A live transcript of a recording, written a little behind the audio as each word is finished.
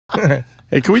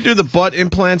Hey, can we do the butt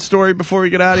implant story before we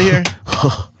get out of here?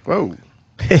 Whoa.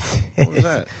 What was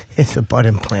that? It's a butt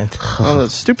implant. Oh,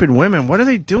 those stupid women. What are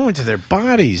they doing to their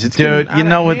bodies? It's Dude, you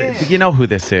know who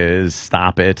this is.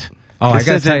 Stop it. Oh, I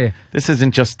gotta tell you, this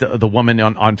isn't just the woman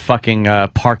on fucking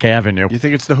Park Avenue. You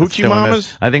think it's the hoochie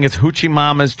mamas? I think it's hoochie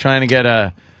mamas trying to get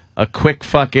a quick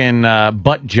fucking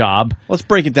butt job. Let's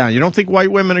break it down. You don't think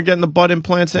white women are getting the butt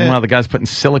implants in? Well, the guy's putting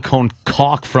silicone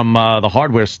caulk from the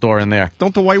hardware store in there.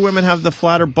 Don't the white women have the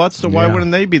flatter butts? So why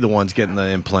wouldn't they be the ones getting the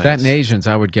implants? that and Asians,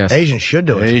 I would guess. Asians should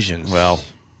do it. Asians. Well,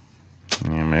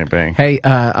 yeah, maybe. Hey,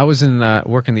 I was in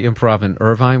working the Improv in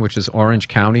Irvine, which is Orange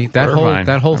County. That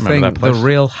whole thing, the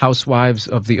Real Housewives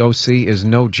of the OC, is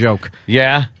no joke.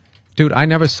 Yeah, dude, I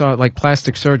never saw like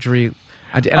plastic surgery.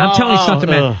 And I'm telling you something,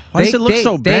 man. Why does it look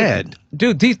so bad?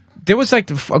 Dude, there was like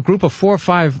a group of 4 or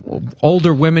 5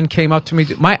 older women came up to me.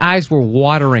 My eyes were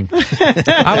watering.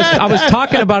 I was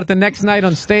talking about it the next night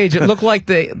on stage. It looked like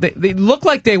they looked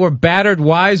like they were battered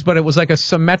wives, but it was like a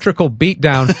symmetrical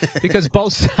beatdown because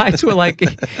both sides were like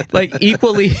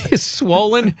equally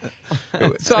swollen.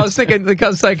 So I was thinking,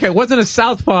 because like it wasn't a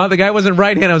southpaw, the guy wasn't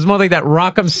right-handed. It was more like that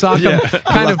rock'em sock'em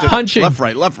kind of punching. Left,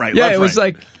 right, left, right. Yeah, left, it was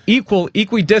right. like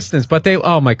equidistance, but they,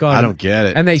 oh my God. I don't get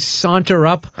it. And they saunter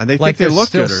up and they like think they look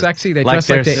still good, sexy. They like dress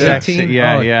like they're 18.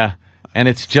 Yeah. And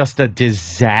it's just a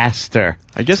disaster.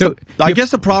 I guess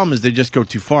the problem is they just go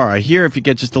too far. I hear if you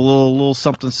get just a little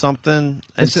something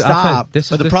and stop.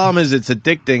 But the problem is it's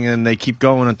addicting and they keep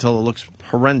going until it looks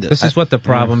horrendous. This is what the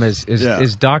problem is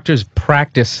doctors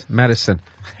practice medicine.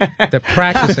 They're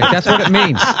practicing. That's what it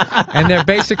means. And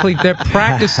they're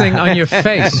practicing on your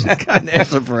face. Got an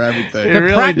answer for everything.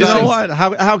 They're practicing. You know what?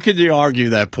 How could you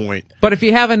argue that point? But if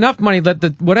you have enough money,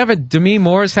 whatever Demi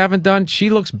Moore's haven't done, she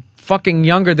looks fucking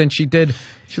younger than she did.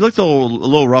 She looked a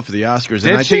little rough at the Oscars.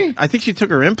 I think she took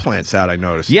her implants out, I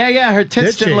noticed. Yeah, her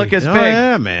tits didn't look as big.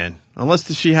 Yeah, man.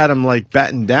 Unless she had them, like,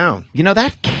 battened down. You know,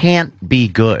 that can't be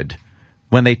good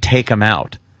when they take them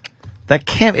out. That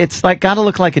can't, it's like, gotta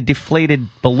look like a deflated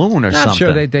balloon or something. I'm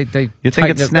sure they You think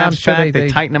it snaps back, they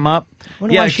tighten them up?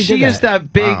 Yeah, she used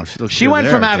that big, she went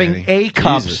from having A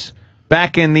cups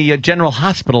back in the General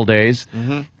Hospital days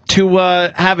to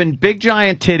having big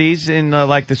giant titties in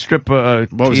like the strip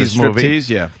tease movie. Tease?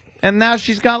 Yeah. And now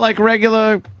she's got like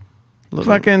regular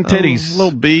fucking titties.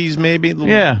 Little B's maybe.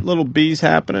 Little B's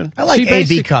happening. I like A,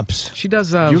 B cups. She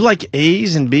does. You like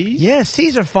A's and B's? Yeah,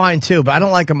 C's are fine too, but I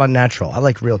don't like them unnatural. I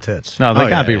like real tits. No, they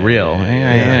gotta be real.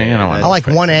 Yeah, you know. I like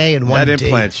 1A and 1D. That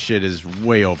implant shit is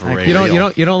way overrated.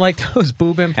 You don't like those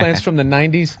boob implants from the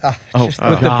 90s? With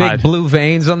the big blue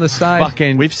veins on the side?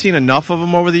 We've seen enough of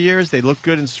them over the years. They look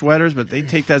good in sweaters, but they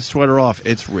take that sweater off.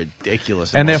 It's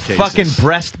ridiculous. And their fucking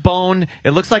breastbone,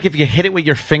 it looks like if you hit it with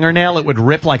your fingernail, it would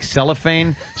rip like cellophane.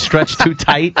 Stretched too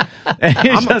tight.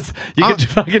 I'm a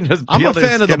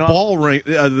fan of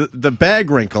the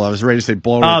bag wrinkle. I was ready to say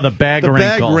ball. Oh, the bag wrinkle. The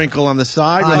bag wrinkle on the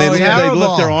side when they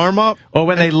lift their arm up, or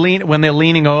when they're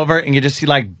leaning over and you just see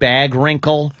like bag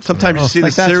wrinkle. Sometimes you see the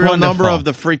serial number of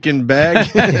the freaking bag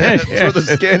through the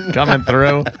skin coming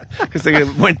through because they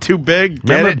went too big.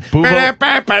 Remember the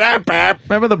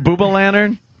Booba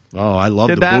lantern? Oh, I love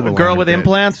that girl with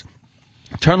implants.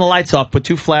 Turn the lights off, put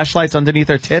 2 flashlights underneath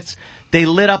her tits. They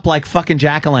lit up like fucking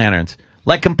jack-o'-lanterns.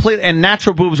 Like complete, and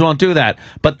natural boobs won't do that.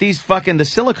 But these fucking, the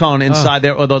silicone inside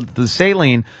there, or the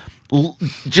saline,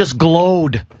 just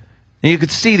glowed. And you could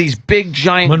see these big,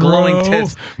 giant, glowing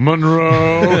tits.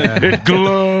 Monroe. It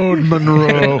glowed,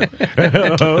 Monroe.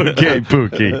 Okay,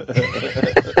 Pookie.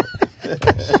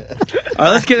 All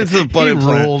right, let's get into the butt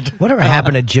implant. Whatever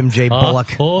happened to Jim J. Bullock?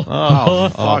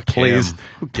 Please.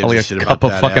 Only a shit cup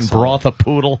of fucking asshole? broth, a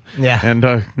poodle. Yeah. And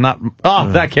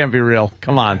that can't be real.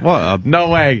 Come on. What? No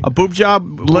way. A boob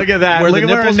job? Look at that. Look at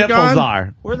where her nipples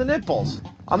are. Where are the nipples?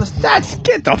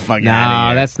 Get the fuck out of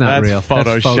here. That's not real. Photoshopped.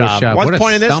 That's Photoshopped. One's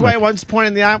pointing this way, one's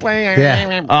pointing the other way.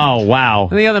 Yeah. Oh, wow.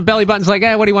 And the other belly button's like,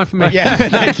 what do you want from me? Yeah,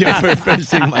 thank you for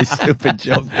finishing my stupid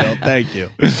joke, Bill. Thank you.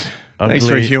 Thanks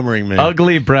for humoring me.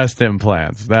 Ugly breast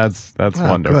implants. That's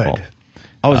wonderful. Good.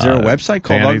 Oh, is there a website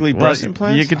called Ugly Breast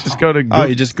Implants? You could just go to Google. Oh,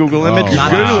 you just Google images?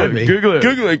 Google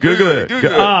it.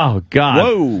 Oh, God.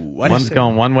 Whoa. One's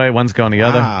going one way, one's going the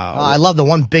other. Wow. I love the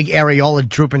one big areola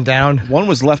drooping down. One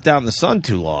was left out in the sun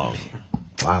too long.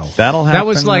 Wow. That'll happen. That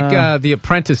was like The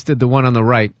Apprentice did the one on the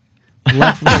right. The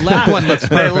left one looks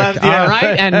perfect. All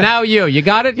right, and now you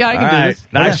got it? Yeah, I can do this.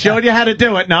 I showed you how to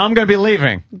do it. Now I'm going to be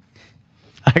leaving.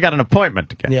 I got an appointment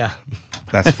to get. Yeah.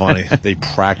 That's funny. They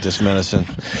practice medicine.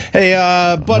 Hey,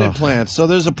 butt implants. So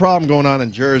there's a problem going on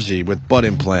in Jersey with butt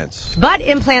implants. Butt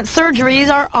implant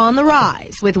surgeries are on the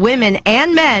rise, with women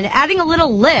and men adding a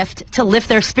little lift to lift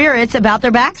their spirits about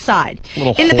their backside.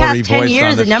 In the past 10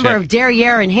 years, the number of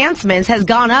derriere enhancements has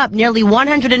gone up nearly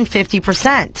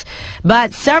 150%.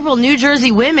 But several New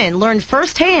Jersey women learned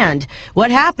firsthand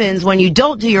what happens when you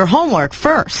don't do your homework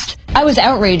first. I was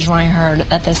outraged when I heard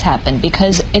that this happened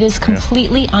because it is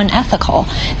completely unethical.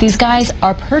 These guys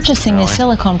are purchasing these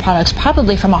silicone products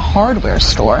probably from a hardware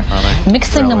store,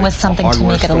 mixing them with something to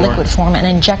make it a liquid form and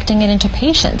injecting it into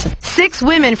patients. 6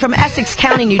 women from Essex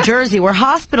County, New Jersey were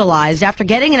hospitalized after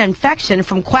getting an infection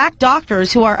from quack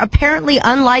doctors who are apparently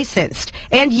unlicensed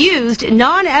and used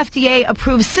non-FDA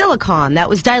approved silicone that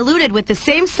was diluted with the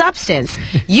same substance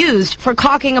used for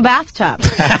caulking a bathtub.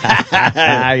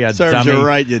 Serves you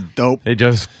right, you dope. They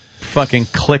just fucking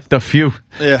clicked a few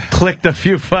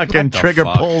fucking trigger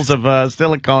pulls of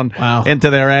silicone into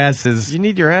their asses. You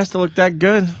need your ass to look that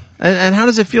good? And how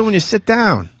does it feel when you sit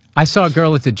down? I saw a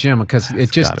girl at the gym because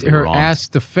it just her ass,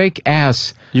 the fake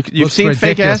ass. You've seen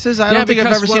fake asses? I don't think I've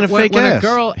ever seen a fake ass. When a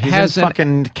girl has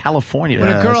fucking California. When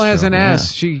a girl has an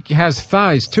ass, she has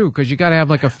thighs too, because you got to have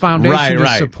like a foundation to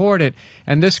support it.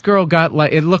 And this girl got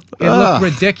like it looked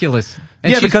ridiculous.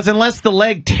 And because unless the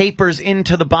leg tapers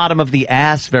into the bottom of the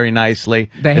ass very nicely,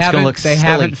 they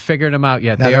haven't figured them out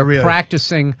yet. They are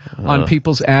practicing on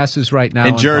people's asses right now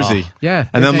in Jersey. Yeah,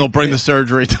 and then they'll bring the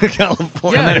surgery to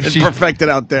California and perfect it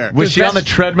out there. Was she on the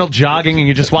treadmill jogging, and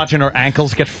you're just watching her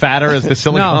ankles get fatter as the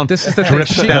silicone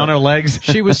drips down her legs?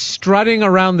 She was strutting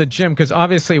around the gym because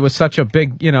obviously it was such a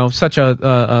big, such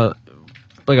a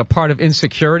like a part of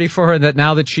insecurity for her that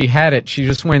now that she had it, she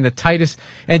was wearing the tightest,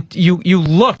 and you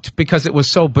looked because it was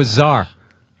so bizarre.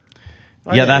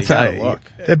 Yeah, that's how look.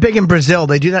 They're big in Brazil.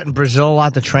 They do that in Brazil a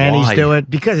lot. The trannies do it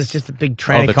because it's just a big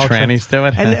tranny culture. The trannies do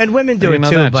it, and women do it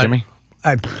too. That, but Jimmy?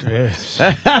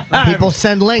 People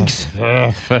send links.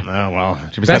 Well,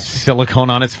 she got silicone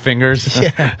on its fingers.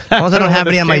 Yeah, as long as I don't have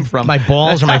any on my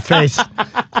balls or my face.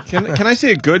 Can I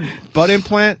see a good butt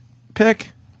implant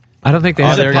pic? I don't think they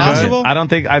have it possible.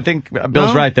 I think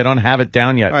Bill's right. They don't have it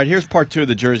down yet. All right, here's part 2 of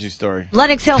the Jersey story.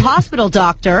 Lenox Hill Hospital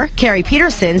doctor Carrie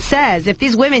Peterson says if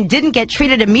these women didn't get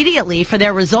treated immediately for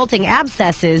their resulting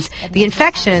abscesses, the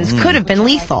infections could have been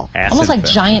lethal. Almost like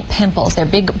giant pimples. They're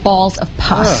big balls of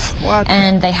pus.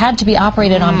 And they had to be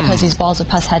operated on because these balls of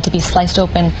pus had to be sliced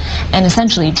open and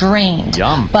essentially drained.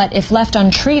 Yum. But if left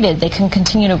untreated, they can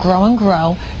continue to grow and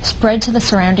grow, spread to the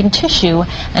surrounding tissue,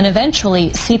 and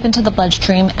eventually seep into the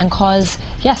bloodstream and cause,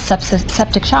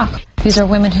 septic shock. These are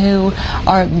women who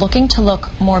are looking to look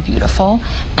more beautiful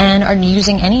and are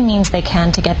using any means they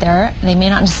can to get there. They may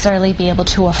not necessarily be able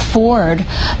to afford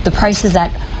the prices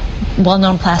that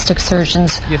well-known plastic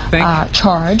surgeons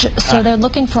charge, so they're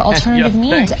looking for alternative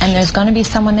means, and there's going to be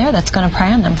someone there that's going to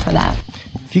prey on them for that.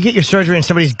 If you get your surgery in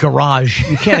somebody's garage,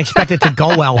 you can't expect it to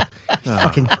go well.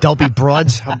 Fucking dopey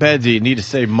broads. How bad do you need to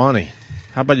save money?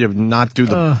 How about you not do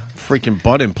the freaking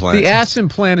butt implant? The ass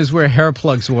implant is where hair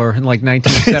plugs were in like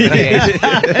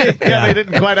 1978. They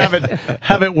didn't quite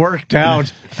have it worked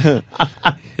out.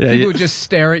 People would just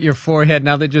stare at your forehead.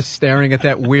 Now they're just staring at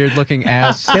that weird-looking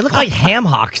ass. They look like ham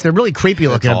hocks. They're really creepy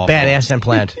looking. A bad ass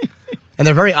implant, and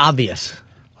they're very obvious.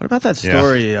 What about that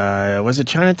story? Was it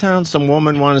Chinatown? Some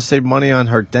woman wanted to save money on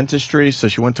her dentistry, so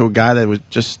she went to a guy that was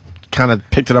just kind of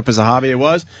picked it up as a hobby. It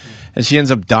was. And she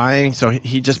ends up dying, so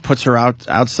he just puts her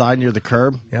outside near the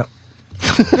curb. Yep.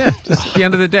 Just at the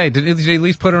end of the day, did he at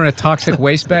least put her in a toxic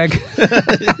waste bag?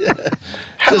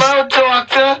 Hello,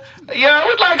 doctor. Yeah, I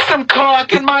would like some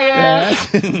caulk in my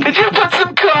ass. Could you put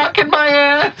some caulk in my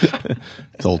ass?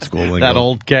 It's old school lingo. That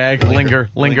old gag.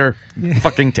 Linger.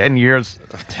 Fucking 10 years.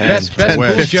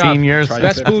 15 years.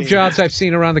 Best boob jobs I've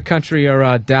seen around the country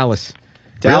are Dallas.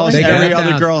 Dallas, every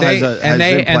other girl has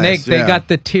implants. They got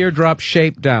the teardrop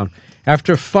shape down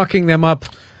after fucking them up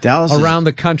around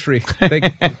the country.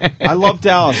 I love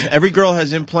Dallas. Every girl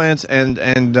has implants and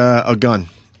a gun.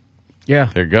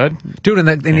 Yeah, they're good, dude.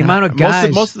 And the amount of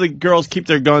guys. Most of the girls keep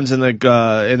their guns in their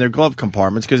glove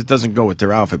compartments because it doesn't go with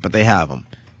their outfit, but they have them.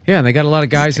 Yeah, and they got a lot of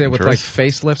guys there with like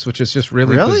facelifts, which is just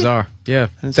really bizarre. Yeah,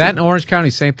 that in Orange County,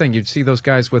 same thing. You'd see those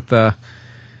guys with.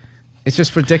 It's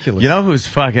just ridiculous. You know who's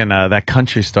fucking that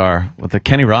country star with the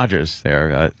Kenny Rogers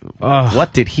there?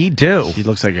 What did he do? He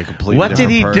looks like a completely What did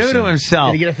he person. do to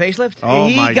himself? Did he get a facelift? Oh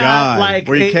my God! Like,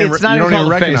 it's not even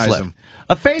called a facelift.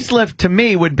 A facelift to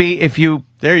me would be if you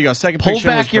second pull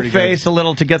back your face a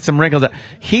little to get some wrinkles out.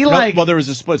 Well, there was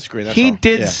a split screen. He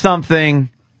did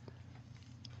something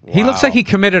He looks like he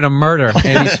committed a murder,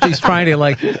 and he's trying to,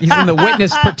 like, he's in the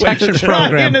witness protection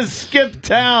program. Trying to skip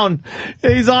town.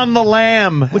 He's on the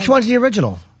lam. Which one's the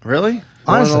original? Really?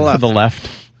 Honestly. To the left.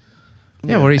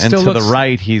 Yeah, where he And still to looks... the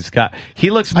right, he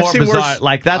looks more seen bizarre. worse-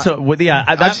 Like, that's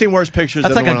I've seen worse pictures.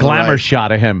 That's than like the a one on the glamour right.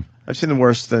 shot of him. I've seen the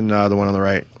worse than the one on the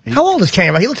right. How old is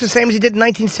Kanye? He looks the same as he did in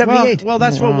 1978. Well,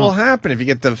 that's what will happen if you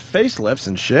get the facelifts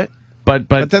and shit. But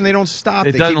then they don't stop.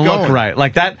 It They doesn't keep look going. right.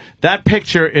 Like that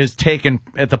picture is taken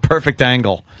at the perfect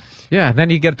angle. Yeah, then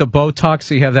you get the Botox,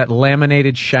 so you have that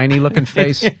laminated, shiny-looking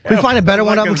face. Can we find a better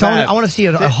one of them? Like I want to see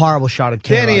a horrible shot of Kanye.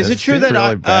 Danny, is it true that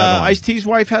really bad one. Ice-T's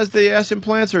wife has the ass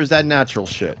implants, or is that natural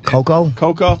shit? Coco?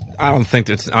 Coco? I don't think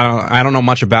it's. I don't know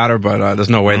much about her, but there's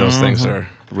no way those things are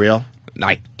Real?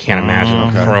 I can't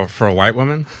imagine for a white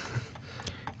woman.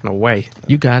 No way.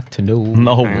 You got to know.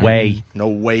 No way. No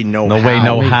way, no No how. way,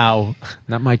 no how.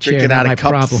 Not my Drink chair, it not out of my cups.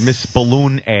 problem. Miss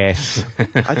Balloon ass.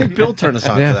 I think Bill turned us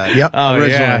on Yeah. to that. Yep. Oh,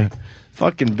 Originally. yeah.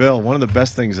 Fucking Bill, one of the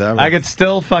best things ever. I could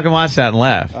still fucking watch that and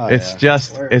laugh. It's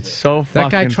just, it's so fucking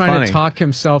That guy trying funny. to talk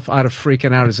himself out of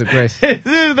freaking out is a grace. That's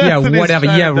Yeah, what he's whatever.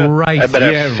 trying Yeah, to do. right. I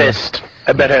better Yeah, right. fist.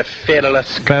 I better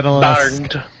fiddleless, Fiddleless.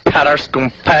 darned,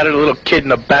 patter, little kid in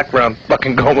the background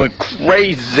fucking going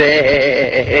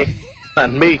crazy.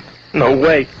 Not me. No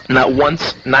way. Not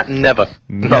once. Not never.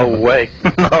 No way.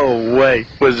 No way.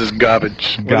 Where's this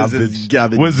garbage? What is this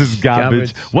garbage? What's this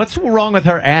garbage? Garbage. What's wrong with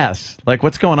her ass? Like,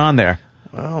 what's going on there?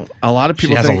 Well, a lot of She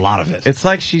people has think, a lot of it. It's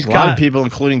like she's A lot got of people,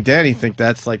 including Danny, think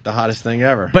that's like the hottest thing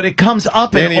ever. But it comes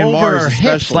up Danny and and over Mars her hips.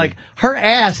 especially. Like, her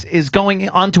ass is going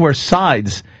onto her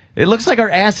sides. It looks like her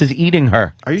ass is eating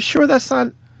her. Are you sure that's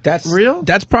not That's real?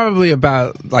 That's probably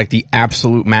about like the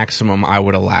absolute maximum I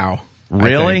would allow. I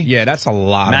Really? think. Yeah, that's a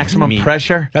lot. Maximum of meat.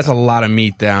 pressure? That's a lot of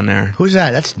meat down there. Who's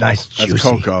that? That's nice, That's juicy.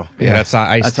 Coco. Yeah, that's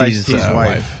That's Ice-T's Ice-T's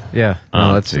wife. Yeah.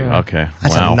 Oh, let's see. okay.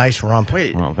 That's wow. a nice rump.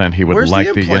 Wait, Well, then he would where's like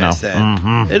the to, implants at?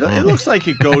 Mhm. It looks like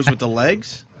it goes with the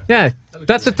legs. Yeah,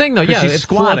 that's the thing, though. Yeah, she's it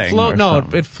squatting or no,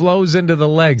 something. it flows into the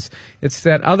legs. It's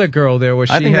that other girl there where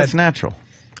she I think had that's natural.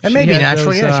 It may She be had natural,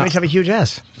 those, yeah. She makes have a huge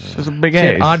ass. She's a big she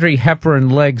had ass. Audrey Hepburn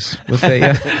legs with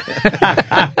a.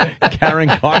 Karen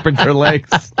Carpenter legs.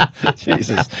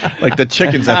 Jesus. Like the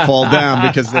chickens that fall down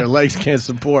because their legs can't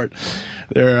support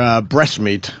their breast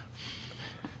meat.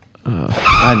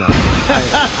 I know.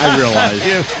 I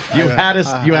realize. You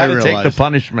had to take the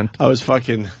punishment. I was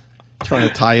fucking trying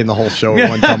to tie in the whole show with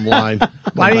one dumb line. I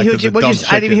didn't Back hear to what the you, dumb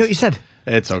I didn't even hear what you chickens. said.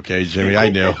 It's okay, Jimmy. I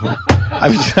knew.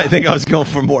 I think I was going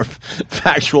for more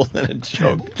factual than a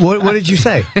joke. What did you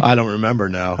say? I don't remember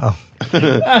now. Oh.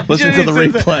 Listen to the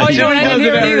replay. Oh, you know what? I didn't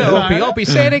hear it either. Every Opie,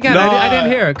 say it again. No, I didn't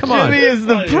hear it. Come on. Jimmy is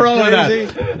the pro of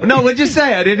that. No, what'd you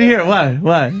say? I didn't hear it.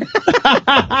 What?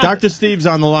 Dr. Steve's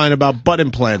on the line about butt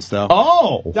implants, though.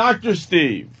 Oh! Dr.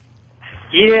 Steve.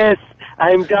 Yes,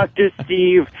 I'm Dr.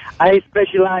 Steve. I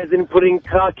specialize in putting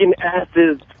cock in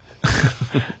asses.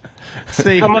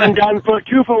 See, Come on down for a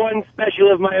 2-for-1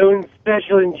 special of my own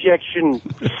special injection.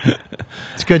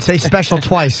 It's good. Say special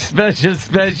twice. special.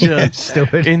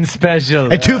 Stupid. In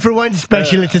special. A 2-for-1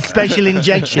 special. It's a special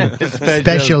injection.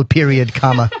 Special period,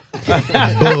 comma.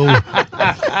 Boo.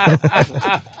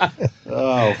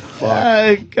 Oh, fuck.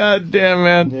 Ay, God damn,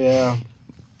 man. Yeah.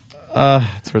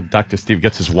 That's where Dr. Steve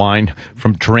gets his wine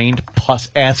from drained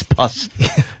ass pus.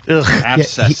 Ugh.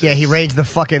 Yeah, he raids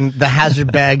the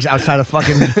hazard bags outside of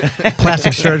fucking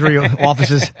plastic surgery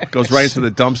offices. Goes right into the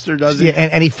dumpster, does he? Yeah,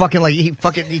 and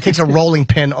he takes a rolling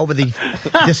pin over the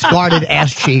discarded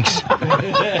ass cheeks.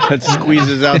 And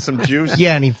squeezes out some juice.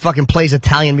 Yeah, and he fucking plays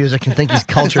Italian music and thinks he's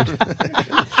cultured.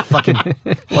 Fucking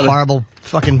horrible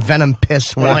fucking venom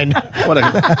piss wine. What a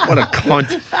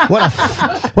cunt.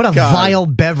 What a vile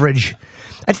beverage.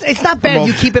 It's not bad if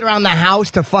you keep it around the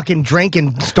house to fucking drink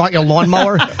and start your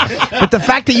lawnmower. But the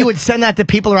fact that you would send that to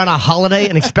people around a holiday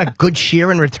and expect good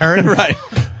cheer in return. Right.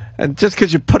 And just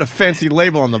because you put a fancy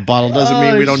label on the bottle doesn't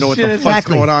mean we don't know what the fuck's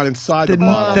Exactly. going on inside the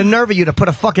bottle. The nerve of you to put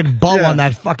a fucking bow on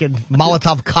that fucking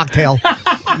Molotov cocktail.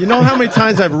 You know how many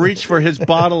times I've reached for his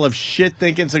bottle of shit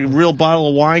thinking it's a real bottle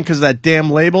of wine because of that damn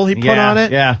label he put on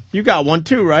it? Yeah. You got one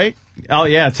too, right? Oh,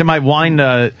 yeah. It's in my wine,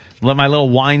 my little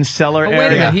wine cellar Oh, wait a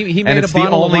area. minute. He and made it's a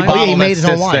bottle of the only wine? bottle Oh, yeah, he made that his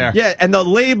own sits wine. there. Yeah, and the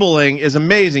labeling is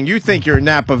amazing. You think you're in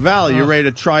Napa Valley. You're ready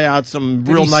to try out some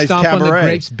real nice stomp on the cabaret.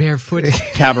 grapes barefoot.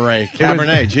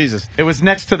 Cabernet, Jesus. It was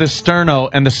next to the sterno,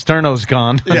 and the sterno's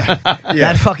gone. Yeah.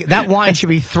 Yeah. That wine should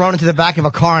be thrown into the back of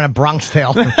a car in a Bronx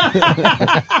Tale.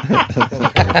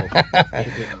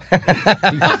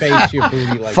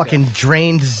 Fucking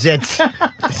drained zits.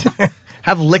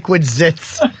 Have liquid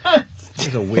zits.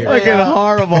 Fucking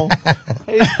horrible.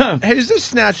 Hey, is this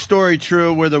snatch story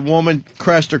true where the woman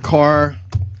crashed her car?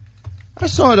 I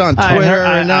saw it on Twitter,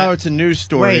 and now it's a news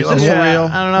story. Wait, is this real?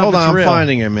 I don't know. Hold if on, it's I'm real.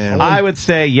 finding it, man. I would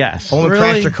say yes. Someone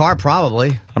crashed their car,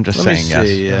 probably. I'm just Let me saying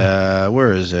see. yes.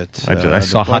 Where is it? I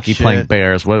saw the hockey butt playing shit.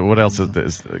 Bears. What else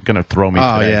is going to throw me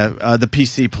today? Yeah. The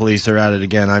PC police are at it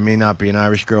again. I may not be an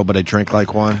Irish girl, but I drink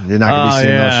like one. You're not going to be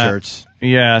seeing those shirts.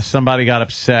 Yeah, somebody got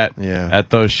upset at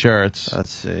those shirts.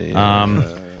 Let's see.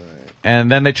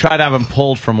 And then they tried to have them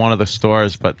pulled from one of the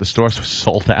stores, but the stores were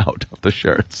sold out of the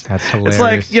shirts. That's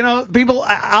hilarious. It's like, people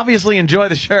obviously enjoy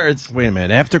the shirts. Wait a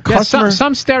minute. After Yeah, customer...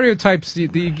 some stereotypes, I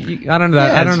don't know.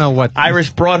 I don't know what.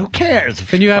 Irish broad, who cares?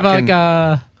 Can you have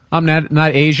I'm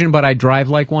not Asian, but I drive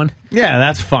like one? Yeah,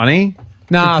 that's funny.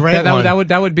 No,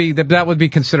 that would be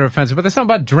considered offensive. But there's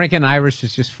something about drinking Irish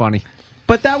is just funny.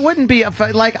 But that wouldn't be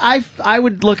like I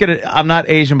would look at it. I'm not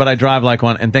Asian, but I drive like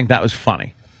one, and think that was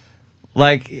funny.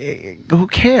 Like, who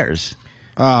cares?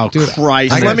 Oh, Dude,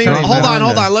 Christ. hold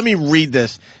on. Let me read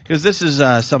this, because this is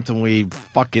something we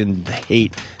fucking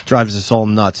hate. Drives us all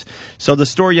nuts. So the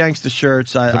store yanks the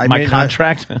shirts. My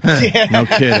contract? No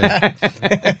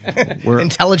kidding. We're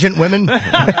intelligent women.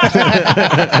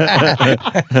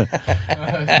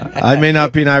 I may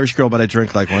not be an Irish girl, but I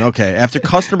drink like one. Okay. After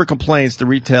customer complaints, the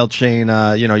retail chain,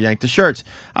 yanked the shirts.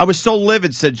 I was so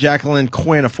livid, said Jacqueline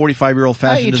Quinn, a 45-year-old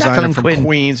fashion designer from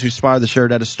Queens who spotted the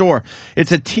shirt at a store.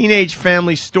 It's a teenage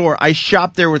family store. I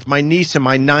shopped there with my niece and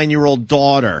my 9-year-old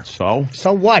daughter. So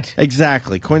what?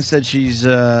 Exactly. Quinn said she's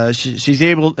able.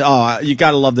 Oh, you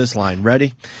gotta love this line.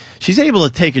 Ready? She's able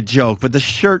to take a joke, but the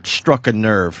shirt struck a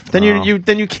nerve. Then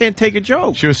you can't take a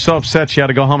joke. She was so upset she had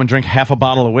to go home and drink half a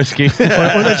bottle of whiskey. or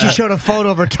that she showed a photo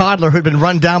of her toddler who'd been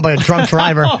run down by a drunk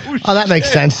driver. Oh, that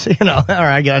makes sense. All right,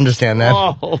 I can understand that.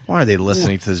 Why are they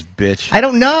listening to this bitch? I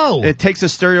don't know. It takes a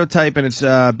stereotype, and it's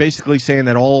basically saying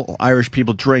that all Irish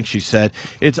people drink, she said.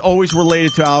 It's always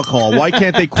related to alcohol. Why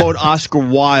can't they quote Oscar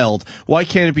Wilde? Why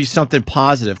can't it be something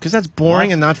positive? Because that's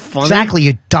boring and not funny. Exactly,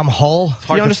 you dumb hole. It's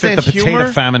hard to fit the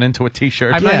potato famine into a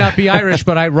T-shirt. I might not be Irish,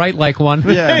 but I write like one.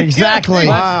 Yeah, exactly.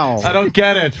 Wow. I don't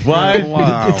get it. What?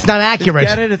 Wow. It's not accurate.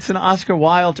 Get it? It's an Oscar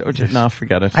Wilde. No,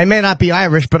 forget it. I may not be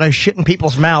Irish, but I shit in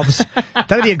people's mouths.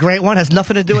 That'd be a great one. Has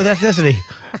nothing to do with ethnicity.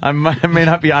 I may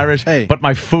not be Irish, but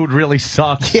my food really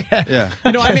sucks. Yeah.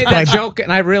 You know, I made that joke,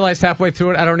 and I realized halfway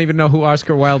through it, I don't even know who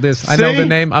Oscar Wilde is. I know the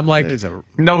name. I'm like,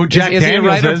 know who Jack is he a Daniels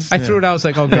writer? is? I threw it out. I was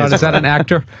like, oh, God, is that an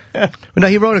actor? No,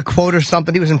 he wrote a quote or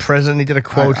something. He was in prison. He did a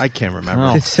quote. I can't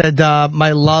remember. It said,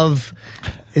 my love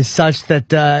is such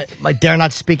that I dare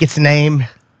not speak its name.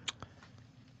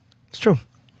 It's true.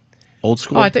 Old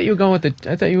school. Oh, I thought you were going with the.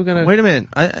 I thought you were gonna. Wait a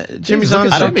minute. Jimmy's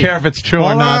on. I don't care if it's true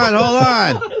or not.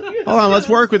 Hold on. Let's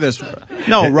work with this.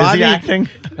 No, Rodney. Is he acting?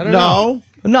 I don't know.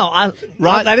 No,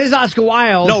 that is Oscar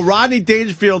Wilde. No, Rodney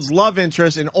Dangerfield's love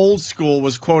interest in Old School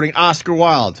was quoting Oscar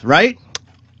Wilde, right?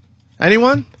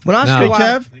 Anyone? When Oscar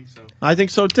Wilde, I think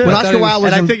so too. When Oscar Wilde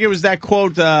was and I think it was that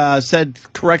quote said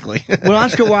correctly. when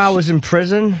Oscar Wilde was in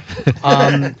prison,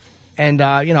 and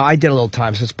I did a little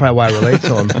time, so that's probably why I relate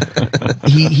to him.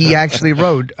 He actually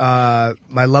wrote,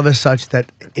 "My love is such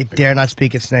that it dare not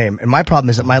speak its name." And my problem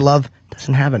is that my love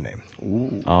doesn't have a name.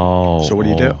 Ooh. Oh. So what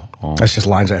do you do? That's just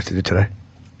lines I have to do today.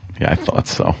 Yeah, I thought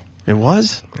so. It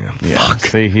was? Yeah. Fuck.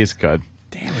 See, he's good.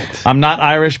 Damn it. I'm not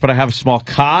Irish, but I have a small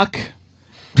cock.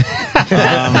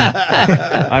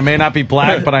 I may not be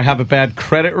black, but I have a bad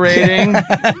credit rating.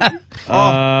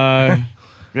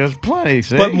 There's plenty,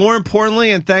 see? But more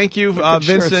importantly, and thank you,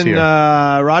 Vincent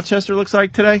Rochester, looks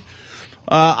like today.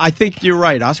 I think you're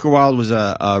right. Oscar Wilde was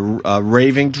a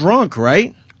raving drunk,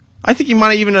 right? I think he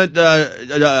might have even...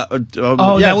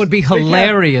 that would be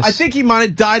hilarious. I think he might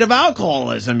have died of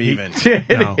alcoholism, even.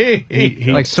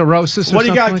 Like cirrhosis or what do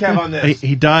you got, like Kev, on this?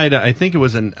 He died, I think it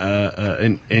was an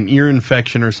ear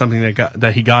infection or something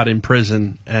that he got in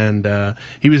prison, and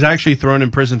he was actually thrown in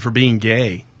prison for being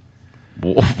gay.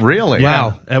 Really?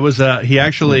 Wow. That was he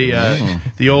actually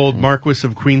the old Marquis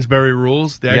of Queensberry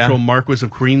rules. The actual Marquis of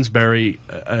Queensberry.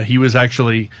 He was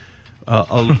actually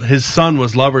his son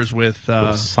was lovers with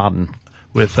Oscar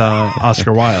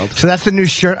Wilde. So that's the new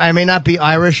shirt. I may not be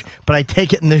Irish, but I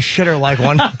take it in the shitter like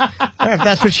one. If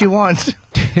that's what she wants.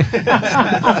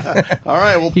 All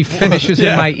right. Well, he finishes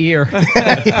in my ear.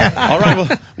 All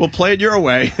right. We'll play it your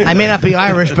way. I may not be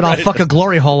Irish, but I'll fuck a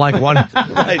glory hole like one.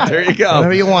 Right. There you go.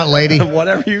 Whatever you want, lady.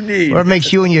 Whatever you need. Whatever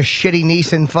makes you and your shitty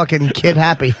niece and fucking kid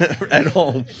happy. At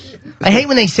home. I hate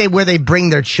when they say where they bring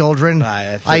their children.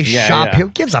 I shop here. Who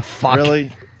gives a fuck?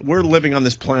 Really? We're living on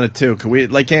this planet too. Can we,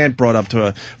 like Ant brought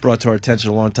to our attention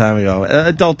a long time ago,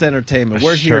 adult entertainment.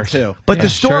 We're here too. But the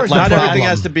store's not everything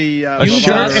has to be a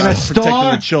shirt in a store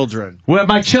protecting the children. Where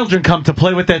my children come to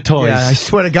play with their toys. Yeah, I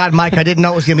swear to God, Mike, I didn't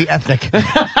know it was going to be ethnic.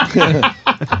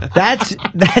 That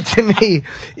to me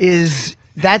is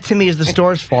the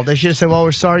store's fault. They should have said, "Well,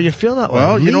 we're sorry you feel that way."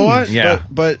 Well, you know what? Yeah.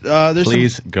 But there's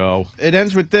Please go. It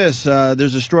ends with this.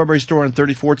 There's a strawberry store on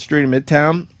 34th Street in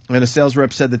Midtown, and a sales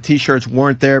rep said the T-shirts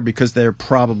weren't there because they're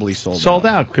probably sold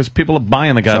out because people are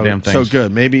buying the goddamn things. So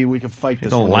good. Maybe we can fight this.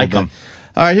 Don't like them.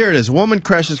 All right, here it is. Woman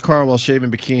crashes car while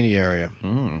shaving bikini area.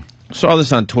 Saw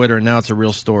this on Twitter, and now it's a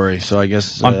real story. So I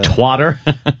guess on Twitter.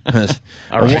 That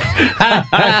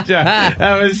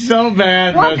was so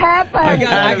bad. What happened?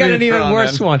 I got an even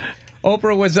worse one.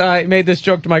 Oprah was made this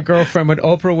joke to my girlfriend when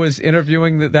Oprah was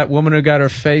interviewing that woman who got her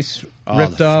face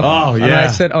ripped off. Oh, yeah. And I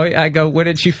said, I go, where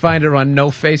did she find her on No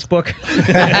Facebook?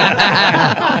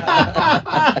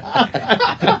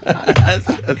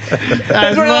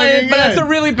 That's a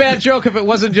really bad joke if it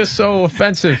wasn't just so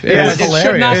offensive.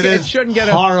 It shouldn't get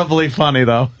horribly funny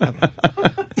though. No,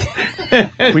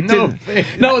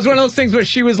 it was one of those things where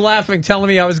she was laughing, telling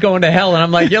me I was going to hell, and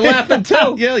I'm like, you're laughing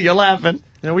too. Yeah, you're laughing.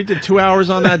 We did 2 hours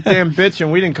on that damn bitch,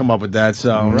 and we didn't come up with that.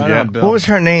 So on, Bill. What was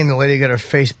her name? The lady who got her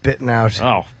face bitten out.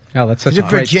 Oh, that's such a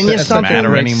great Virginia something?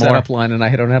 Matter anymore. Setup line, and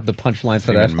I don't have the punchline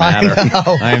for that.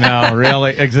 I know,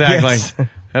 really, exactly. Yes.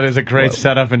 That is a great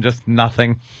setup, and just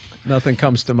nothing. Nothing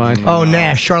comes to mind. Oh,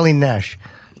 Nash, Charlene Nash.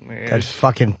 That's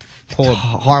fucking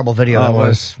horrible video that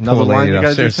was. Another line you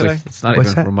gotta do today? It's not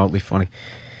even remotely funny.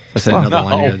 I said another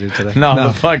line you gotta do today. No,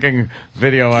 the fucking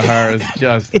video of her is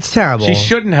just... It's terrible. She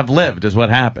shouldn't have lived, is what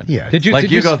happened. Yeah. Did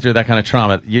you go through that kind of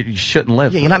trauma, you shouldn't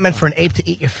live. Yeah, you're not meant for an ape to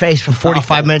eat your face for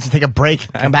 45 minutes and take a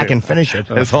break, come back and finish it.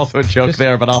 There's also a joke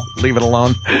there, but I'll leave it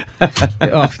alone.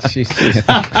 Oh, jeez.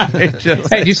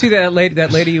 Hey, did you see that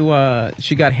lady who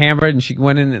she got hammered and she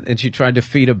went in and she tried to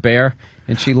feed a bear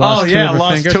and she lost two of her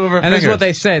fingers? And this is what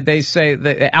they said. They say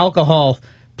that alcohol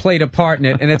played a part in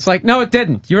it, and it's like, no, it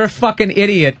didn't. You're a fucking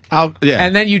idiot.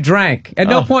 And then you drank. At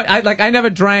no point, I never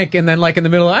drank, and then like in the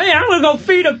middle, hey, I'm gonna go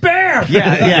feed a bear.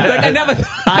 Yeah.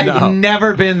 I've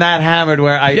never been that hammered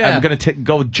where I'm gonna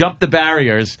go jump the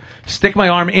barriers, stick my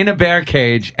arm in a bear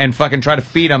cage, and fucking try to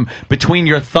feed him between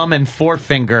your thumb and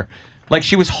forefinger. Like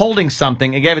she was holding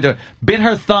something and gave it to her. Bit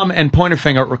her thumb and pointer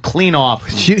finger were clean off.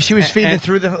 She was feeding it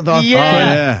through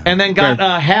the and then got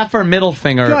half her middle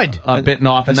finger bitten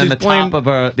off, and then the top of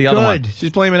the other one.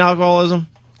 She's blaming alcoholism.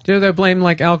 Dude, they're blaming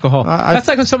like alcohol. That's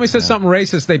like when somebody says something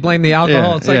racist, they blame the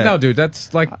alcohol. It's like, no, dude,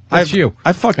 that's you.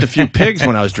 I fucked a few pigs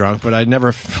when I was drunk, but I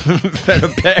never fed a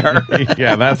bear.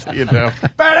 Yeah, that's what you do.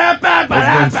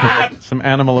 Some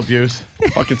animal abuse.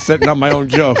 Fucking setting up my own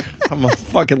joke. I'm a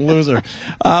fucking loser.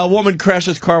 A woman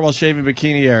crashes car while shaving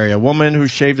bikini area. A woman who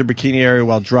shaved her bikini area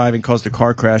while driving caused a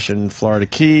car crash in Florida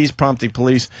Keys, prompting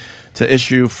police to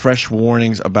issue fresh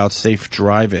warnings about safe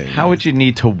driving. How would you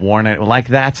need to warn it? Like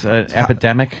that's an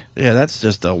epidemic? Yeah, that's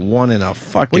just a one in a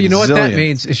fucking Well, you know what zillion. that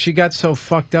means? Is she got so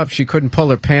fucked up she couldn't pull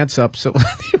her pants up, so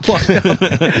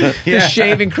the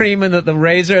shaving cream and the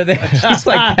razor, she's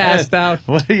like passed out.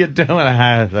 What are you doing?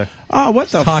 Oh, what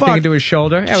the fuck? Talking into his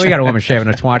shoulder. Yeah, we got a woman shaving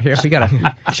a twat here. We got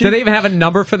a. Do they even have a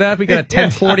number for that? We got a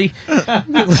 1040.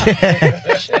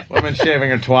 Woman shaving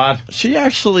her twat. She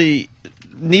actually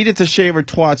needed to shave her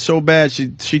twat so bad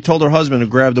she told her husband to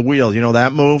grab the wheel. You know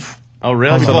that move? Oh,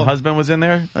 really? So the husband was in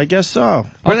there? I guess so.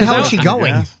 Where the hell is she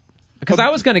going? Because I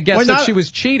was going to guess that she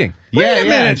was cheating.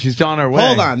 Yeah, she's on her way.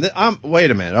 Hold on. Wait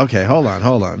a minute. Okay, hold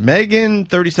on. Megan,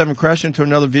 37, crashed into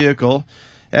another vehicle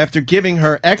after giving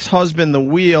her ex-husband the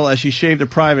wheel as she shaved her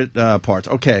private parts.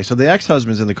 Okay, so the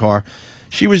ex-husband's in the car.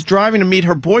 She was driving to meet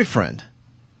her boyfriend.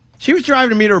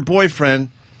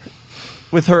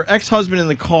 With her ex-husband in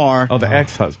the car. Oh, the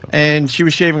ex-husband. And she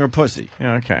was shaving her pussy.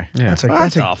 Yeah, okay. Yeah. That's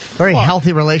a very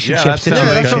healthy relationship situation.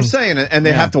 Yeah, that's what I'm saying. And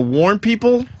they have to warn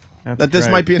people that this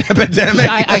might be an epidemic.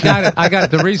 I got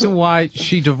it. The reason why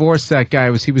she divorced that guy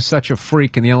was he was such a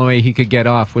freak, and the only way he could get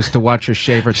off was to watch her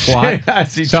shave her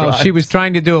twat. She was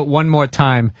trying to do it one more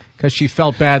time because she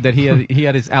felt bad that he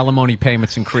had his alimony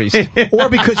payments increased. Or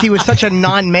because he was such a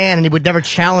non-man and he would never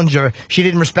challenge her. She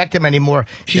didn't respect him anymore.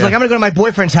 She's like, I'm going to go to my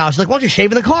boyfriend's house. She's like, why don't you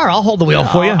shave in the car? I'll hold the wheel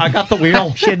for you. I got the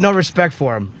wheel. She had no respect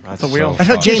for him. That's the wheel. That's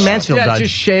how Jane Mansfield does.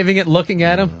 Just shaving it, looking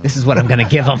at him. This is what I'm going to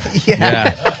give him.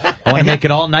 I want to make it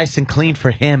all nice and clean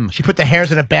for him. She put the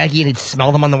hairs in a baggie and he'd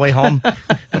smell them on the way home.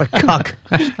 What a cuck.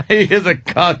 He is a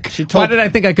cuck. Why did I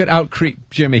think I could out-creep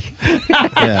Jimmy? He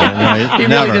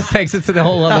really just takes it to the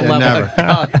whole other level. Never.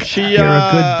 You're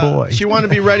a good boy. She wanted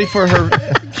to be ready for her.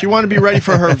 She wanted to be ready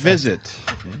for her visit.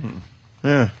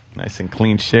 Yeah, nice and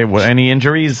clean shave. Any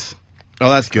injuries? Oh,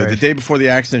 that's good. The day before the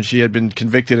accident, she had been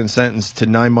convicted and sentenced to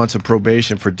 9 months of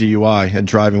probation for DUI and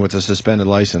driving with a suspended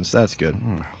license. That's good.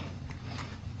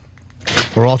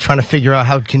 We're all trying to figure out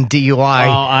how it can DUI.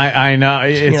 Oh, I know.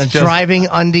 It's just... driving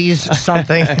undies,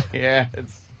 something. Yeah,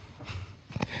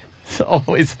 it's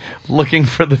always looking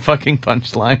for the fucking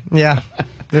punchline. Yeah,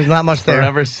 there's not much there.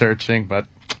 Forever searching, but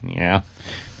yeah,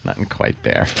 nothing quite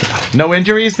there. No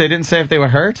injuries? They didn't say if they were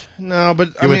hurt? No,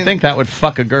 but I would think that would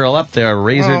fuck a girl up there, a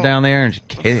razor down there, and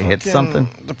hit something.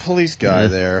 The police guy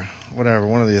there, whatever,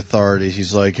 one of the authorities,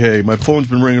 he's like, hey, my phone's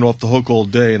been ringing off the hook all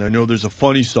day, and I know there's a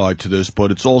funny side to this,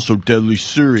 but it's also deadly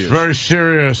serious. It's very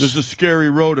serious. This is a scary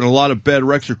road, and a lot of bad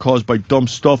wrecks are caused by dumb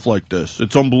stuff like this.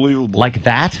 It's unbelievable. Like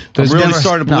that? I'm really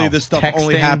starting to believe this stuff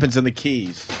only happens in the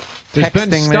Keys. There's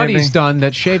been studies done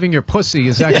that shaving your pussy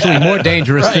is actually more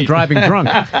dangerous than driving drunk.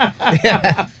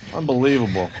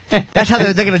 Unbelievable. That's how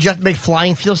they're going to just make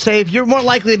flying feel safe. You're more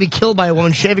likely to be killed by a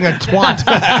woman shaving her twat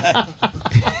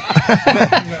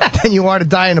than you are to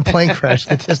die in a plane crash,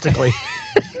 statistically.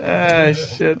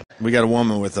 Shit. We got a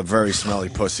woman with a very smelly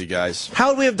pussy, guys. How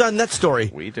would we have done that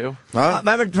story? We do. Huh?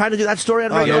 Remember trying to do that story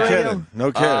on radio? No kidding.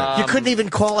 No kidding. You couldn't even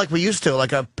call like we used to,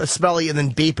 like a smelly and then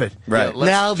beep it. Right. Yeah,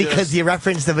 no, because you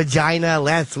referenced the vagina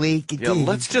last week. Yeah,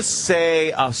 let's just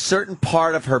say a certain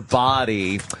part of her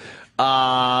body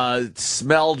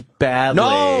smelled badly.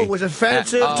 No, it was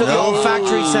offensive to the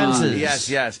olfactory senses.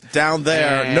 Yes. Down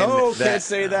there. And no, can't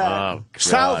say that. Oh,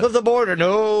 south of the border,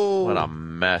 no. What a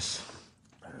mess.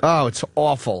 Oh, it's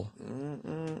awful.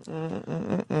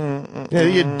 Yeah,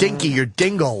 you're dinky, you're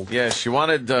dingle. Yeah, she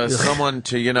wanted someone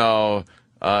to,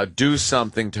 do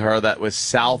something to her that was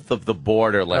south of the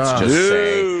border, let's just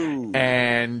say.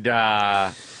 And,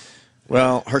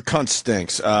 well, her cunt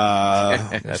stinks.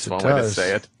 That's one way to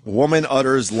say it. Woman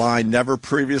utters line never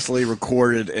previously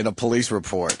recorded in a police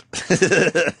report.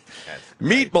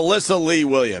 Meet Melissa Lee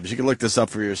Williams. You can look this up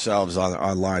for yourselves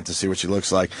online to see what she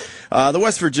looks like. The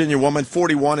West Virginia woman,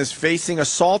 41, is facing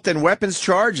assault and weapons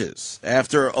charges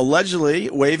after allegedly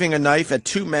waving a knife at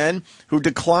two men who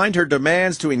declined her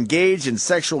demands to engage in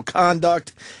sexual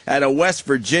conduct at a West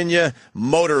Virginia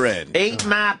motor inn. Eat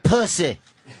my pussy.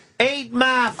 Eat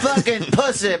my fucking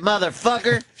pussy,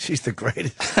 motherfucker. She's the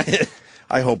greatest.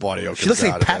 I hope audio. She looks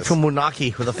like Pat from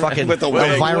Munaki with a fucking with a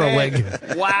viral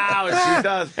wig. Wow, she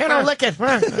does. You know, lick it.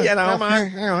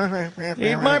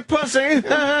 Eat my pussy.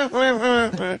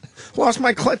 Lost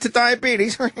my clit to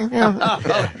diabetes.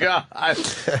 Oh, God.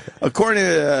 According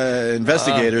to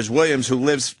investigators,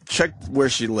 Williams, check where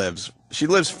she lives. She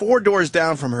lives 4 doors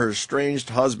down from her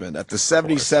estranged husband at the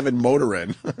 77 Motor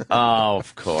Inn. Oh,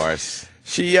 of course.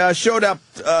 She showed up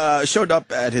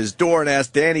at his door and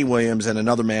asked Danny Williams and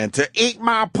another man to eat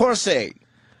my pussy.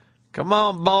 Come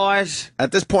on, boys.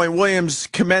 At this point, Williams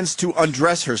commenced to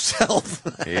undress herself.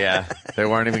 Yeah, they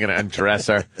weren't even going to undress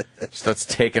her. Starts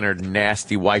taking her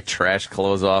nasty white trash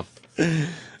clothes off.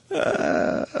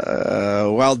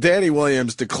 While Danny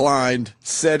Williams declined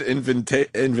said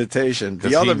invitation,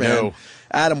 the other man,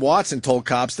 Adam Watson, told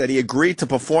cops that he agreed to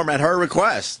perform at her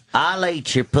request. I'll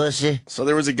eat your pussy. So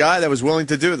there was a guy that was willing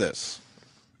to do this.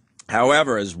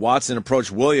 However, as Watson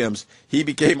approached Williams, he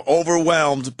became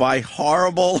overwhelmed by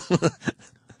horrible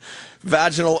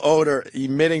vaginal odor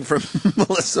emitting from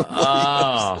Melissa Williams.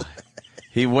 Oh,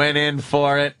 he went in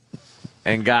for it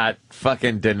and got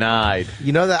fucking denied.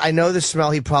 You know that I know the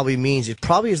smell he probably means. It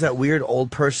probably is that weird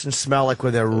old person smell, like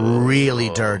when they're really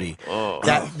dirty.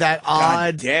 That odd.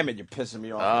 God damn it, you're pissing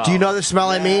me off. Do you know the smell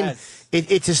I mean? Yes.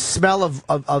 It's a smell of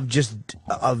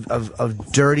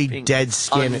dirty, being dead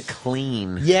skin.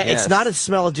 Unclean. Yeah, Yes. it's not a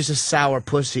smell of just a sour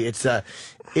pussy. It's that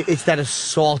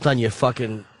assault on your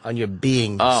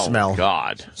being smell. Oh,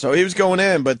 God. So he was going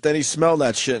in, but then he smelled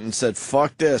that shit and said,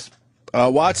 fuck this.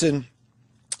 Watson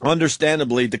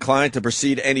understandably declined to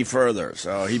proceed any further,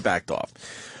 so he backed off.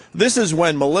 This is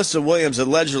when Melissa Williams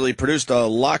allegedly produced a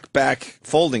lockback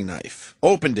folding knife,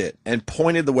 opened it, and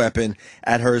pointed the weapon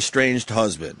at her estranged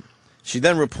husband. She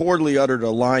then reportedly uttered a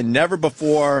line never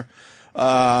before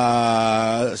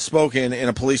spoken in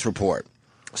a police report.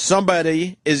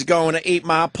 Somebody is going to eat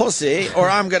my pussy, or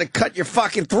I'm going to cut your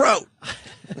fucking throat.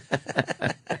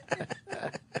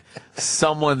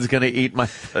 Someone's going to eat my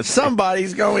pussy.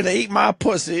 Somebody's going to eat my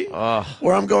pussy,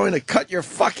 or I'm going to cut your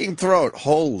fucking throat.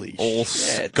 Holy old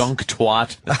shit. Skunk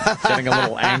twat. Getting a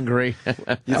little angry.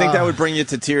 You think that would bring you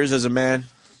to tears as a man?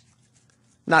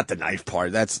 Not the knife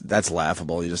part. That's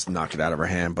laughable. You just knock it out of her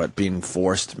hand. But being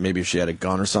forced, maybe if she had a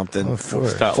gun or something, being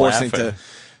forced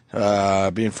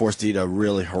to eat a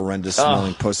really horrendous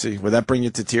smelling pussy. Would that bring you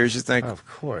to tears, you think? Of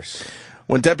course.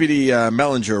 When Deputy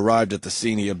Mellinger arrived at the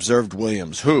scene, he observed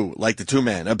Williams, who, like the two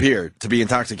men, appeared to be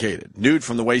intoxicated, nude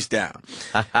from the waist down,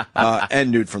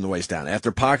 and nude from the waist down.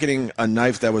 After pocketing a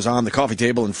knife that was on the coffee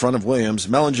table in front of Williams,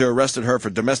 Mellinger arrested her for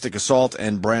domestic assault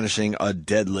and brandishing a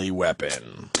deadly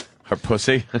weapon. Her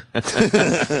pussy?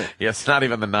 Yes, not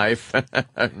even the knife.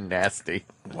 Nasty.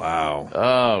 Wow.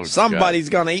 Oh, Somebody's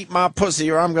going to eat my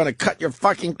pussy or I'm going to cut your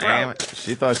fucking throat.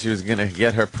 She thought she was going to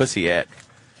get her pussy at.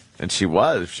 And she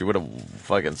was. She would have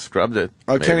fucking scrubbed it.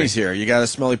 Oh, maybe. Kenny's here. You got a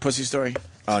smelly pussy story?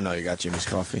 Oh, no, you got Jimmy's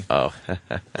coffee. Oh.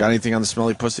 Got anything on the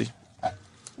smelly pussy?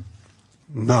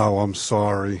 No, I'm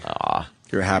sorry.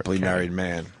 You're a happily married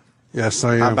man. Yes,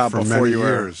 I am for many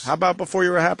years. How about before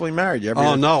you were happily married?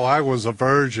 No, I was a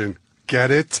virgin. Get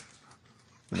it?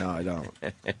 No, I don't.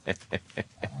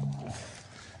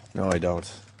 No, I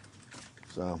don't.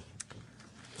 So.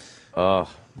 Oh,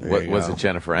 what was it,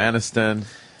 Jennifer Aniston?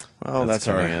 Well, that's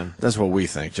all right. That's what we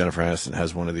think. Jennifer Aniston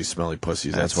has one of these smelly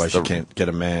pussies. That's why she can't get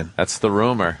a man. That's the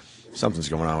rumor. Something's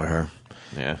going on with her.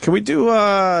 Yeah. Can we do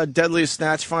Deadliest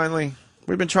Snatch finally?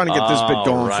 We've been trying to get this bit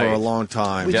going for a long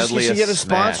time. We should get a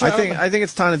sponsor. I think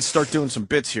it's time to start doing some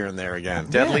bits here and there again.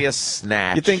 Deadliest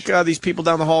Snatch. You think these people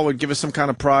down the hall would give us some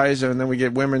kind of prize, and then we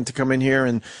get women to come in here,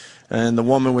 and the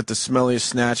woman with the smelliest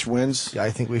snatch wins? Yeah, I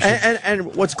think we should.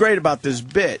 And what's great about this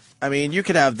bit, I mean, you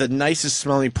could have the nicest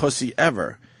smelly pussy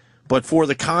ever, but for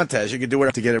the contest, you could do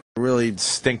whatever to get it really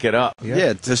stink it up.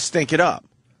 Yeah, to stink it up.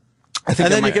 And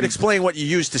then you could explain what you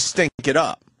use to stink it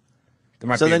up.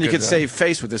 So then you could save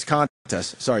face with this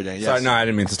contest. Sorry, Dan. Yes. Sorry, no, I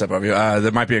didn't mean to step over you.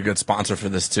 There might be a good sponsor for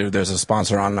this too. There's a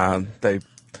sponsor on.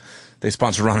 They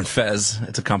sponsor Ron and Fez.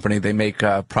 It's a company. They make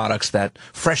products that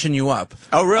freshen you up.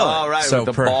 Oh, really? Oh, right. So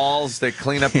with the balls, they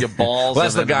clean up your balls. Well,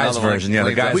 that's the guy's version. Yeah,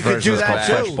 the guy's version is called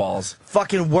Fresh Balls.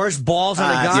 Fucking worst balls on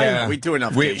the guy. Yeah. We do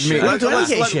enough gay shit.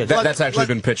 That's actually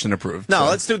been pitched and approved. No,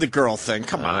 let's do the girl thing.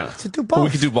 Come on. To do balls. We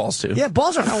could do balls too. Yeah,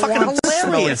 balls are fucking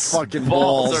hilarious. Fucking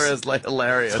balls are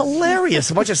hilarious. It's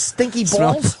hilarious. A bunch of stinky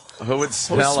balls. Who would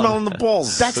smell Who's smelling the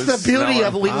balls? That's the beauty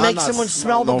of it. We make someone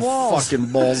smell the balls.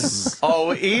 Fucking balls.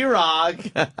 Oh, E-Rock.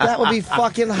 That would be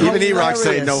fucking hilarious. Even E-Rock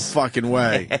saying no fucking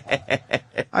way.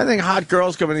 I think hot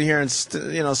girls coming in here and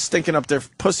stinking up their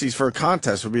pussies for a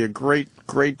contest would be a great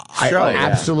show. I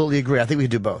absolutely agree. I think we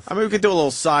could do both. I mean, we could do a little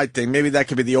side thing. Maybe that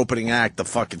could be the opening act. The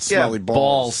fucking smelly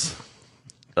balls.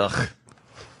 Ugh.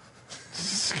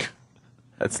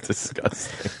 That's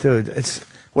disgusting, dude. It's.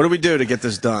 What do we do to get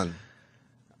this done?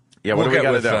 Yeah, what do we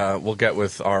got to do? We'll get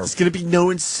with our. It's going to be no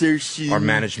insertion. Our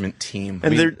management team,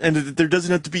 and there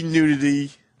doesn't have to be nudity.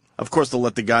 Of course, they'll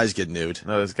let the guys get nude.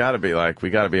 No, there's got to be we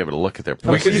got to be able to look at their.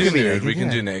 We can do naked. We can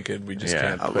do naked. We just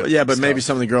can't. But maybe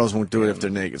some of the girls won't do it if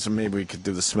they're naked. So maybe we could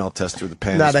do the smell test through the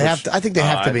panties. No, they have to. I think they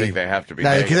have to be. I think they have to be.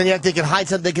 Because then they can hide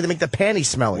something. They can make the panties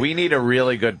smelly. We need a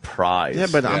really good prize. Yeah,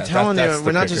 but I'm telling you,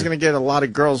 we're not just going to get a lot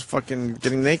of girls fucking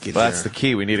getting naked. Well, that's the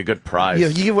key. We need a good prize.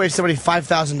 You give away somebody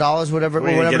 $5,000, whatever.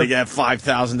 We're going to get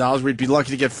 $5,000. We'd be lucky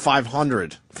to get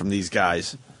 500 from these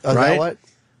guys. Right? Is that what?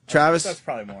 Travis? That's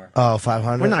probably more. Oh,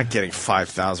 500? We're not getting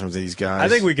 5,000 from these guys. I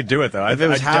think we could do it, though. If it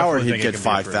was Howard, he'd get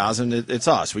 5,000. It's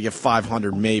us. We get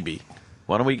 500 maybe.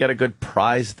 Why don't we get a good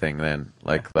prize thing then?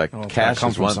 Like cash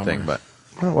is one thing, but...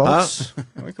 Well,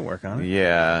 we can work on it.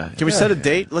 Yeah. Can we set a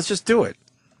date? Let's just do it.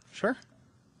 Sure.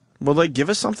 Will they give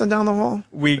us something down the hall?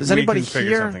 Is anybody we can figure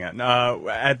here? something out.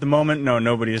 At the moment, no,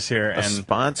 nobody is here. A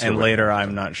sponsor. And later,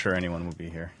 I'm not sure anyone will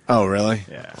be here. Oh, really?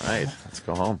 Yeah. Right. Let's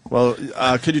go home. Well,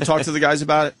 could you talk to the guys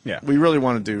about it? Yeah. We really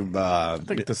want to do... I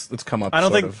think let's come up. I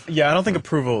don't think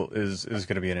approval is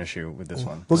going to be an issue with this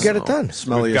one. We'll get it done.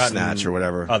 Smelliest snatch or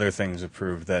whatever. Other things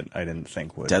approved that I didn't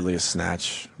think would. Deadliest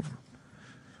snatch.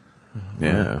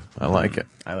 Yeah, I like it.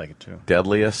 I like it too.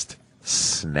 Deadliest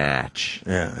snatch.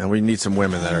 Yeah, and we need some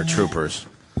women that are troopers.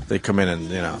 They come in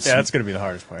and, Yeah, that's going to be the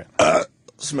hardest part.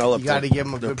 Smell up. You got to give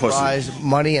them a good pussy. prize,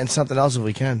 money, and something else if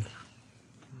we can.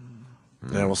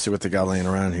 Yeah, we'll see what they got laying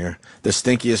around here. The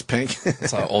stinkiest pink.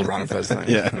 It's an old Ron and Fez thing.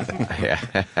 Yeah.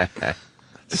 Yeah.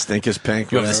 The stinkest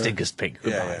pink. You have the stinkest pink.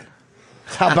 Yeah.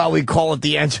 How about we call it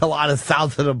the enchilada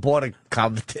south of the border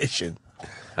competition?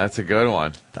 That's a good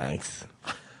one. Thanks.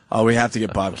 Oh, we have to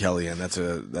get Bob Kelly in. That's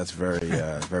very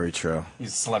very true. He's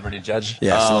a celebrity judge.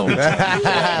 Yeah,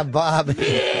 celebrity.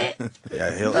 Bobby.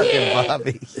 Yeah,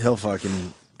 Bobby. He'll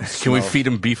fucking. Can we feed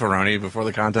him beefaroni before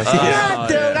the contest? Yeah,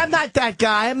 dude, I'm not that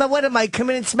guy. What am I? Come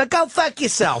in and smell? Go fuck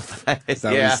yourself. That's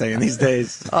not what he's saying these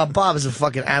days. Bob is a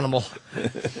fucking animal.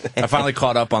 I finally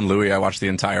caught up on Louis. I watched the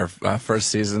entire first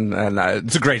season, and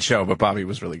it's a great show. But Bobby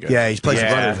was really good. Yeah, he's played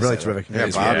his brother. It's really terrific. Yeah,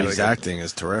 Bobby's acting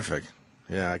is terrific.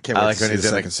 Yeah, I can't wait to see the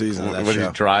second season of that when show.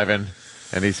 he's driving.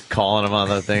 And he's calling him on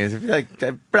the things. He'd be like,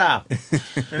 brah.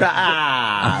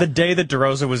 The day that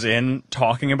DeRosa was in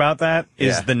talking about that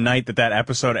is the night that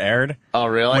episode aired. Oh,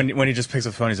 really? When he just picks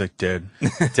up the phone, he's like, dude.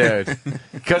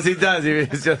 Because he does.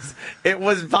 It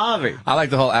was Bobby. I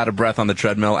like the whole out of breath on the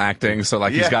treadmill acting. So,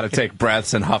 like, he's got to take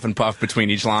breaths and huff and puff between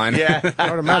each line. Yeah. I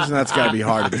would imagine that's got to be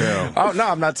hard to do. Oh, no,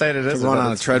 I'm not saying it is. To run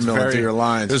on a treadmill and do your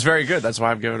lines. It was very good. That's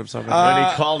why I'm giving him something. When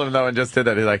he called him, though, and just did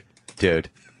that, he's like, dude.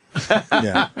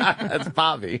 Yeah. That's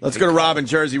Bobby. Let's go to Rob in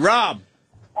Jersey. Rob.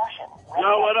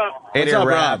 Yo, what up? Hey What's there, up,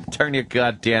 Rob. Turn your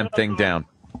goddamn thing down.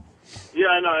 Yeah,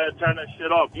 I know. I had to turn that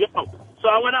shit off. Yo, so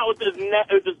I went out with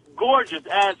this gorgeous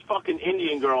ass fucking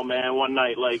Indian girl, man, one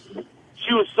night. Like,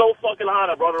 she was so fucking hot.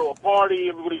 I brought her to a party.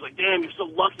 Everybody's like, damn, you're so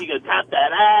lucky to tap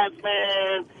that ass,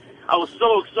 man. I was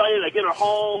so excited. I get her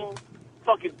home,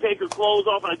 fucking take her clothes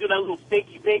off, and I do that little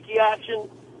stinky pinky action.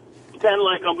 Pretend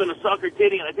like I'm going to suck her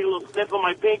titty, and I take a little sniff on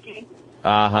my pinky.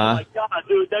 Uh-huh. Oh, my God,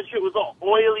 dude, that shit was all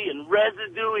oily and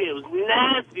residuey. It was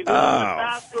nasty,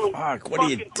 dude. Fuck, what do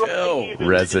you do?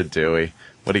 Residuey.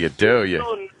 What do? You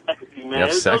So nasty, man. You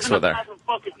have sex with her.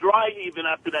 Fucking dry heaving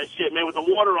after that shit, man, with the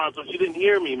water on, so she didn't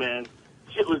hear me, man.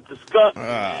 Shit was disgusting.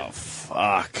 Oh,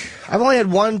 fuck. I've only had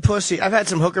one pussy. I've had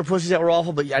some hooker pussies that were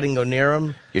awful, but I didn't go near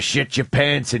them. You shit your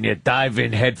pants and you dive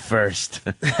in head first.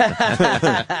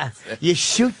 You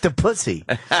shoot the pussy.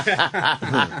 But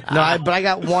I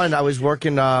got one. I was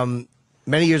working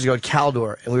many years ago at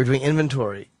Caldor, and we were doing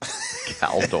inventory.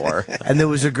 Caldor. And there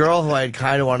was a girl who I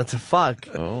kind of wanted to fuck.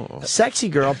 Oh. Sexy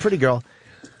girl, pretty girl.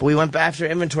 But we went after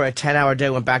inventory, a 10-hour day,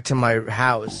 went back to my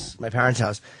house, my parents'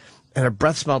 house. And her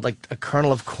breath smelled like a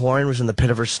kernel of corn was in the pit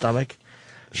of her stomach.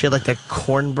 She had like that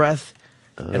corn breath.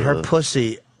 And her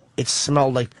pussy, it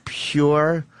smelled like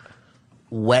pure,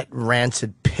 wet,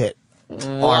 rancid pit.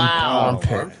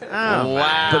 Armpit. Oh,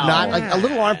 wow. But not like a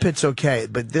little armpit's okay,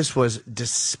 but this was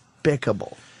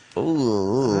despicable.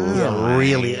 Ooh. Yeah,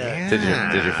 really.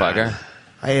 Did you fuck her?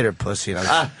 I ate her pussy.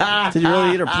 And Did you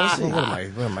really eat her pussy? What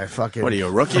am I fucking? What are you,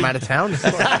 a rookie? From out of town?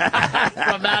 From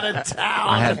out of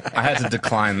town. I had to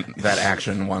decline that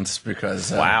action once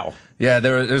because wow. Yeah,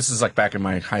 this is like back in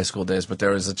my high school days, but there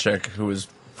was a chick who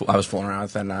I was fooling around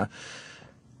with, and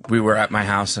we were at my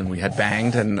house and we had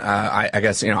banged, and I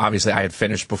guess, obviously I had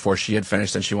finished before she had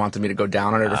finished, and she wanted me to go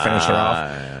down on her to finish her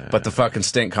off. But the fucking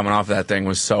stink coming off that thing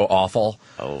was so awful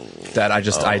that I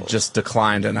just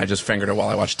declined, and I just fingered her while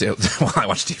I watched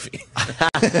TV.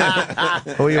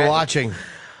 Who are you watching?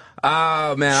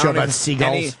 Oh, man. Show about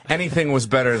seagulls. Anything was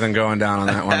better than going down on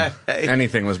that one.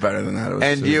 Anything was better than that.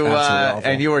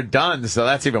 And you were done, so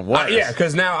that's even worse. Yeah,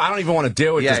 because now I don't even want to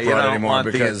deal with this broad anymore.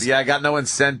 Because I got no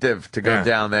incentive to go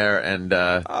down there and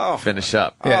finish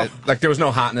up. Yeah, like there was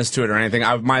no hotness to it or anything.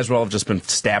 I might as well have just been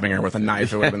stabbing her with a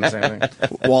knife. It would have been the same thing.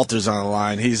 Walter's on the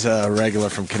line. He's a regular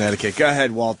from Connecticut. Go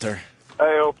ahead, Walter.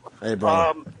 Hey,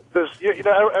 brother.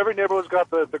 Every neighborhood's got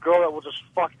the girl that will just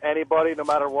fuck anybody no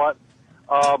matter what.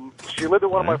 She lived at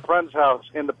one of my friend's house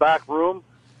in the back room.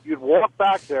 You'd walk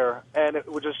back there, and it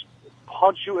would just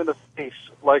punch you in the face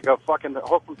like a fucking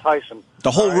hook from Tyson.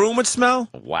 The whole room would smell?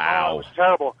 Wow. Oh, it was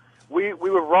terrible. We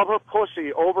would rub her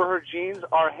pussy over her jeans.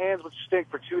 Our hands would stink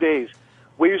for 2 days.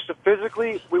 We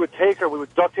would take her, we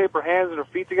would duct tape her hands and her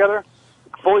feet together,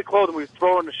 fully clothed, and we would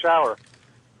throw her in the shower.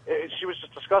 She was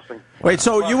just disgusting. Wait,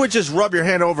 so you would just rub your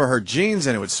hand over her jeans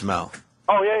and it would smell?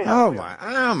 Oh, yeah. Oh,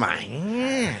 my.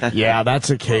 Yeah, that's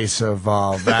a case of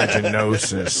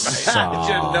vaginosis.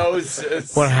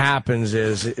 Vaginosis. What happens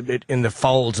is in the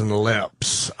folds in the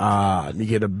lips, you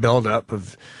get a buildup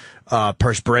of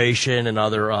perspiration and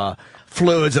other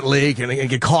fluids that leak and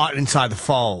get caught inside the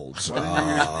folds. You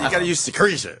got to use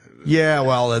secretion. Yeah,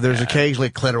 well, there's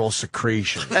occasionally clitoral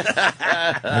secretion.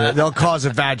 They'll cause a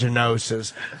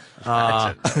vaginosis.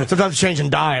 Sometimes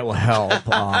changing diet will help.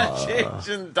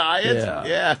 Changing diet?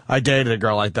 Yeah. I dated a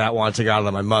girl like that once. I got it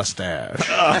on my mustache.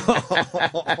 Hey,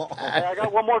 I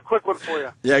got one more quick one for you.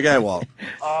 Yeah, go ahead, Walt.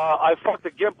 I fucked a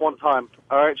gimp one time.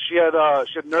 All right, she had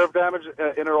nerve damage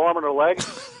in her arm and her leg.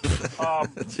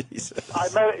 Jesus. I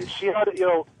met. She had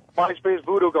MySpace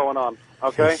voodoo going on.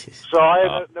 Okay, so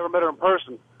I had never met her in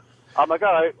person. I'm like,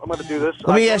 all right, I'm going to do this.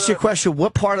 Let me ask you a question.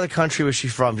 What part of the country was she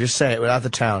from? Just say it without the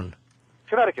town.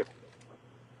 Connecticut.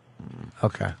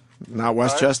 Okay. Not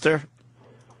Westchester?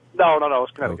 No,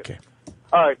 it's Connecticut. Okay.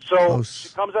 All right, so she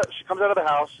comes out of the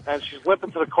house and she's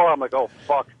limping to the car. I'm like, oh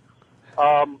fuck.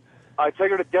 I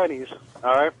take her to Denny's.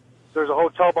 All right, there's a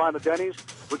hotel behind the Denny's.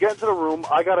 We get into the room.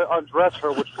 I got to undress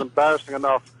her, which is embarrassing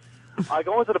enough. I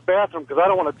go into the bathroom because I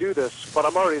don't want to do this, but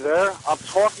I'm already there. I'm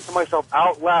talking to myself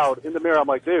out loud in the mirror. I'm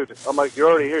like, dude, you're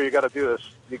already here. You got to do this.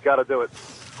 You got to do it.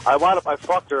 I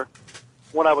fucked her.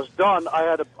 when I was done, I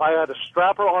had to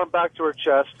strap her arm back to her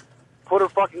chest, put her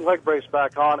fucking leg brace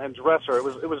back on, and dress her. It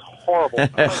was horrible.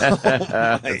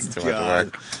 That's too much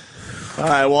work. All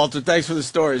right, Walter, thanks for the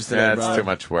stories today, Yeah, it's brother. too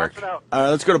much work. All right,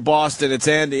 let's go to Boston. It's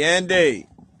Andy. Andy.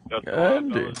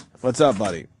 Andy. What's up,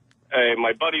 buddy? Hey,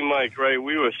 my buddy Mike, right?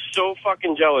 We were so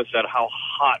fucking jealous at how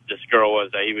hot this girl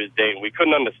was that he was dating. We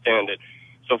couldn't understand it.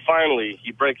 So finally,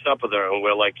 he breaks up with her, and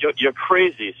we're like, you're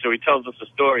crazy. So he tells us a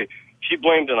story. She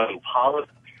blamed it on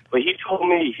politics, but he told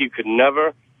me he could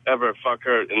never, ever fuck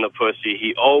her in the pussy.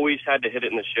 He always had to hit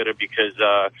it in the shitter because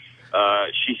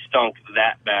she stunk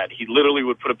that bad. He literally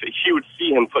would she would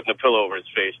see him putting a pillow over his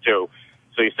face, too.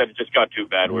 So he said it just got too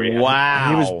bad. Where he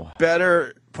was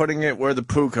better putting it where the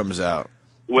poo comes out.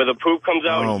 Where the poop comes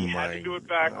out, Oh, he had to do it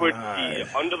backwards.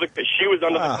 She was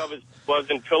under the covers,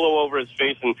 wasn't pillow over his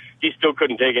face, and he still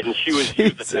couldn't take it. And she was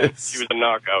a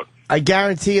knockout. I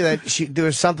guarantee you that there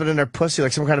was something in her pussy,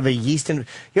 like some kind of a yeast. You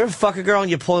ever fuck a girl and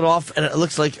you pull it off, and it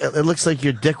looks like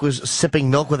your dick was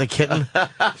sipping milk with a kitten.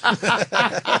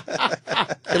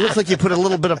 It looks like you put a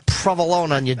little bit of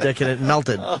provolone on your dick and it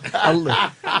melted.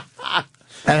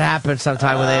 That happens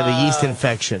sometime when they have a yeast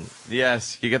infection.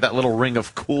 Yes, you get that little ring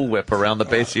of Cool Whip around the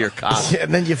base of your cock.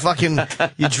 And then you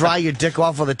dry your dick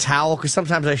off with a towel, because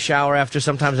sometimes I shower after,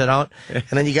 sometimes I don't. And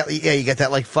then you get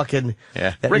that like fucking...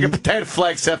 Yeah, ring of potato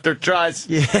flakes after it dries.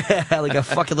 Yeah, like a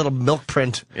fucking little milk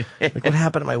print. Like, what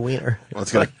happened to my wiener?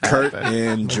 Let's go to Kurt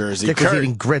in Jersey. Dick was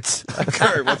eating grits.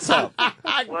 Kurt, what's up?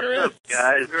 What's up,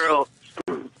 guys?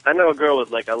 I know a girl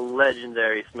with like a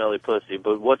legendary smelly pussy,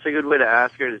 but what's a good way to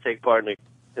ask her to take part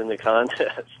in the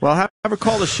contest? Well, have her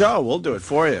call the show. We'll do it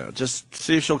for you. Just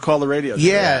see if she'll call the radio show.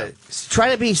 Yeah,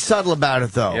 try to be subtle about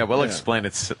it, though. Yeah, we'll explain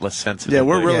it less sensitive. Yeah,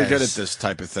 we're really good at this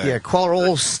type of thing. Yeah, call our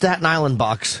old Staten Island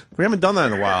box. We haven't done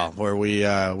that in a while, where we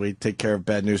take care of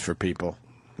bad news for people.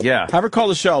 Yeah. Have her call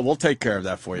the show. We'll take care of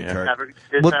that for you, Kurt. Have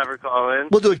her call in.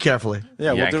 We'll do it carefully.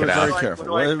 Yeah, we'll do it very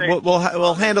carefully.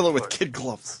 We'll handle it with kid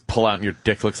gloves. Pull out and your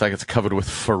dick looks like it's covered with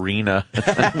farina.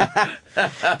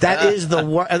 That is the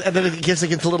worst. And then it gets like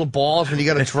into little balls when you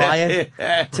got to dry it.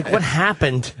 It's like, what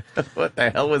happened? What the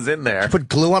hell was in there? Put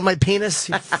glue on my penis,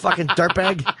 you fucking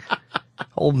dirtbag.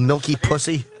 Old milky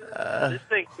pussy. Just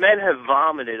think, men have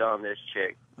vomited on this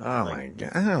chick. Oh, my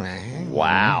God.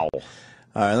 Wow.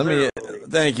 All right,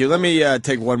 thank you. Let me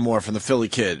take one more from the Philly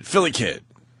Kid. Philly Kid.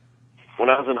 When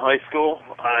I was in high school,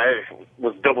 I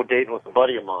was double dating with a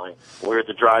buddy of mine. We were at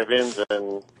the drive-ins,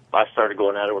 and I started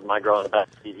going at it with my girl in the back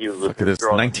seat. He was with Look at this,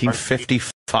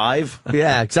 1955?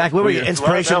 Yeah, exactly. What were your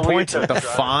inspiration points? The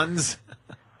Fonz?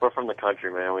 We're from the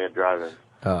country, man. We had drive-ins.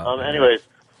 Oh, anyways,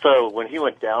 so when he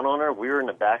went down on her, we were in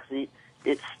the back seat.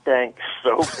 It stank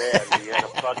so bad. We had to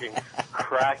fucking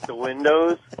crack the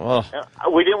windows. Oh.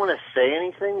 We didn't want to say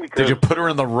anything because... Did you put her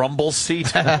in the rumble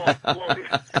seat? Like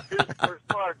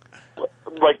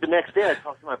the next day, I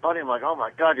talked to my buddy. I'm like, "Oh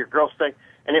my God, your girl stank,"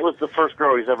 and it was the first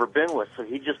girl he's ever been with. So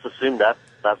he just assumed that's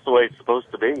the way it's supposed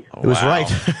to be. It was right.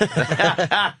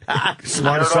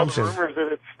 Smart assumption. Rumors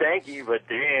that it's stanky, but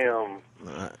damn.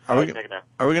 Are we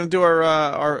going to do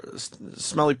our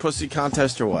smelly pussy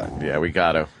contest or what? Yeah, we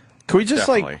got to. Can we just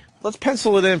Definitely. let's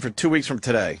pencil it in for 2 weeks from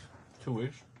today? 2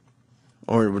 weeks?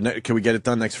 Or can we get it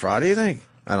done next Friday, you think?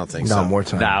 I don't think so. No, more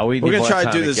time. No, we're going to try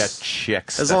to to do this. Get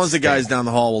chicks. As long as the guys down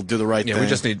the hall will do the right thing.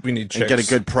 We need chicks. And get a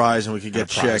good prize, and we could get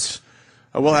chicks.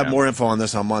 We'll have more info on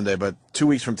this on Monday, but 2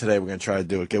 weeks from today, we're going to try to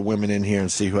do it. Get women in here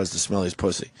and see who has the smelliest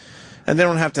pussy. And they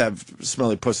don't have to have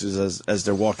smelly pussies as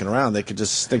they're walking around. They could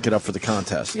just stink it up for the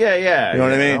contest. Yeah. You know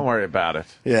what I mean? Don't worry about it.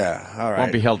 Yeah, all right.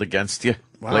 Won't be held against you,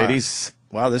 ladies.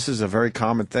 Wow, this is a very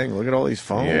common thing. Look at all these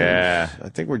phones. Yeah. I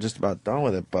think we're just about done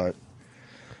with it, but...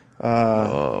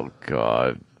 oh,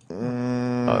 God.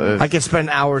 I could spend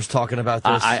hours talking about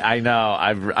this. I know.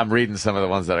 I'm reading some of the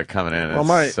ones that are coming in.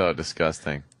 It's so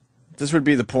disgusting. This would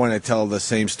be the point I tell the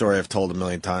same story I've told a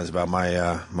million times about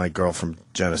my girl from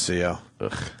Geneseo.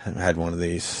 I had one of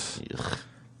these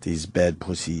bad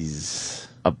pussies.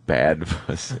 A bad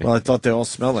pussy? Well, I thought they all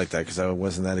smelled like that because I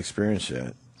wasn't that experienced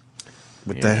yet.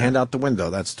 With the hand out the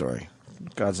window, that story.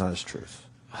 God's honest truth.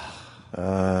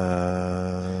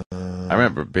 I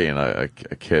remember being a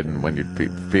kid, and when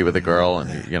you'd be with a girl,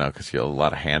 and because you have a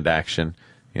lot of hand action,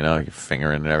 your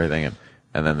fingering and everything,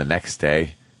 and then the next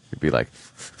day you'd be like,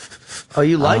 oh,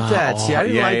 you like that? See, I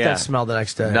didn't like yeah. that smell the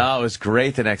next day. No, it was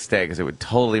great the next day because it would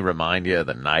totally remind you of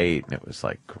the night, and it was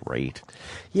like great.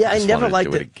 Yeah, I never wanted to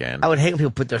liked do it. Again. I would hate when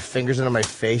people put their fingers into my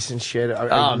face and shit.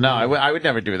 I would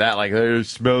never do that. Like, hey,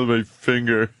 smell my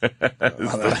finger.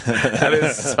 That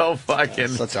is so fucking...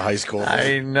 Such a high school thing.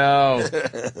 I know.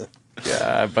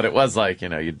 Yeah, but it was like,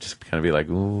 you'd just kind of be like,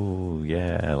 ooh,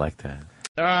 yeah, I like that.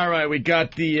 All right, we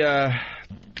got the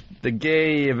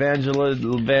gay evangelist.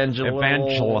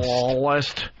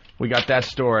 We got that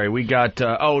story. We got,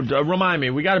 remind me,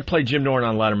 we got to play Jim Norton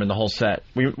on Letterman the whole set.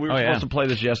 We were supposed to play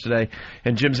this yesterday,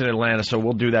 and Jim's in Atlanta, so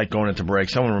we'll do that going into break.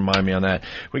 Someone remind me on that.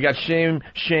 We got Shame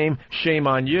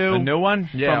on You. A new one?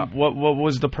 Yeah. What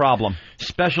was the problem?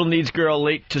 Special needs girl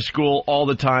late to school all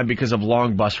the time because of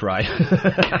long bus ride.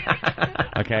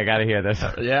 Okay, I got to hear this.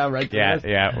 Yeah, right.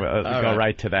 Yeah, we'll go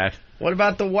right to that. What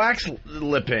about the wax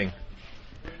lipping?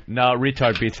 No,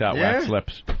 retard beats out wax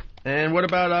lips. And what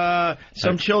about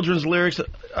some children's lyrics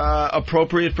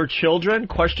appropriate for children?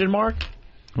 Question mark.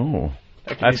 Oh,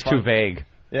 that's too vague.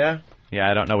 Yeah? Yeah,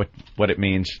 I don't know what it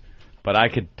means. But I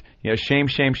could, shame,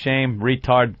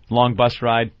 retard, long bus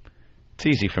ride. It's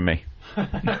easy for me. All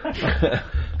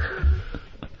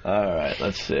right,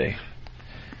 let's see.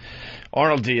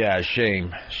 Arnold Diaz,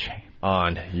 shame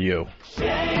on you.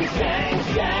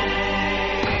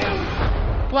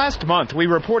 Last month, we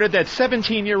reported that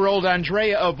 17-year-old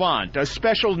Andrea Avant, a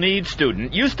special needs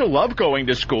student, used to love going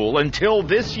to school until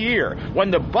this year,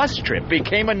 when the bus trip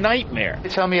became a nightmare.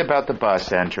 Tell me about the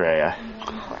bus, Andrea.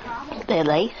 They're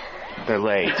late. They're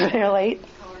late. They're late.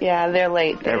 Yeah, they're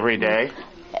late. Every day?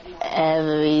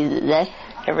 Every day.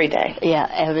 Every day. Yeah,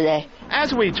 every day.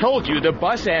 As we told you, the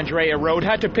bus Andrea rode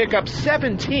had to pick up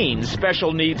 17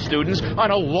 special needs students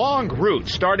on a long route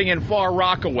starting in Far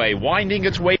Rockaway, winding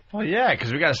its way... Well, yeah,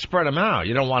 because we got to spread them out.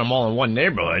 You don't want them all in one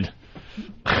neighborhood.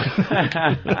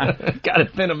 Got to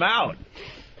thin them out.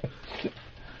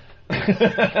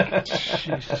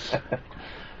 Jesus.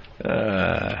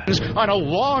 On a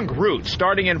long route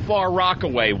starting in Far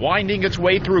Rockaway, winding its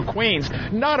way through Queens,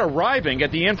 not arriving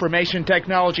at the Information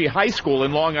Technology High School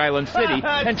in Long Island City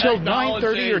until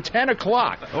 9:30 or 10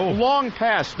 o'clock, long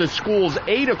past the school's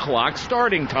 8 o'clock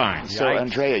starting time. So,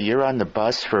 Andrea, you're on the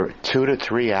bus for 2 to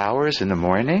 3 hours in the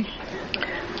morning?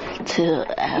 2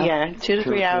 hours. Yeah, 2 to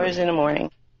 3 hours in the morning.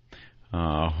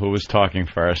 Who was talking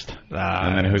first?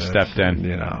 And then who stepped in?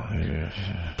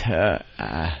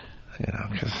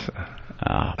 Because...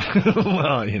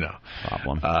 well,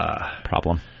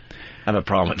 Problem. I have a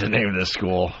problem with the name of this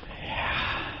school.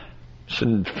 Yeah.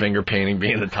 Shouldn't finger painting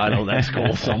be in the title of that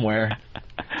school somewhere?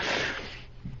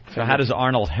 So how does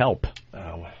Arnold help?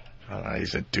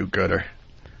 He's a do-gooder.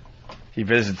 He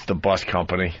visits the bus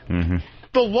company. Mm-hmm.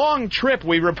 The long trip,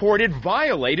 we reported,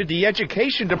 violated the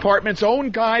Education Department's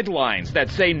own guidelines that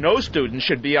say no student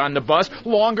should be on the bus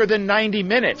longer than 90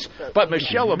 minutes. But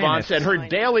Michelle Avant said her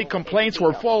daily complaints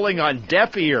were falling on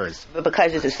deaf ears.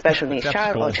 Because it's a special needs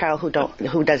child or a child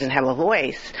who doesn't have a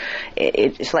voice,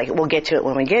 it's like we'll get to it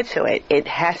when we get to it. It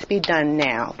has to be done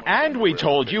now. And we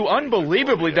told you,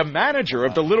 unbelievably, the manager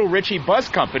of the Little Richie Bus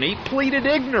Company pleaded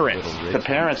ignorance. The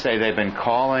parents say they've been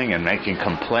calling and making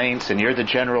complaints, and you're the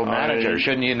general manager.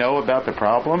 Shouldn't you know about the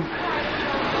problem?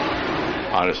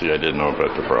 Honestly, I didn't know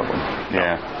about the problem.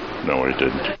 Yeah. No, I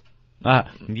didn't.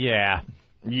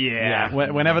 Yeah.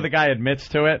 Whenever the guy admits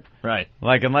to it, right?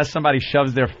 Like, unless somebody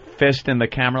shoves their fist in the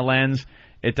camera lens,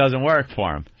 it doesn't work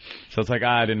for him. So it's like,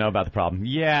 I didn't know about the problem.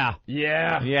 Yeah.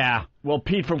 Well,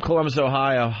 Pete from Columbus,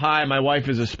 Ohio. Hi, my wife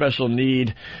is a special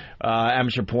need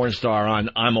amateur porn star on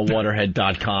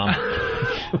I'mAWaterhead.com.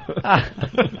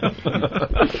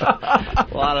 A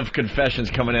lot of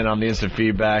confessions coming in on the instant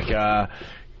feedback.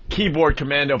 Keyboard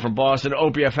Commando from Boston.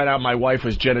 Opie, I found out my wife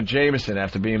was Jenna Jameson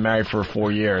after being married for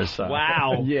 4 years.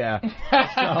 Wow. Yeah.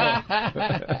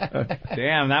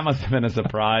 Damn, that must have been a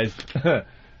surprise.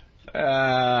 All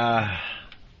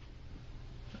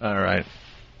right.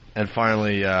 And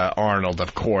finally, Arnold,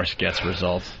 of course, gets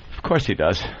results. Of course he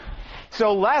does.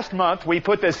 So last month, we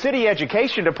put the city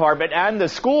education department and the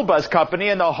school bus company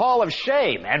in the Hall of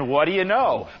Shame. And what do you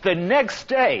know? The next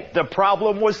day, the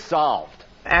problem was solved.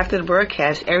 After the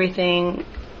broadcast, everything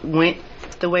went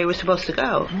the way it was supposed to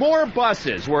go. More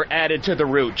buses were added to the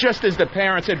route, just as the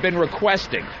parents had been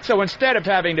requesting. So instead of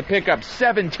having to pick up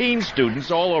 17 students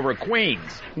all over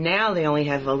Queens, now they only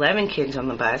have 11 kids on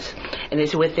the bus, and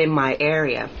it's within my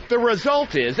area. The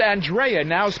result is Andrea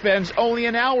now spends only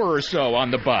an hour or so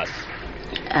on the bus.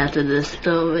 After the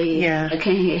story, it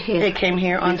came here. It came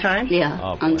here on time? Yeah,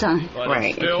 on time.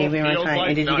 Right, it came here on time.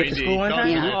 And did you get to school on time?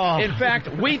 Yeah. In fact,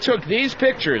 we took these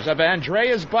pictures of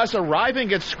Andrea's bus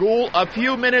arriving at school a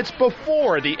few minutes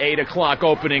before the 8 o'clock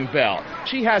opening bell.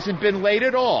 She hasn't been late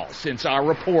at all since our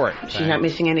report. She's not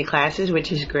missing any classes,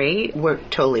 which is great. We're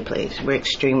totally pleased. We're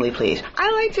extremely pleased.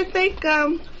 I like to thank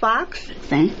Fox.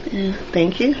 Thank you.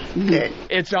 Mm-hmm. Good.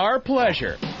 It's our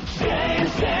pleasure. You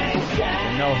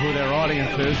know who their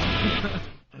audience is.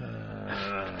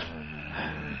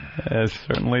 I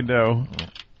certainly do.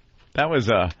 That was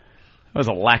That was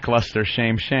a lackluster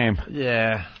shame.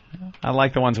 Yeah. I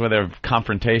like the ones where they're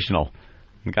confrontational.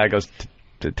 The guy goes,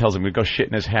 tells him to go shit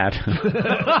in his hat.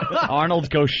 Arnold,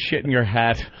 go shit in your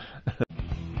hat.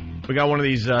 We got one of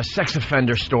these sex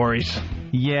offender stories.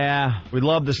 Yeah. We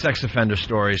love the sex offender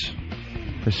stories.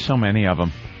 There's so many of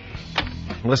them.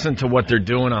 Listen to what they're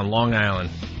doing on Long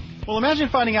Island. Well, imagine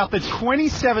finding out that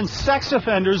 27 sex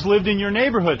offenders lived in your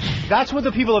neighborhood. That's what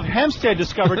the people of Hempstead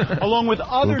discovered, along with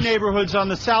other neighborhoods on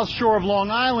the south shore of Long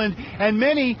Island, and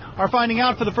many are finding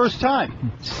out for the first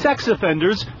time. Sex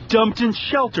offenders dumped in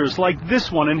shelters like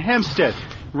this one in Hempstead.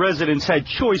 Residents had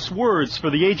choice words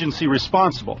for the agency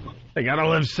responsible. They gotta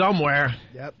live somewhere.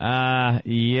 Yep.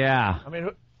 Yeah. I mean,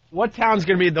 what town's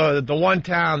gonna be the one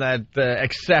town that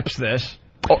accepts this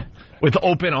with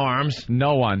open arms?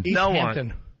 No one. East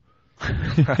Hampton.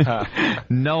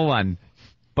 No one.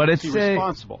 But it's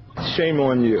responsible. Shame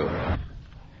on you.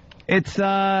 It's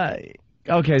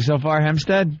okay. So far,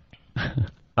 Hempstead.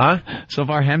 Huh? So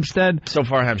far, Hempstead. So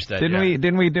far, Hempstead.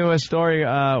 Didn't we do a story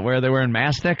where they were in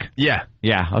mastic? Yeah.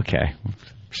 Yeah. Okay.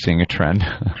 Seeing a trend.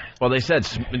 Well, they said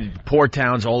poor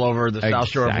towns all over the South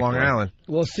Shore of Long Island.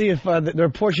 We'll see if the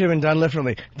report should have been done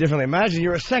differently. Imagine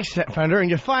you're a sex offender and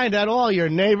you find out all your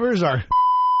neighbors are.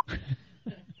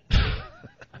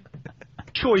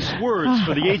 Choice words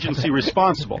for the agency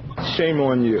responsible. Shame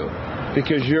on you,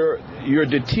 because you're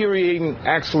deteriorating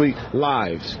actually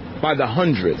lives by the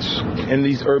hundreds in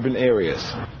these urban areas.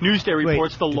 Newsday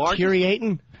reports the largest.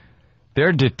 Deteriorating?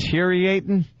 They're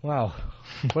deteriorating? Wow.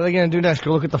 What are they going to do next?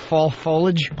 Go look at the fall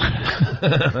foliage?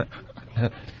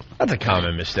 That's a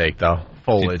common mistake, though.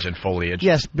 Foliage and foliage.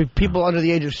 Yes, but people under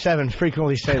the age of 7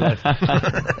 frequently say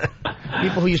that.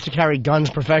 People who used to carry guns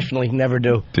professionally never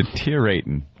do.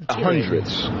 Deteriorating.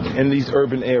 Hundreds in these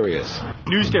urban areas.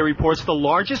 Newsday reports the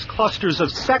largest clusters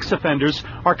of sex offenders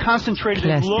are concentrated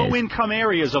in low-income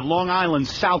areas of Long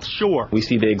Island's South Shore. We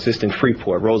see they exist in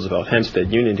Freeport, Roosevelt, Hempstead,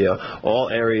 Uniondale, all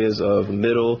areas of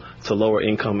middle to lower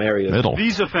income areas.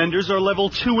 These offenders are level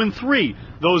 2 and 3,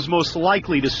 those most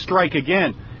likely to strike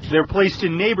again. They're placed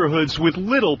in neighborhoods with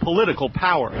little political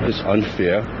power. It's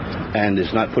unfair, and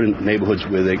it's not put in neighborhoods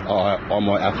where they are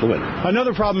more affluent.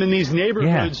 Another problem in these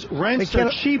neighborhoods, rents are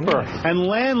cheaper, and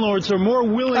landlords are more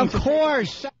willing Of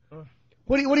course.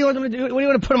 What do you want them to do? What do you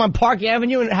want to put them on Park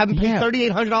Avenue and have them pay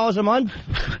 $3,800 a month?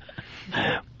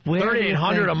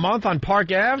 $3,800 a month on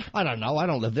Park Ave? I don't know. I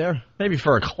don't live there. Maybe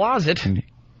for a closet.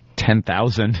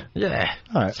 10,000. Yeah.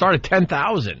 All right. Start at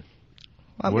 10,000.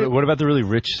 What about the really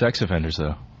rich sex offenders,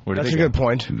 though? That's a good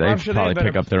point. They probably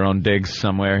pick up their own digs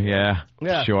somewhere.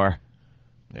 Yeah. Sure.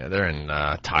 Yeah, they're in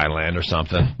Thailand or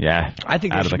something. Yeah. I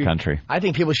think out of the country. I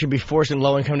think people should be forced in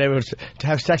low-income neighborhoods to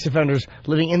have sex offenders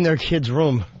living in their kids'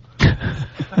 room.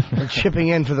 And chipping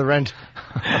in for the rent.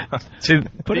 See,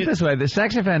 put it this way: the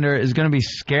sex offender is going to be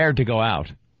scared to go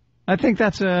out. I think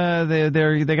that's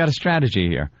they got a strategy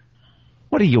here.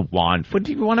 What do you want? What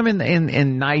do you want them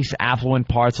in nice, affluent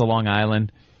parts of Long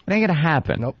Island? It ain't going to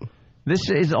happen. Nope. This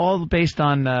is all based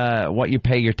on what you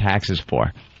pay your taxes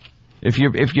for. If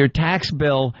your tax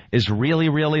bill is really,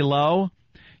 really low,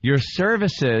 your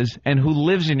services and who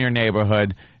lives in your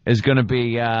neighborhood is going to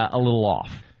be a little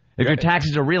off. If your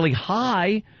taxes are really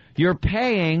high, you're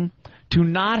paying to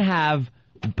not have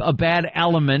a bad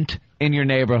element in your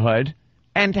neighborhood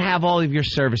and to have all of your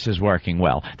services working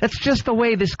well. That's just the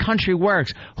way this country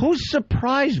works. Who's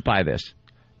surprised by this?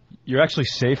 You're actually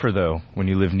safer, though, when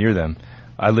you live near them.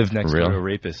 I lived next to a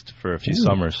rapist for a few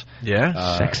summers.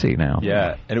 Yeah, sexy now.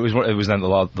 Yeah, and it was then the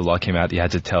law came out. You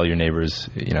had to tell your neighbors,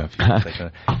 if you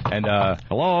and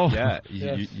hello. Yeah,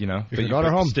 you know, but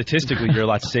home. Statistically, you're a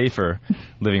lot safer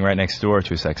living right next door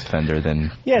to a sex offender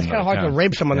than. Yeah, it's kind of hard to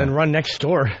rape someone and run next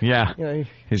door. Yeah,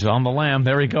 he's on the lam.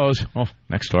 There he goes. Oh,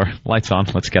 next door, lights on.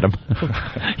 Let's get him.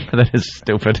 That is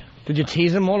stupid. Did you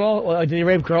tease him at all? Did he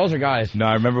rape girls or guys? No,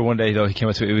 I remember one day though he came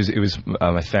up to it was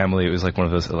my family. It was like one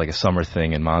of those like a summer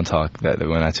thing in Montauk that we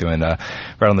went out to, and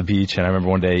right on the beach. And I remember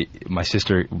one day my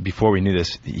sister, before we knew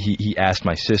this, he asked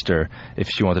my sister if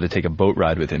she wanted to take a boat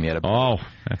ride with him. He had a boat. Oh,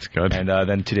 that's good. And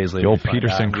then 2 days later, the old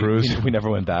Peterson cruise. We never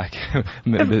went back.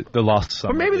 the lost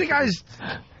summer. Or maybe the guy's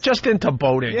just into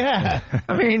boating. Yeah.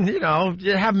 I mean,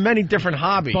 you have many different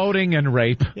hobbies. Boating and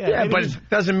rape. Yeah, but it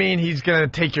doesn't mean he's going to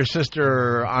take your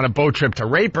sister on a boat trip to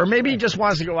rape her. Maybe he just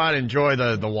wants to go out and enjoy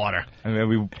the water. I mean,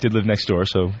 we did live next door,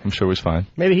 so I'm sure it was fine.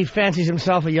 Maybe he fancies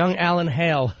himself a young Alan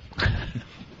Hale.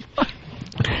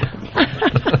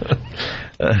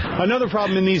 Another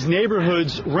problem in these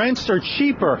neighborhoods, rents are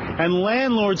cheaper and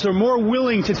landlords are more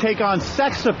willing to take on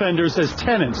sex offenders as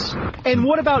tenants. And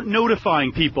what about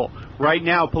notifying people? Right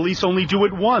now, police only do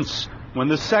it once. when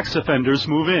the sex offenders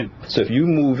move in. So if you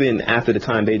move in after the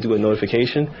time they do a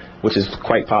notification, which is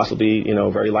quite possibly,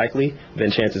 very likely,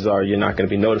 then chances are you're not going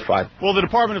to be notified. Well, the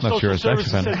Department of Social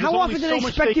Services says how often do they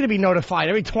expect you to be notified?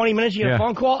 Every 20 minutes you get a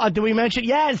phone call? Do we mention?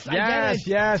 Yes, I get it.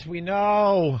 Yes, we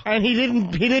know. And he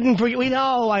didn't forget. We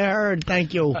know, I heard.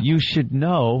 Thank you. You should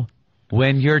know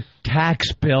when your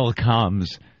tax bill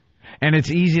comes and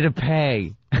it's easy to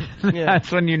pay.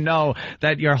 That's when you know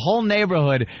that your whole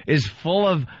neighborhood is full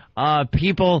of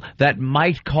people that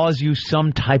might cause you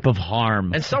some type of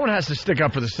harm. And someone has to stick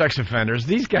up for the sex offenders.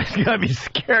 These guys gotta be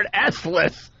scared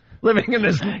assless living in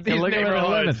these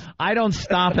neighborhoods. I don't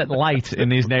stop at lights in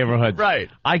these neighborhoods. Right.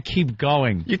 I keep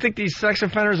going. You think these sex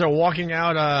offenders are walking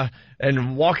out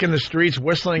and walking the streets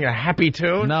whistling a happy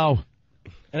tune? No.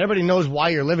 And everybody knows why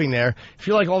you're living there. If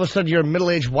you're like all of a sudden you're a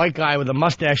middle-aged white guy with a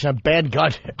mustache and a bad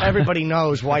gut, everybody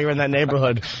knows why you're in that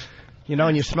neighborhood.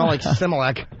 And you smell like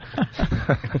Similac.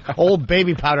 Old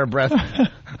baby powder breath.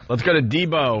 Let's go to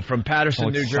Debo from Patterson,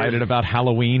 New Jersey. Excited about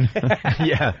Halloween.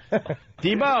 Yeah.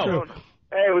 Debo.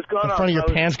 Hey, what's going on? The front of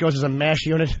your pants goes as a MASH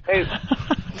unit. Hey.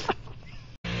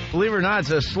 Believe it or not,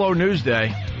 it's a slow news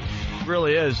day. It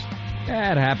really is.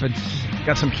 Yeah, it happens.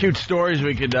 Got some cute stories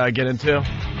we could get into.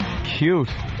 Cute?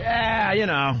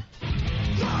 Yeah,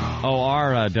 Oh,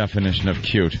 our definition of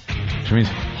cute, which means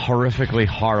horrifically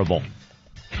horrible.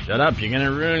 Shut up, you're going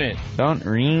to ruin it. Don't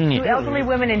ruin it. Two elderly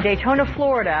women in Daytona,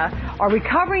 Florida are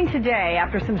recovering today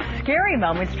after some scary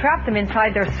moments trapped them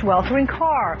inside their sweltering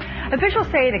car. Officials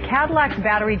say the Cadillac's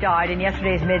battery died in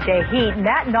yesterday's midday heat, and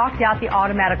that knocked out the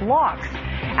automatic locks.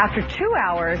 After 2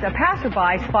 hours, a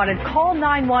passerby spotted "Call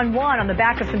 911" on the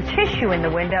back of some tissue in the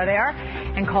window there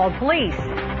and called police.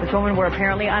 This woman were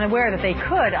apparently unaware that they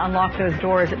could unlock those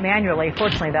doors manually.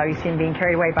 Fortunately, though, you see him being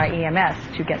carried away by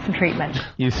EMS to get some treatment.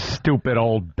 You stupid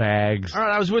old bags. All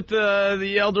right, I was with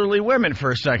the elderly women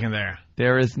for a second there.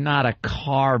 There is not a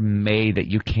car made that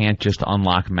you can't just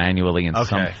unlock manually in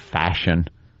some fashion.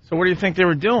 So what do you think they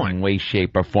were doing? In way,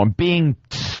 shape, or form. Being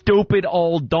stupid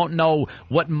old, don't know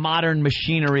what modern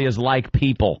machinery is like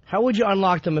people. How would you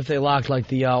unlock them if they locked like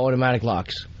the automatic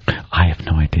locks? I have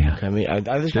no idea. I mean,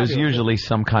 there's usually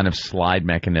some kind of slide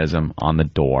mechanism on the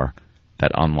door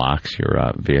that unlocks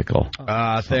your vehicle.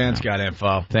 Than's got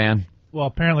info. Than? Well,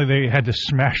 apparently they had to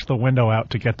smash the window out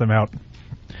to get them out.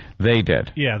 They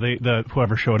did? Yeah,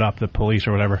 whoever showed up, the police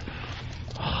or whatever.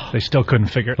 They still couldn't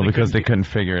figure it out. Well, because they couldn't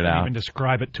figure it out. Even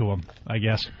describe it to them, I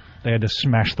guess. They had to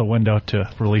smash the window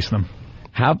to release them.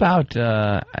 How about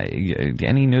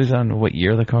any news on what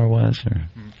year the car was? Or?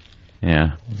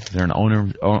 Yeah. Is there an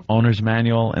owner's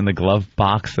manual in the glove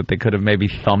box that they could have maybe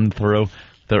thumbed through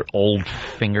their old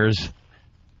fingers,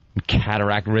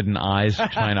 cataract-ridden eyes,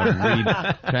 trying to read?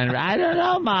 I don't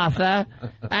know, Martha.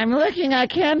 I'm looking. I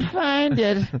can't find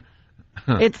it.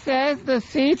 It says the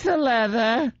seats are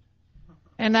leather,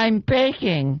 and I'm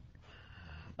baking.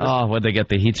 Oh, what'd they get,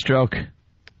 the heat stroke?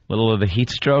 Little of the heat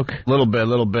stroke? Little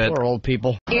bit. Poor old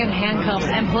people. In handcuffs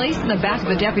and placed in the back of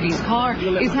the deputy's car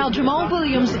is how Jamal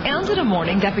Williams ended a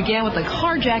morning that began with the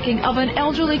carjacking of an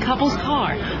elderly couple's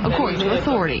car, according to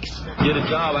authorities. Get a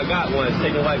job, I got one.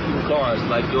 Taking white people's cars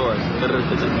like yours.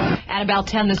 At about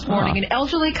 10 this morning, an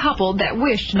elderly couple that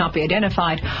wished to not be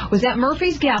identified was at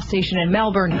Murphy's gas station in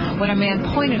Melbourne when a man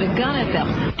pointed a gun at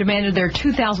them, demanded their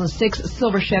 2006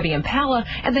 silver Chevy Impala,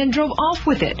 and then drove off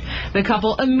with it. The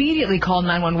couple immediately called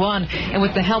 911. And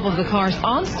with the help of the car's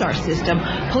OnStar system,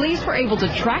 police were able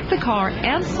to track the car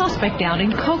and suspect down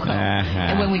in Cocoa.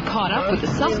 And when we caught up with the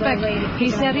suspect,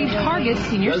 he said he'd target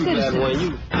senior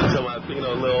citizens. Somebody picking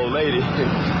on a little old lady.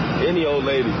 Any old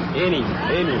lady. Any.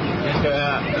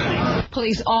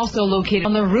 Police also located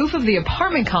on the roof of the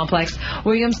apartment complex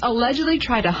Williams allegedly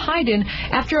tried to hide in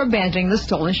after abandoning the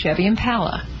stolen Chevy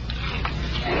Impala.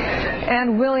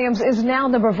 And Williams is now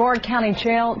in the Brevard County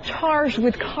Jail, charged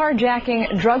with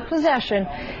carjacking, drug possession,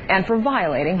 and for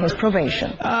violating his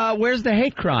probation. Where's the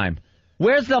hate crime?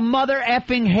 Where's the mother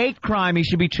effing hate crime he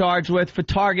should be charged with for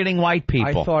targeting white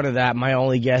people? I thought of that. My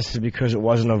only guess is because it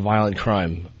wasn't a violent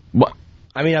crime. What?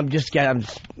 I mean,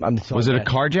 was it a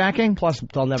carjacking? Plus,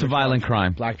 they'll never. It's a violent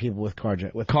crime. Black people with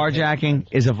carjacking. Carjacking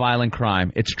is a violent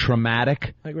crime. It's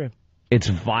traumatic. I agree. It's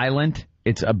violent.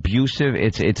 It's abusive.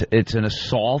 It's an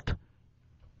assault.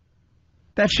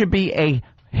 That should be a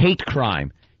hate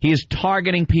crime. He is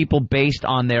targeting people based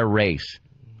on their race.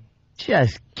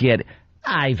 Just get it.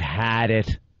 I've had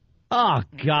it. Oh,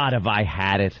 God, have I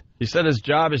had it. He said his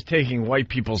job is taking white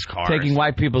people's cars. Taking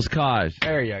white people's cars.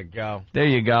 There you go. There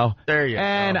you go. There you go.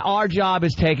 And our job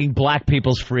is taking black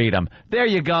people's freedom. There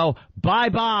you go.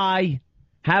 Bye-bye.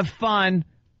 Have fun.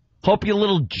 Hope your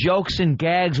little jokes and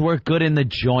gags work good in the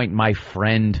joint, my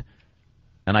friend.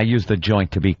 And I use the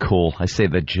joint to be cool. I say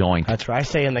the joint. That's right. I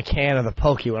say in the can of the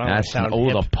pokey when I want to sound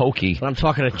hip. The pokey. When I'm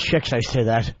talking to chicks, I say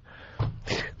that.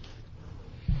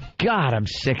 God, I'm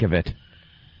sick of it.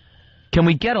 Can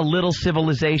we get a little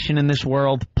civilization in this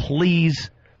world, please?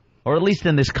 Or at least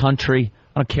in this country.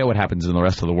 I don't care what happens in the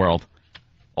rest of the world.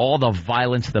 All the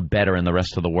violence, the better in the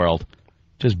rest of the world.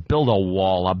 Just build a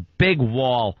wall, a big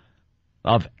wall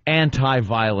of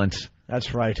anti-violence.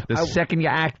 That's right. The second you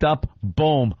act up,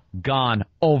 boom, gone,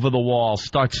 over the wall,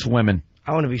 start swimming.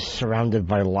 I want to be surrounded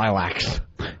by lilacs.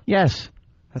 Yes.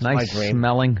 That's nice my dream.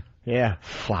 Smelling. Yeah,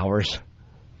 flowers.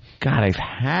 God, I've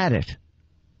had it.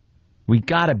 We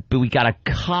gotta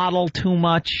coddle too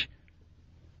much.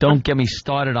 Don't get me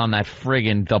started on that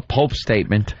the Pope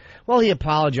statement. Well, he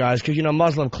apologized because,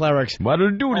 Muslim clerics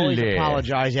always there?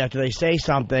 apologize after they say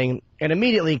something. And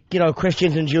immediately,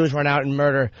 Christians and Jews run out and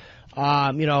murder,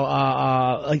 like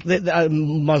the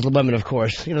Muslim women, of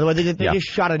course. They just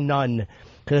shot a nun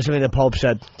because of something the Pope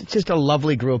said. It's just a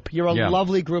lovely group. You're a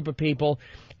lovely group of people,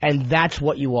 and that's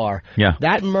what you are. Yeah.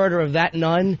 That murder of that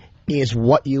nun is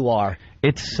what you are.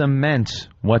 It cements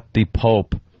what the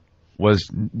Pope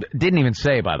didn't even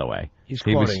say, by the way.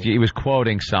 He was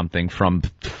quoting something from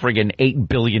friggin' 8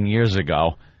 billion years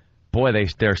ago. Boy,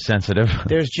 they're sensitive.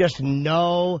 There's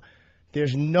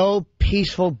no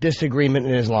peaceful disagreement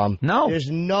in Islam. No. There's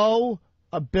no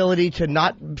ability to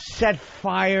not set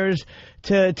fires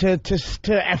to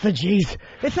effigies.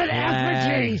 It's an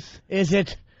effigies, is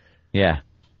it? Yeah.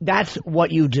 That's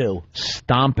what you do.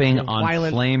 Stomping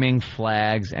on flaming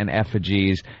flags and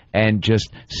effigies and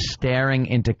just staring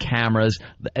into cameras,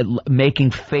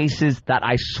 making faces that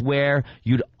I swear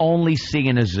you'd only see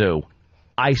in a zoo.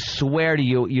 I swear to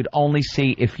you, you'd only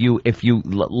see if you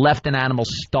left an animal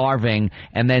starving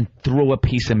and then threw a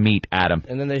piece of meat at him.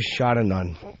 And then they shot a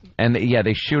nun. And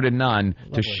they shoot a nun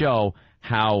to show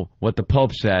what the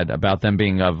Pope said about them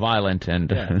being violent and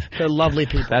they're lovely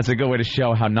people. That's a good way to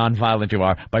show how non-violent you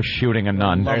are, by shooting a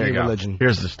nun. Lovely there you go. religion.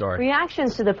 Here's the story.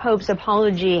 Reactions to the Pope's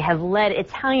apology have led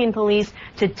Italian police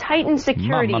to tighten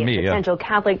security at potential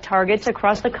Catholic targets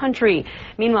across the country.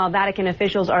 Meanwhile, Vatican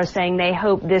officials are saying they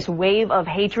hope this wave of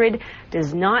hatred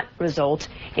does not result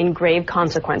in grave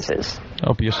consequences.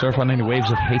 Hope you surf on any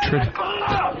waves of hatred?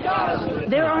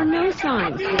 There are no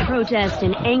signs that protest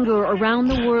and anger around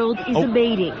the world is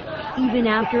abating, even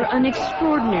after an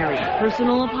extraordinary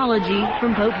personal apology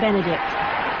from Pope Benedict.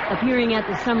 Appearing at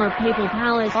the summer papal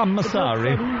palace, the Pope said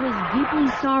he was deeply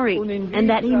sorry and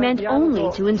that he meant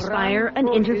only to inspire an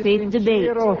interfaith debate.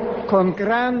 Con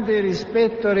grande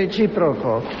rispetto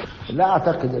reciproco.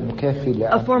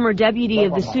 A former deputy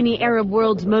of the Sunni Arab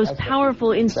world's most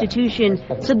powerful institution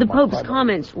said the Pope's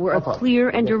comments were a clear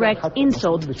and direct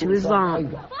insult to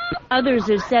Islam. Others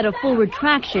have said a full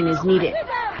retraction is needed.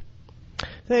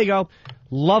 There you go.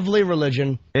 Lovely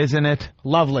religion. Isn't it?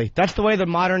 Lovely. That's the way the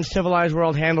modern civilized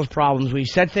world handles problems. We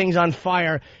set things on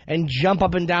fire and jump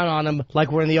up and down on them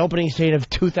like we're in the opening scene of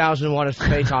 2001: A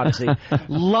Space Odyssey.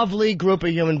 Lovely group of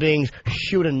human beings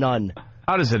shoot a nun.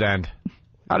 How does it end?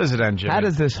 How does it end, Jimmy? How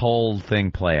does this whole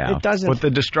thing play out? It doesn't. With the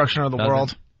destruction of the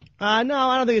world? No,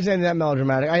 I don't think it's anything that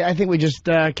melodramatic. I think we just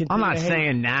continue. I'm not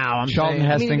saying now. Charlton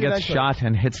Heston gets shot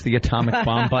and hits the atomic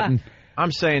bomb button.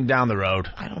 I'm saying down the road.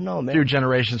 I don't know, man. A few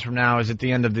generations from now, is it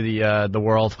the end of the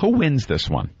world? Who wins this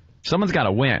one? Someone's got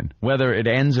to win. Whether it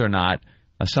ends or not,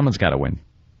 someone's got to win.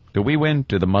 Do we win?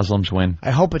 Do the Muslims win?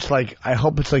 I hope it's like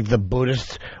the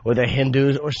Buddhists or the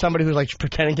Hindus or somebody who's like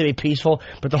pretending to be peaceful,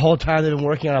 but the whole time they've been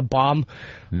working on a bomb.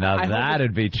 Now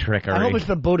that'd be trickery. I hope it's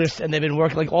the Buddhists and they've been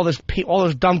working like all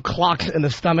those dumb clocks in the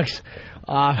stomachs.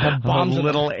 Have bombs,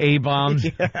 little A bombs.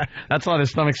 Yeah. That's why the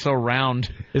stomach's so round.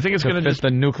 You think it's going to fit the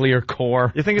nuclear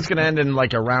core? You think it's going to end in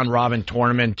like a round robin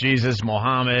tournament? Jesus,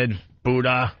 Mohammed,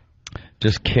 Buddha,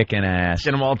 just kicking ass.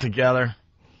 Get them all together.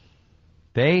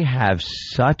 They have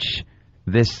such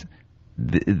this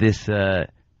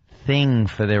thing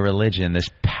for their religion. This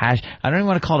passion. I don't even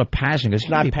want to call it a passion because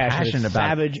it's not passionate it's about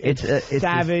savage. It's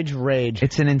savage rage.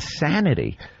 It's an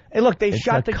insanity. Hey, look, they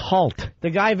shot the cult. The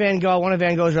guy Van Gogh, one of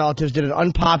Van Gogh's relatives, did an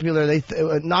unpopular,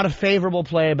 not a favorable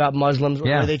play about Muslims or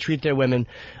the way they treat their women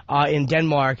in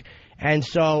Denmark, and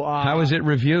so how was it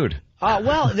reviewed?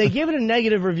 Well, they gave it a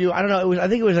negative review. I don't know. I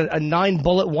think it was a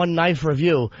 9-bullet, 1-knife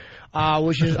review,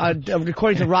 which is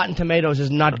according to Rotten Tomatoes is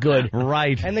not good.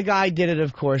 Right. And the guy did it,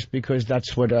 of course, because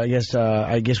that's what I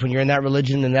guess when you're in that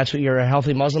religion and that's what you're a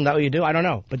healthy Muslim, that's what you do. I don't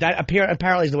know, but that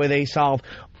apparently is the way they solve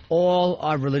all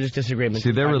our religious disagreements.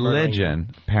 See, their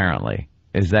religion, apparently,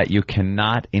 is that you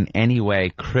cannot in any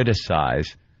way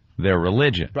criticize their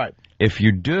religion. Right. If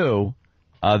you do,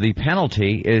 the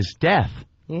penalty is death.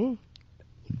 Mm-hmm.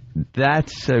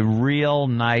 That's a real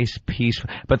nice, peaceful.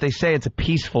 But they say it's a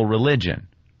peaceful religion.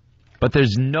 But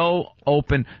there's no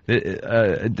open,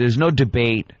 there's no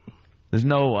debate, there's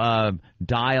no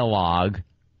dialogue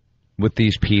with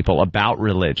these people about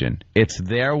religion. It's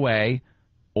their way,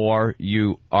 or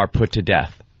you are put to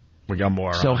death. We got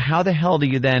more. So how the hell do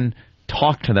you then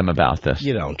talk to them about this?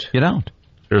 You don't. You don't.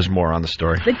 There's more on the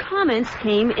story. The comments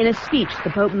came in a speech the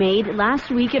Pope made last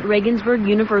week at Regensburg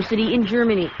University in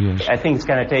Germany. Yes. I think it's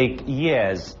going to take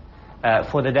years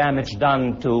for the damage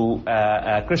done to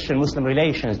Christian-Muslim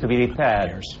relations to be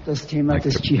repaired.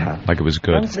 Like it was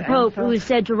good. The Pope, who is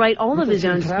said to write all of his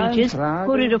own speeches,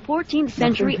 quoted a 14th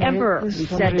century emperor who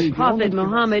said the Prophet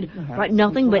Muhammad brought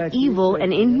nothing but evil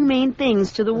and inhumane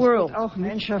things to the world.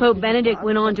 Pope Benedict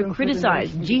went on to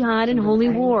criticize jihad and holy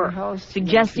war,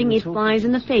 suggesting it flies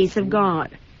in the face of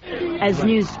God. As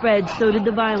news spread, so did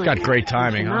the violence. Got great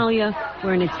timing, in Somalia,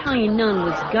 where an Italian nun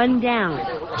was gunned down,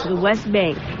 to the West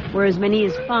Bank, where as many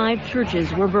as 5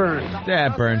 churches were burned. Yeah,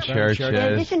 burned churches. In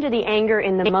addition to the anger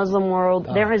in the Muslim world,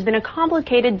 there has been a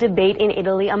complicated debate in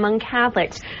Italy among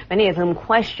Catholics, many of whom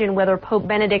question whether Pope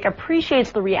Benedict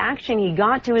appreciates the reaction he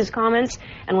got to his comments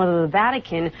and whether the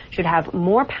Vatican should have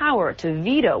more power to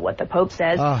veto what the Pope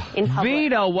says in public.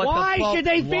 Veto what Why the Pope... should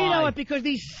they veto it? Because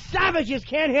these savages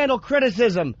can't handle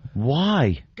criticism.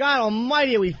 Why? God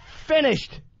almighty, are we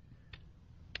finished?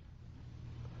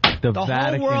 The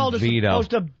Vatican whole world is veto.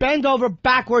 supposed to bend over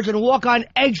backwards and walk on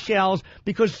eggshells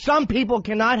because some people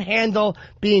cannot handle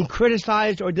being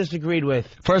criticized or disagreed with.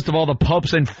 First of all, the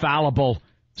Pope's infallible,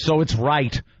 so it's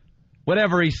right.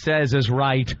 Whatever he says is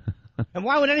right. And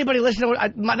why would anybody listen to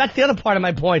what that's the other part of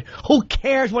my point. Who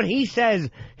cares what he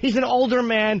says? He's an older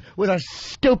man with a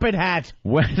stupid hat.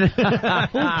 Who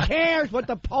cares what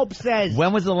the Pope says?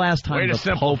 When was the last time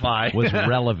the Pope was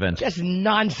relevant? Just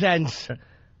nonsense.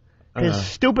 His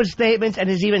stupid statements and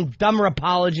his even dumber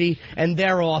apology, and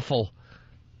they're awful.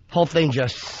 Whole thing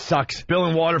just sucks. Bill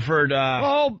in Waterford.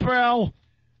 Oh, Bill.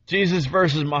 Jesus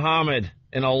versus Muhammad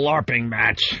in a LARPing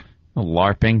match.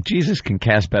 LARPing? Jesus can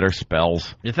cast better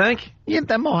spells. You think? Yeah,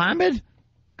 than Muhammad?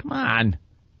 Come on.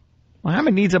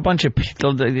 Muhammad needs a bunch of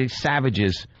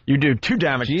savages. You do 2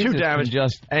 damage, Jesus 2 damage,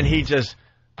 just and he just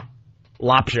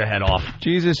lops your head off.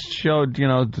 Jesus showed,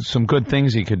 some good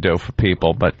things he could do for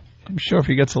people, but I'm sure if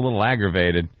he gets a little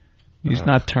aggravated, he's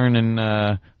not turning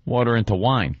water into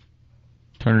wine.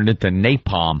 Turning it into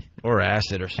napalm. Or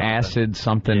acid or something. Acid,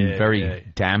 something very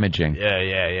damaging.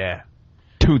 Yeah.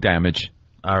 Too damage.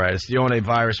 All right, it's the Ona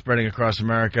virus spreading across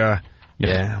America.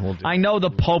 Yeah, we'll do I know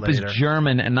the Pope is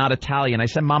German and not Italian. I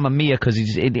said Mamma Mia because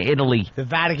he's in Italy. The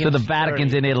Vatican. So the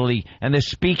Vatican's in Italy, and they're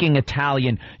speaking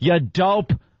Italian. You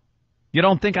dope. You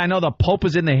don't think I know the Pope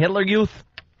is in the Hitler Youth?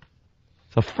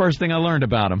 It's the first thing I learned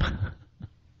about him.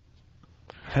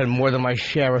 Had more than my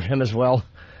share of him as well.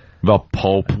 The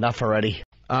Pope. Enough already.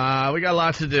 We got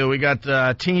lots to do. We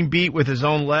got Teen beat with his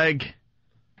own leg.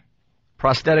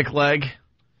 Prosthetic leg.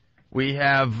 We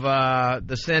have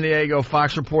the San Diego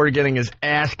Fox reporter getting his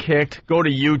ass kicked. Go to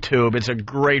YouTube. It's a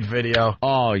great video.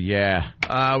 Oh, yeah.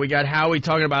 We got Howie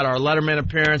talking about our Letterman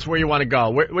appearance. Where you want to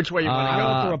go? Which way you want to go? I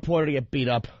want the reporter to get beat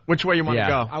up. Which way you want to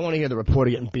go? I want to hear the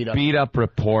reporter getting beat up. Beat up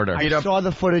reporter. I saw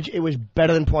the footage. It was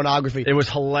better than pornography. It was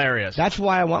hilarious. That's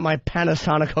why I want my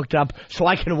Panasonic hooked up so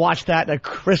I can watch that in a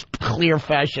crisp, clear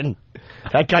fashion.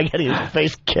 That guy getting his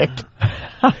face kicked.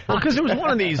 Well, because it was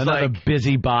one of these, another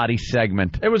busybody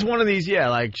segment. It was one of these,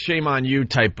 like shame on you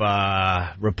type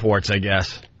reports, I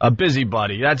guess. A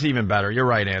busybody. That's even better. You're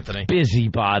right, Anthony.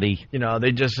 Busybody.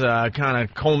 They just kind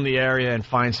of comb the area and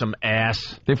find some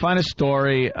ass. They find a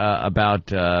story about,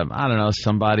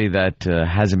 somebody that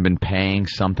hasn't been paying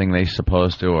something they're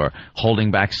supposed to or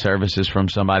holding back services from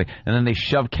somebody. And then they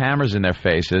shove cameras in their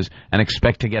faces and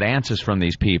expect to get answers from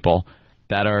these people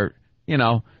that are,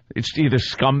 it's either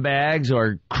scumbags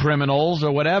or criminals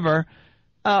or whatever.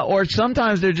 Or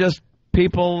sometimes they're just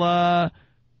people,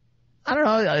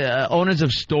 owners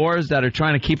of stores that are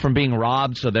trying to keep from being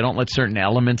robbed so they don't let certain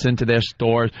elements into their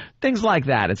stores. Things like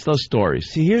that. It's those stories.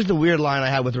 See, here's the weird line I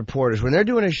have with reporters. When they're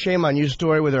doing a shame on you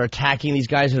story where they're attacking these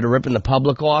guys that are ripping the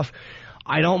public off,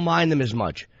 I don't mind them as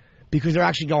much. Because they're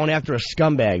actually going after a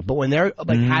scumbag. But when they're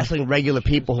hassling regular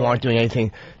people who aren't doing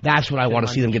anything, that's when I want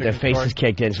to see them get their faces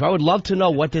kicked in. So I would love to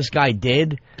know what this guy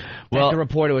did that the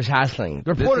reporter was hassling.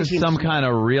 The reporter this is some kind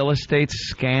of real estate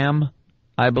scam,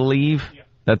 I believe,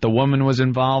 that the woman was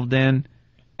involved in.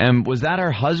 And was that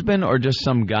her husband or just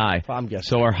some guy? I'm guessing.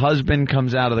 So her husband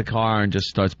comes out of the car and just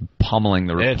starts pummeling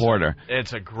the reporter.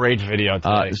 It's a great video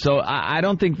today. So I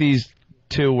don't think these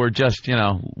two were just,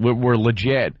 were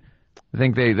legit. I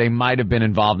think they might have been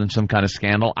involved in some kind of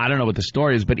scandal. I don't know what the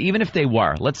story is, but even if they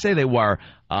were, let's say they were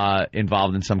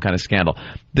involved in some kind of scandal,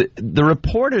 the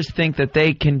reporters think that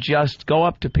they can just go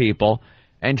up to people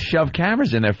and shove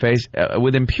cameras in their face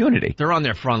with impunity. They're on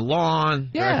their front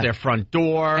lawn. Yeah. They're at their front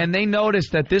door. And they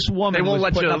noticed that this woman was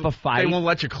putting up a fight. They won't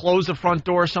let you close the front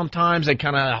door sometimes. They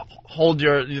kind of hold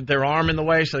their arm in the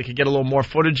way so they could get a little more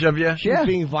footage of you. She was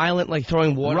being violent, like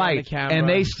throwing water on the camera. And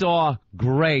they saw,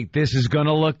 great, this is going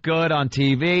to look good on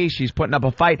TV. She's putting up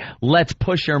a fight. Let's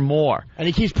push her more. And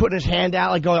he keeps putting his hand out,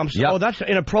 like going, oh, that's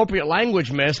inappropriate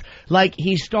language, miss. Like,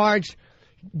 he starts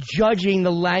judging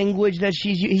the language that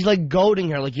he's like goading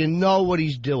her, like, you know what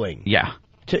he's doing. Yeah.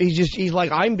 He's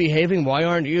like, I'm behaving, why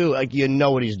aren't you? Like, you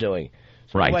know what he's doing.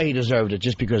 So right. The way he deserved it,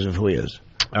 just because of who he is.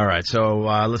 All right, so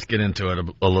let's get into it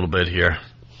a little bit here.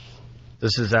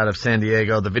 This is out of San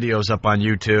Diego. The video's up on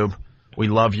YouTube. We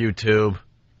love YouTube.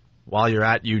 While you're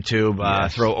at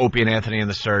YouTube, throw Opie and Anthony in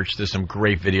the search. There's some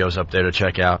great videos up there to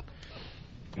check out.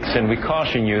 And we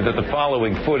caution you that the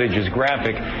following footage is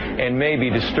graphic and may be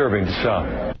disturbing to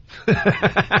some.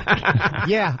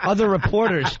 Yeah, other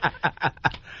reporters.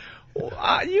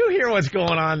 You hear what's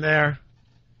going on there.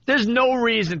 There's no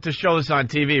reason to show this on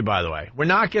TV, by the way. We're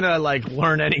not going to,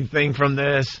 learn anything from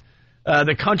this.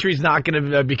 The country's not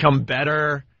going to become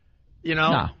better. You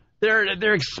know? No.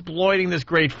 They're exploiting this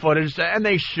great footage, and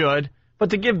they should. But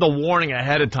to give the warning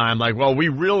ahead of time, we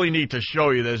really need to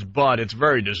show you this, but it's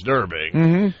very disturbing.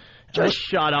 Mm-hmm. Just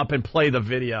shut up and play the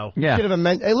video. Yeah.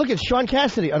 Hey, look, it's Sean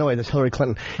Cassidy. Oh, no, wait, that's Hillary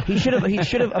Clinton. He should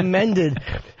have amended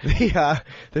the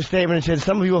statement and said,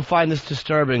 some of you will find this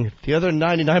disturbing. The other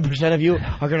 99% of you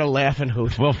are going to laugh and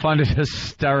hoot. We'll find it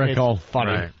hysterical. It's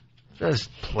funny. Right.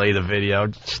 Just play the video.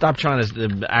 Stop trying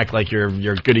to act like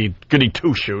you're goody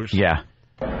two-shoes. Yeah.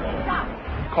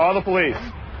 Call the police.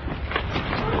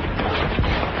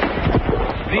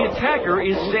 The attacker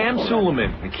is Sam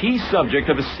Suleiman, the key subject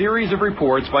of a series of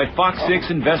reports by Fox 6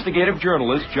 investigative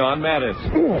journalist John Mattis.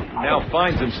 Now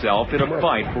finds himself in a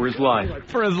fight for his life.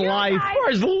 For his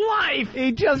life.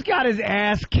 He just got his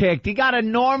ass kicked. He got a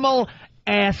normal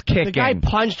ass kicking. The guy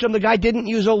punched him. The guy didn't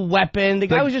use a weapon. The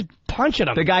guy was just punching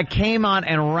him. The guy came on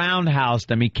and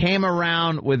roundhoused him. He came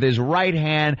around with his right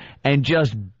hand and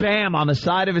just bam on the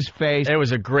side of his face. It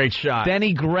was a great shot. Then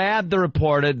he grabbed the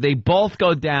reporter. They both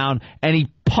go down, and he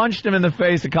punched him in the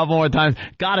face a couple more times.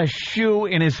 Got a shoe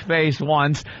in his face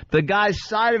once. The guy's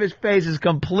side of his face is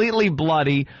completely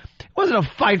bloody. It wasn't a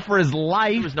fight for his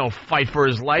life. There was no fight for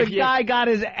his life. The guy got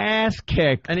his ass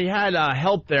kicked. And he had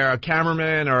help there, a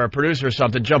cameraman or a producer or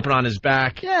something, jumping on his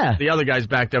back. Yeah. The other guy's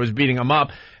back that was beating him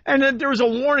up. And then there was a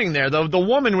warning there. The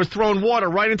woman was throwing water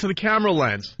right into the camera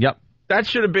lens. Yep. That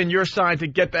should have been your sign to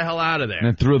get the hell out of there.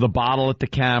 And threw the bottle at the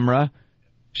camera.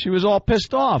 She was all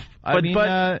pissed off. But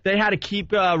they had to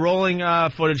keep rolling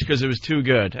footage because it was too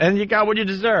good. And you got what you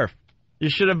deserve. You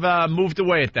should have moved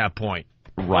away at that point.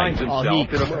 Right. He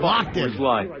clocked his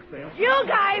life. You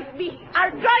guys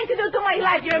are trying to do to my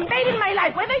life. You're invading my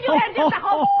life. Whether you heard just the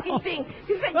whole thing.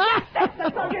 You said, yes,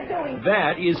 that's all you're doing.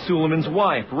 That is Suleiman's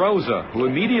wife, Rosa, who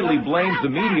immediately blames the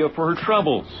media for her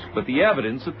troubles. But the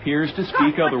evidence appears to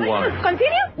speak otherwise.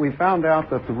 Continue. We found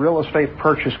out that the real estate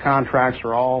purchase contracts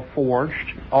are all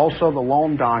forged. Also, the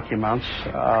loan documents,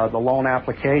 the loan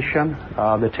application,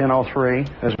 the 1003,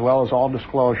 as well as all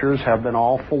disclosures have been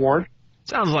all forged.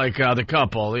 Sounds like the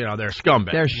couple, they're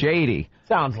scumbags. They're shady.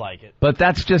 Sounds like it. But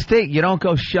that's just it. You don't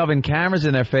go shoving cameras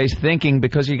in their face thinking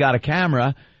because you got a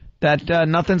camera that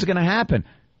nothing's going to happen.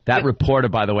 That reporter,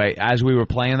 by the way, as we were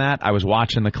playing that, I was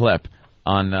watching the clip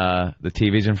on the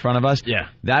TVs in front of us. Yeah.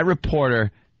 That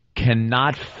reporter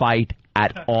cannot fight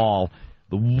at all.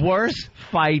 The worst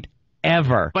fight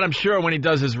ever. But I'm sure when he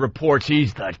does his reports,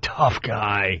 he's the tough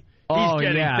guy. He's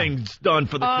getting things done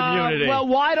for the community. Well,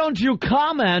 why don't you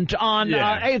comment on,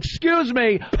 hey, excuse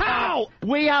me, pow!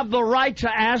 We have the right to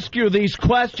ask you these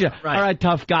questions. Right. All right,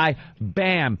 tough guy.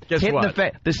 Bam. Guess hit what? In the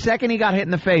face. The second he got hit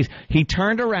in the face, he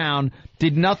turned around,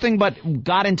 did nothing but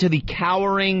got into the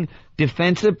cowering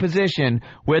defensive position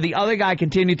where the other guy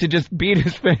continued to just beat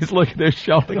his face. Look at this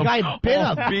show. The guy beat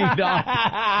up. You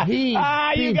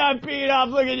got beat up.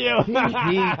 Look at you.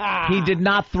 He did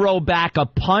not throw back a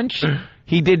punch.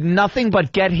 He did nothing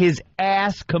but get his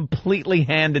ass completely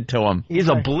handed to him. He's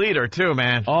a bleeder, too,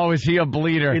 man. Oh, is he a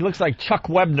bleeder? He looks like Chuck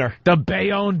Webner. The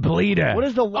Bayonne bleeder. What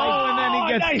is the wife? Oh, and then he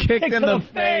gets kicked in the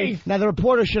face. Now, the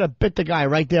reporter should have bit the guy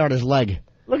right there on his leg.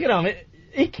 Look at him.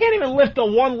 He can't even lift the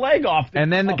one leg off.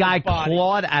 And then the guy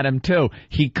clawed at him, too.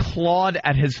 He clawed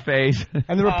at his face.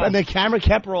 And the camera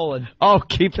kept rolling. Oh,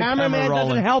 keep the camera Cameraman rolling.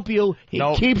 doesn't help you. He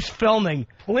keeps filming.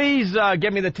 Please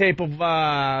get me the tape of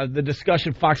the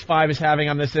discussion Fox 5 is having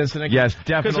on this incident. Yes,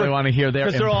 definitely want to hear their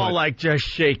input. Because they're all like just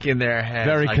shaking their heads.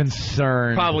 Very like,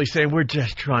 concerned. Probably saying, we're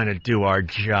just trying to do our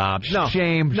job. No,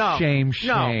 shame.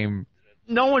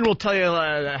 No one will tell you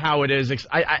how it is.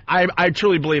 I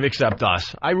truly believe except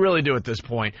us. I really do at this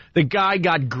point. The guy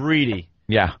got greedy.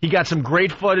 Yeah. He got some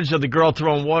great footage of the girl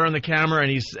throwing water on the camera,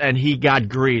 and he got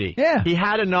greedy. Yeah. He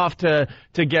had enough to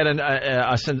get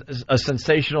a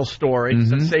sensational story,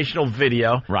 sensational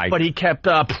video. Right. But he kept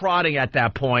prodding at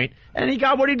that point, and he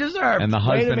got what he deserved. And the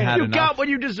husband had You enough. got what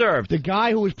you deserved. The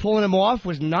guy who was pulling him off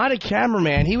was not a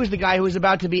cameraman. He was the guy who was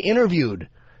about to be interviewed.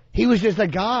 He was just a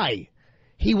guy.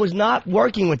 He was not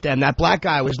working with them. That black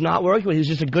guy was not working with them. He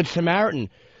was just a good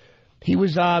Samaritan. He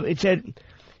was, it said,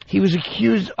 he was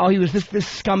accused, he was this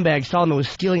scumbag Solomon was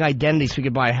stealing identities so he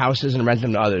could buy houses and rent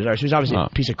them to others. So he was obviously a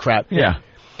piece of crap. Yeah.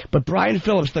 But Brian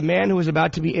Phillips, the man who was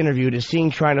about to be interviewed, is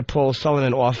seen trying to pull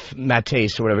Sullivan off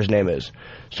Matisse or whatever his name is.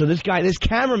 So this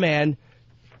cameraman,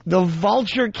 the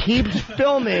vulture keeps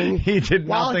filming. He did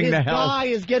nothing to help. While his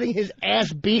guy is getting his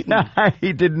ass beaten.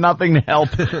 He did nothing to help.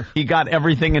 He got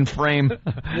everything in frame.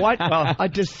 What a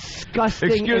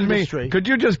disgusting industry. Me, could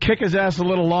you just kick his ass a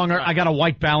little longer? I got to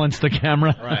white balance the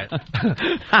camera.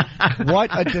 Right.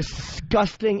 What a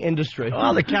disgusting industry.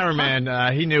 Well, the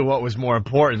cameraman, he knew what was more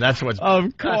important. That's what's.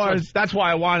 Of course. That's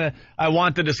why I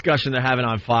want the discussion they're having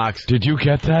on Fox. Did you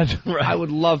get that? Right. I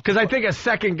would love because I think a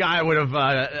second guy would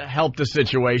have helped the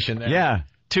situation. There. Yeah.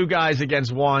 2 guys against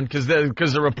 1 because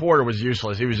the reporter was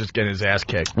useless. He was just getting his ass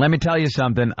kicked. Let me tell you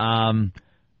something.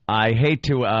 I hate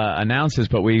to announce this,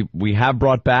 but we have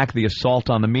brought back the assault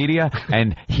on the media,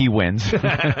 and he wins.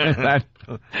 that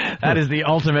is the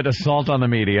ultimate assault on the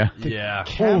media. Yeah.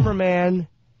 Cameraman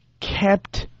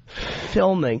kept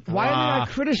filming. Why are they not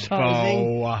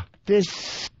criticizing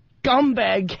this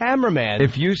scumbag cameraman?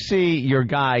 If you see your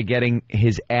guy getting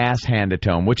his ass handed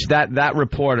to him, which that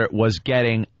reporter was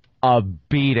getting a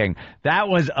beating. That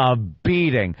was a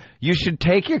beating. You should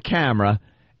take your camera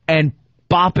and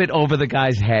bop it over the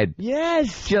guy's head.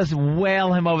 Yes. Just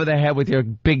wail him over the head with your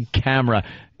big camera.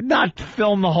 Not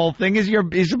film the whole thing.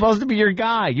 He's supposed to be your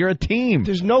guy. You're a team.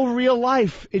 There's no real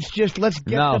life. It's just let's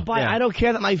get the bite. I don't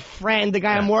care that my friend, the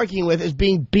guy I'm working with, is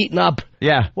being beaten up.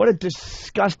 Yeah. What a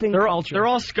disgusting culture. They're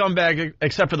all scumbag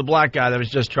except for the black guy that was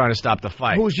just trying to stop the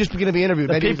fight. Who was just going to be interviewed.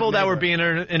 The people that were being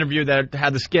interviewed that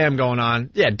had the scam going on,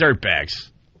 dirtbags.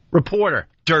 Reporter,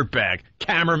 dirtbag.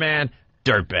 Cameraman,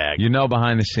 dirtbag. You know,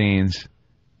 behind the scenes,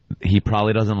 he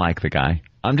probably doesn't like the guy.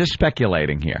 I'm just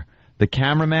speculating here. The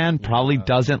cameraman probably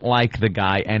doesn't like the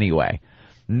guy anyway.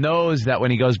 Knows that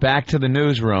when he goes back to the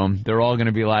newsroom, they're all going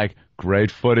to be like, great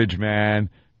footage,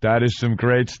 man. That is some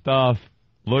great stuff.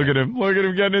 Look at him. Look at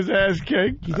him getting his ass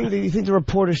kicked. Do you think the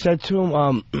reporter said to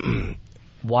him,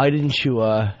 why didn't you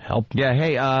help? Yeah,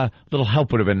 hey, little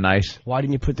help would have been nice. Why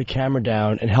didn't you put the camera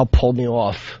down and help pull me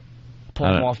off? Pull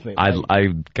him off me. I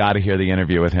got to hear the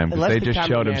interview with him because they just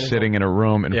showed him sitting in a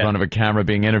room in front of a camera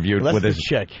being interviewed with his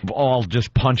chick all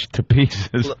just punched to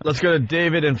pieces. Let's go to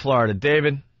David in Florida.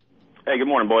 David. Hey, good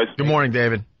morning, boys. Good morning,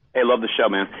 David. Hey, love the show,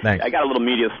 man. Thanks. I got a little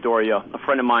media story. A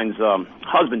friend of mine's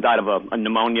husband died of a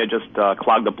pneumonia, just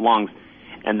clogged up lungs,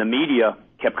 and the media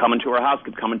kept coming to our house,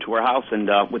 and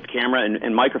with camera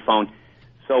and microphone.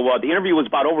 So the interview was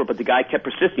about over, but the guy kept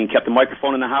persisting, kept the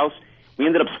microphone in the house. We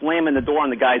ended up slamming the door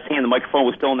on the guy's hand. The microphone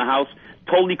was still in the house.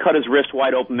 Totally cut his wrist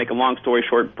wide open, make a long story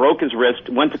short, broke his wrist,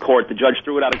 went to court. The judge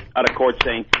threw it out of court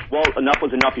saying, well, enough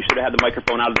was enough. You should have had the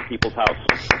microphone out of the people's house.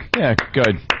 Yeah,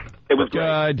 good. It was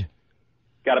good.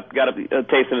 Got a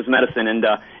taste of his medicine, and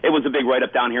it was a big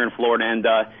write-up down here in Florida. And,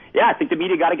 I think the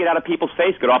media got to get out of people's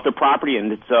face, get off their property,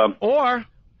 and it's... Or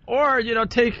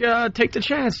take the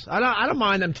chance. I don't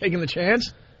mind them taking the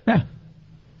chance. Yeah.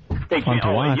 Fun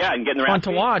to watch. Yeah, and getting their fun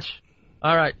to watch.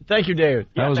 All right. Thank you, David.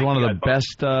 That was one of the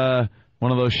best,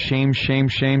 one of those shame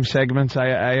segments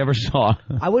I ever saw.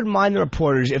 I wouldn't mind the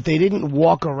reporters if they didn't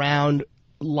walk around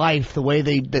life the way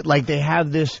they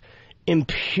have this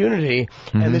impunity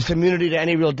and this immunity to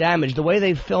any real damage. The way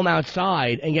they film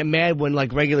outside and get mad when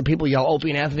regular people yell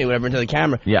Opie and Anthony or whatever into the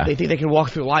camera. Yeah. They think they can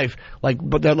walk through life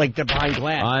but they're behind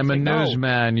glass. I'm a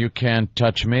newsman. You can't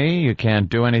touch me. You can't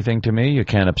do anything to me. You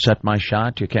can't upset my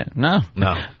shot. You can't. No.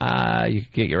 You can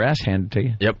get your ass handed to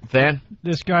you. Yep. Van?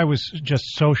 This guy was just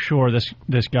so sure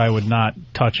this guy would not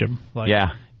touch him.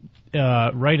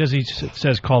 Right as he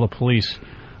says call the police,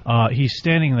 he's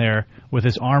standing there with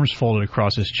his arms folded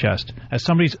across his chest as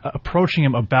somebody's approaching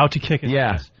him about to kick his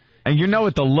ass. And you know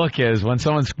what the look is when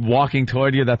someone's walking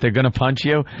toward you that they're going to punch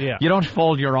you. Yeah. You don't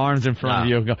fold your arms in front of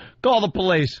you and go, call the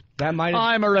police.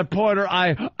 I'm a reporter.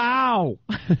 Ow.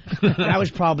 That was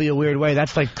probably a weird way.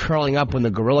 That's like curling up when the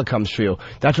gorilla comes for you.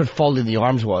 That's what folding the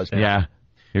arms was. Yeah.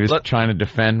 He was trying to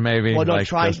defend, maybe. Well, no, like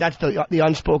that's the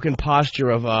unspoken posture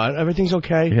of everything's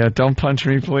okay. Yeah, don't punch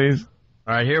me, please.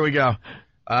 All right, here we go.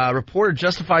 Reporter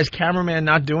justifies cameraman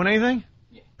not doing anything?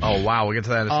 Oh, wow. We'll get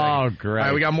to that in a second. Oh, great. All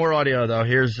right, we got more audio, though.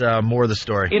 Here's more of the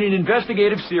story. In an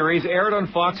investigative series aired on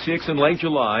Fox 6 in late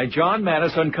July, John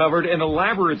Mattis uncovered an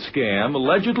elaborate scam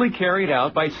allegedly carried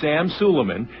out by Sam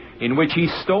Suleiman, in which he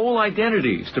stole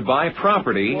identities to buy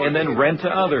property and then rent to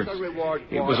others.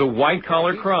 It was a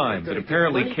white-collar crime, but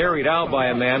apparently carried out by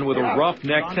a man with a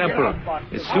roughneck temper,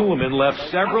 as Suleiman left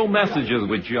several messages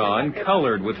with John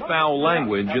colored with foul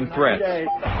language and threats.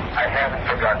 I haven't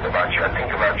forgotten about you. I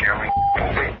think about you every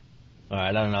day. All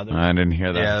right, I don't know. I didn't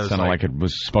hear that. Yeah, it sounded like it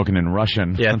was spoken in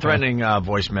Russian. Yeah, threatening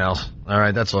voicemails. All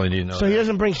right, that's all you need to know. So he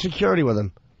doesn't bring security with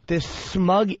him. This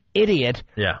smug idiot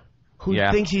who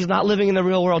thinks he's not living in the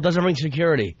real world doesn't bring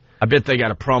security. I bet they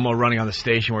got a promo running on the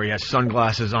station where he has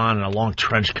sunglasses on and a long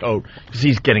trench coat because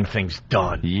he's getting things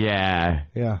done. Yeah.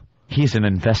 Yeah. He's an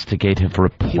investigative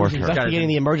reporter. He was investigating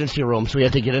the emergency room, so he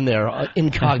had to get in there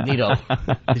incognito.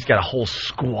 He's got a whole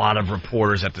squad of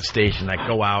reporters at the station that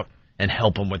go out and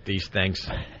help him with these things.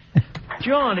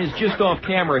 John is just off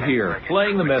camera here,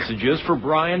 playing the messages for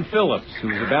Brian Phillips,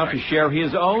 who's about to share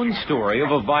his own story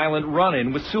of a violent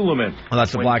run-in with Suleiman. Well,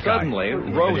 that's the when black guy. Suddenly,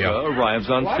 Rosa arrives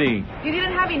on scene. You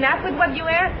didn't have enough with what you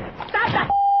ate? Stop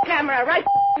the camera right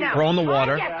now. Throw in the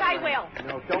water. Oh, yes, I will.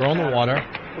 Throw in the water.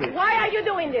 Why are you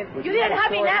doing this? You didn't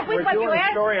have enough with what you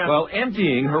ate? While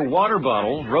emptying her water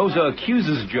bottle, Rosa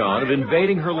accuses John of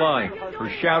invading her life. Her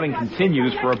shouting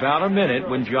continues for about a minute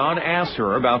when John asks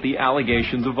her about the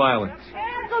allegations of violence.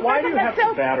 Why do you have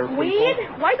to batter people? Weed?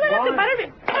 Why do I have to batter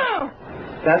people? Oh.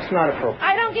 That's not appropriate.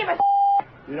 I don't give a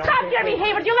Stop your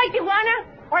behavior. Do you like Tijuana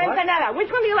or Ensenada?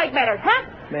 Which one do you like better, huh?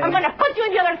 I'm going to put you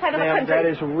on the other side of the country. That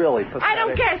is really pathetic. I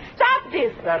don't care. Stop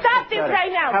this. Stop this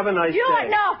right now. Have a nice day.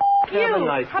 No, you. Have a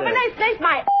nice day. Have a nice day,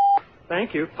 my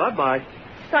Thank you. Bye-bye.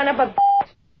 son of a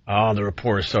Oh, the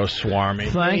reporter's so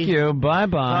swarmy. Thank you.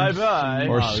 Bye-bye. Bye-bye.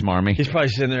 Or smarmy. He's probably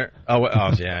sitting there.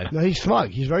 Oh, yeah. No, he's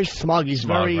smug. He's very smug. He's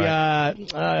Smug, very,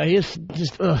 right. he's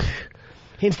just,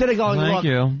 Instead of going, Thank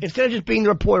you. Instead of just being the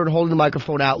reporter and holding the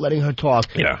microphone out, letting her talk,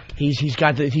 he's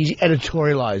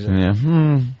editorializing. Yeah.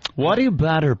 What do you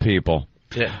batter people?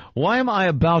 Yeah. Why am I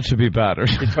about to be battered?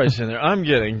 He's probably sitting there. I'm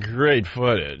getting great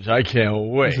footage. I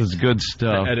can't wait. This is good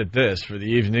stuff. To edit this for the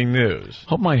evening news.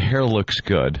 Hope my hair looks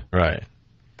good. Right.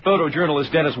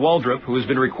 Photojournalist Dennis Waldrop, who has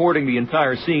been recording the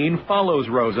entire scene, follows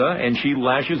Rosa, and she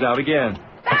lashes out again.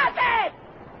 Stop it!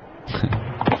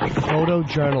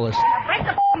 Photojournalist. Break the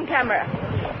f***ing camera.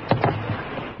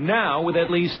 Now, with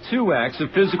at least 2 acts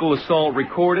of physical assault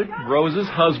recorded, Rosa's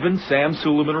husband, Sam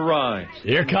Suleiman, arrives.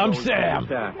 Here comes Sam.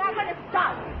 I'm not going to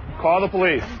stop. Call the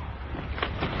police.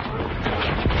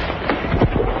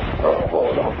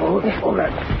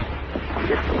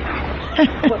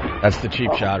 That's the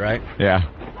cheap shot, right? Yeah.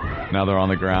 Now they're on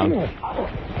the ground.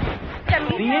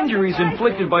 The injuries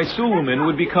inflicted by Suleiman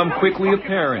would become quickly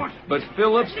apparent, but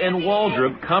Phillips and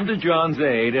Waldrop come to John's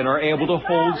aid and are able to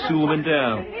hold Suleiman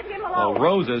down, while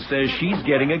Rosa says she's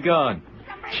getting a gun.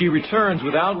 She returns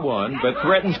without one, but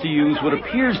threatens to use what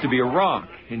appears to be a rock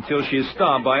until she is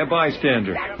stopped by a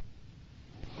bystander.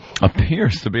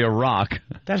 Appears to be a rock.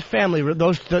 That family,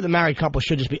 the married couple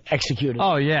should just be executed.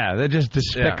 Oh, yeah. They're just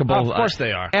despicable. Yeah. Of course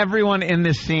they are. Everyone in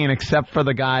this scene, except for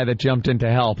the guy that jumped in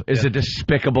to help, is a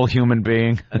despicable human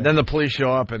being. And then the police show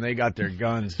up, and they got their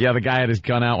guns. Yeah, the guy had his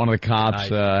gun out. One of the cops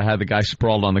had the guy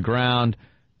sprawled on the ground.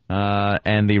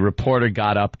 And the reporter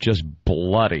got up just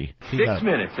bloody. 6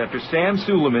 minutes after Sam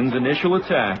Suleiman's initial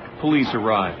attack, police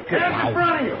arrived. Hands in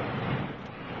front of you.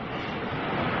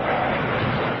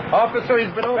 Officer,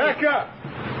 he's been over. Back up.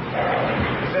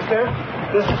 Is this him?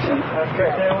 This is him. Okay.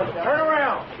 Turn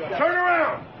around. Turn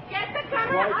around. Get the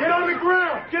camera. Get on the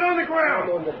ground. Get on the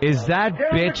ground. Is that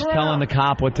bitch telling the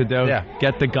cop what to do? Yeah.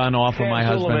 Get the gun off of my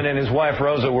husband. Suleiman and his wife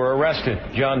Rosa were arrested.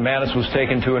 John Mattis was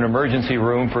taken to an emergency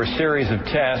room for a series of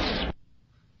tests.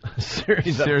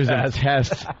 series of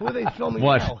tests. Who are they filming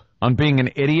What? now? On being an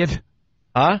idiot?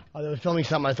 Huh? Oh, they were filming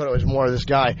something. I thought it was more of this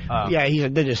guy. Yeah,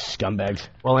 they're just scumbags.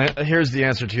 Well, here's the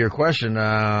answer to your question.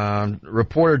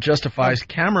 Reporter justifies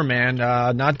cameraman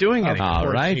not doing anything.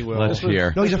 All right, let's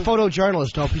hear. No, he's a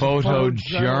photojournalist.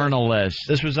 Photojournalist.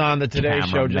 This was on the Today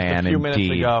Show just a few minutes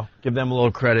ago. Give them a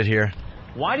little credit here.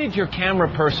 Why did your camera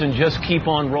person just keep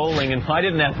on rolling, and why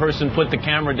didn't that person put the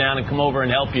camera down and come over and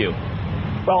help you?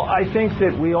 Well, I think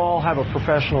that we all have a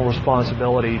professional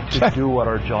responsibility to do what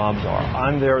our jobs are.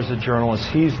 I'm there as a journalist.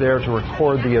 He's there to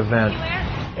record the event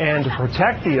and to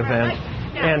protect the event.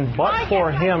 And but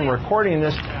for him recording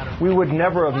this, we would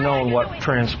never have known what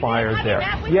transpired there.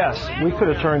 Yes, we could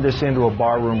have turned this into a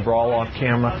barroom brawl off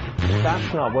camera.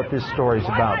 That's not what this story's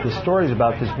about. This story's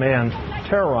about this man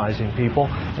terrorizing people,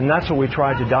 and that's what we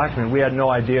tried to document. We had no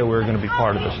idea we were going to be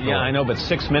part of this story. Yeah, I know, but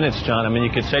 6 minutes, John. I mean,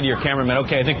 you could say to your cameraman,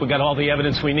 okay, I think we got all the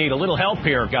evidence we need. A little help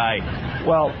here, guy.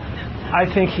 Well,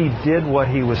 I think he did what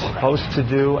he was supposed to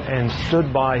do and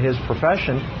stood by his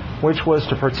profession, which was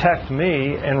to protect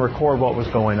me and record what was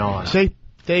going on. See?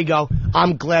 There you go.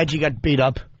 I'm glad you got beat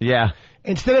up. Yeah.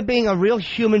 Instead of being a real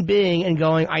human being and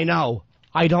going, I know.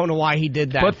 I don't know why he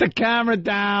did that. Put the camera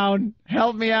down.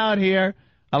 Help me out here.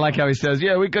 I like how he says,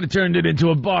 yeah, we could have turned it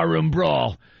into a barroom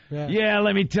brawl. Yeah,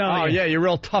 let me tell you. Oh, yeah, you're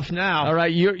real tough now. All right,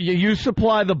 you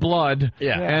supply the blood.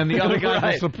 Yeah. And the other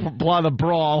guy will supply the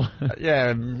brawl.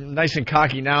 Yeah, nice and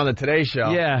cocky now on the Today Show.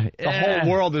 Yeah. The whole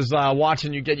world is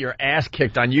watching you get your ass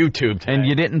kicked on YouTube today. And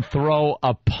you didn't throw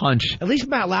a punch. At least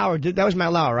Matt Lauer did. That was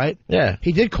Matt Lauer, right? Yeah.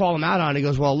 He did call him out on it. He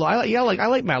goes, well, I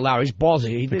like Matt Lauer. He's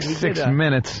ballsy. He did, 6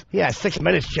 minutes. Yeah, 6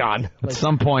 minutes, John. At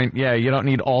some point, yeah, you don't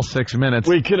need all 6 minutes.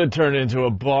 We could have turned it into a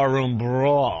barroom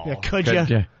brawl. Yeah, could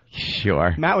you?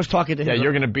 Sure. Matt was talking to him. Yeah,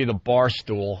 you're going to be the bar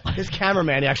stool. His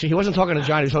cameraman, actually, he wasn't talking to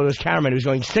John. He was talking to his cameraman. He was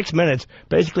going 6 minutes.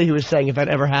 Basically, he was saying if that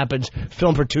ever happens,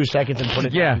 film for 2 seconds and put it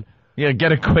down. Yeah,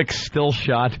 get a quick still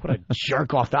shot. What a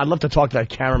jerk off. I'd love to talk to that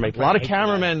cameraman. A lot of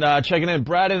cameramen checking in.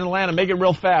 Brad in Atlanta, make it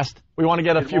real fast. We want to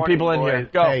get a few people in here.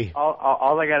 Go. Hey.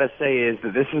 All I got to say is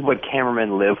that this is what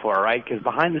cameramen live for, right? Because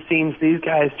behind the scenes, these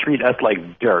guys treat us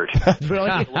like dirt. Really?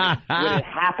 When it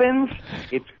happens,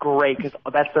 it's great because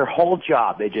that's their whole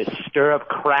job. They just stir up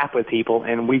crap with people,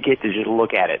 and we get to just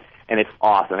look at it. And it's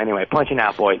awesome. Anyway, punching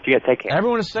out, boys. You guys take care.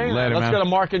 Everyone is saying Later, that. Let's man. go to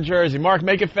Mark in Jersey. Mark,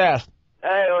 make it fast.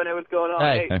 Hey, Owen, what's going on?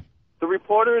 Hey. The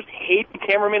reporters hate the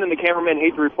cameraman, and the cameraman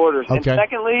hate the reporters. Okay. And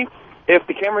secondly, if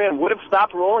the cameraman would have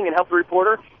stopped rolling and helped the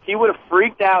reporter, he would have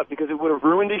freaked out because it would have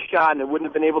ruined his shot, and it wouldn't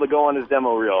have been able to go on his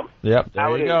demo reel. Yep,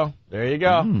 there you go. There you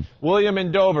go. William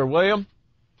in Dover. William?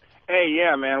 Hey,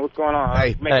 yeah, man, what's going on?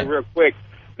 Hey. Make it real quick.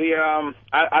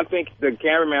 I think the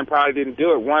cameraman probably didn't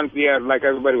do it. One, yeah, like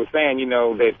everybody was saying, you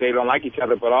know, that they don't like each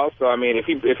other. But also, I mean, if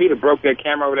he'd have broke that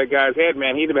camera over that guy's head,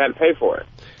 man, he'd have had to pay for it.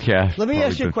 Yeah. Let me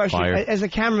ask you a question. Fired. As a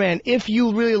cameraman, if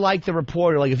you really liked the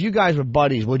reporter, like if you guys were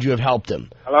buddies, would you have helped him?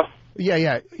 Hello?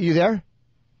 Yeah. You there?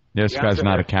 This guy's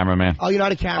not a cameraman. Oh, you're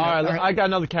not a cameraman. All right, I got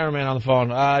another cameraman on the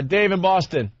phone. Dave in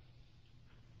Boston.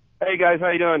 Hey, guys,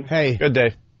 how you doing? Hey. Good,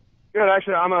 Dave. Good.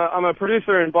 Actually, I'm a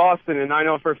producer in Boston, and I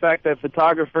know for a fact that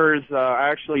photographers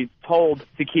are actually told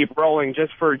to keep rolling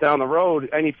just for down the road.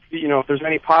 If there's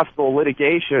any possible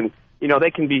litigation,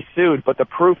 they can be sued, but the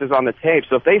proof is on the tape.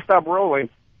 So if they stop rolling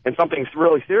and something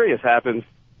really serious happens,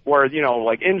 where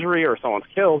like injury or someone's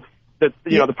killed,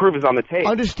 the proof is on the tape.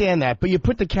 Understand that, but you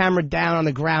put the camera down on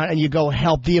the ground and you go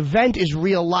help. The event is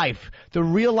real life. The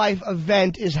real life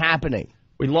event is happening.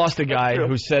 We lost a guy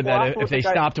who said that if they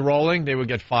stopped rolling, they would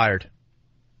get fired.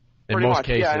 In Pretty most much,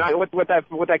 cases. yeah. And what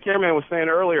that cameraman was saying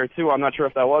earlier too, I'm not sure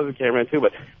if that was a cameraman too,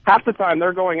 but half the time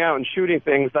they're going out and shooting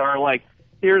things that are like,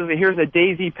 here's a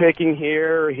daisy picking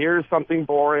here, here's something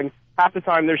boring. Half the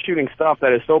time they're shooting stuff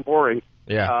that is so boring.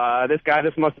 Yeah.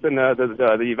 This must have been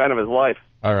the event of his life.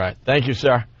 All right. Thank you,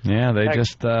 sir. Yeah, they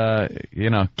just,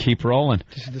 keep rolling.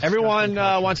 Everyone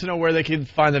wants to know where they can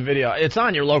find the video. It's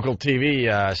on your local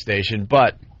TV station,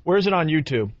 but where's it on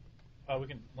YouTube? We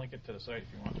can link it to the site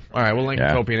if you want. All right, we'll link it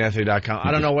to OpieandAnthony.com.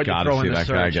 I don't know what you're throwing in the search.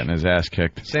 That guy getting his ass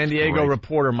kicked. San Diego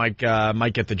reporter might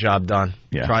get the job done.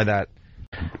 Yeah. Try that.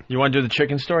 You want to do the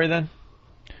chicken story then?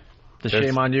 The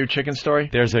shame on you chicken story?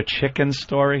 There's a chicken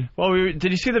story? Well, did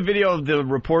you see the video of the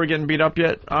reporter getting beat up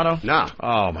yet, Otto? No.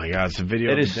 Oh, my God. It's a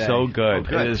video It of is the day. so good.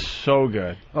 It is so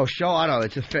good. Oh, show Otto.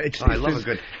 I love a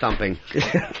good thumping.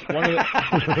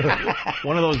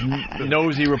 One of those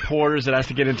nosy reporters that has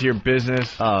to get into your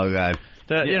business. Oh, God.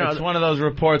 It's one of those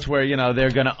reports where,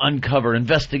 they're going to uncover,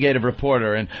 investigative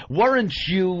reporter, and weren't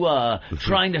you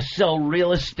trying to sell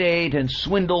real estate and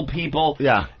swindle people?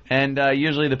 Yeah. And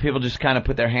usually the people just kind of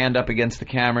put their hand up against the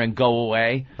camera and go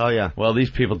away. Oh, yeah. Well, these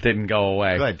people didn't go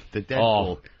away. Good. The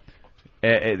Deadpool.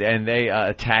 And they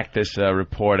attacked this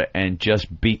reporter and just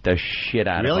beat the shit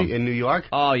out of him. Really? In New York?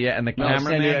 Oh, yeah, and the cameraman.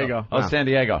 San Diego. San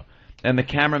Diego. and the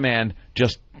cameraman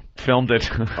just filmed it.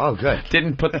 Oh, good.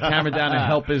 Didn't put the camera down and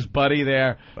help his buddy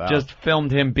there. Wow. Just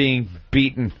filmed him being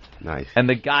beaten. Nice. And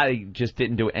the guy just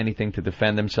didn't do anything to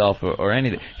defend himself or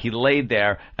anything. He laid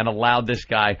there and allowed this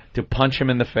guy to punch him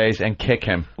in the face and kick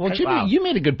him. Well, Jimmy, you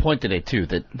made a good point today too.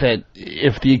 That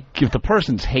if the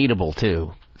person's hateable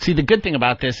too. See, the good thing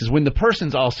about this is when the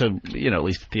person's also, at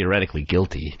least theoretically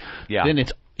guilty. Yeah. Then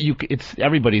it's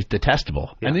everybody's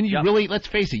detestable, and then you really, let's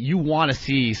face it, you want to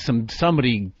see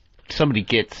somebody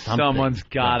get something. Someone's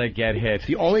got to get hit.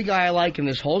 The only guy I like in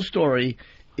this whole story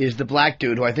is the black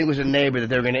dude, who I think was a neighbor that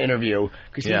they were going to interview,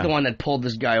 because he's the one that pulled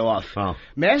this guy off. Oh.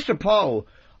 Master Poe,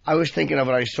 I was thinking of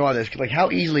when I saw this, like how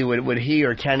easily would he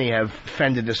or Kenny have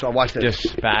fended this off? Watch this.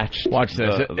 Dispatched. Watch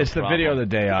this. It's the video of the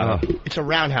day, Otto. It's a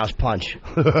roundhouse punch.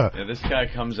 This guy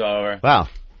comes over. Wow.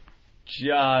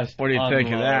 Just what do you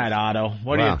think of that, Otto?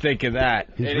 What do you think of that?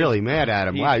 He's really mad at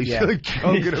him. Wow, he's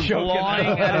choking him.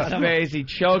 Clawing at his face. He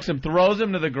chokes him, throws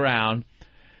him to the ground.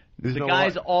 The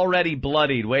guy's already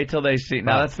bloodied. Wait till they see.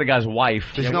 Now, that's the guy's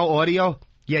wife. There's no audio?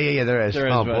 Yeah, there is.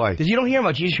 Oh, boy. Because you don't hear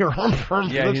much. You just hear He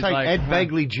looks like Ed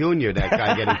Begley Jr., that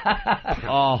guy getting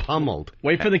pummeled.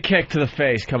 Wait for the kick to the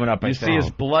face coming up. You see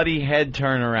his bloody head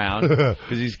turn around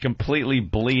because he's completely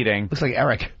bleeding. Looks like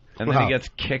Eric. And then he gets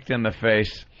kicked in the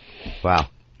face. Wow.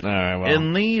 All right, well.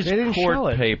 In these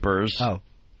court papers,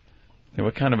 they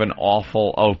were kind of an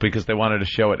awful... Oh, because they wanted to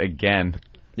show it again.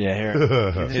 Yeah,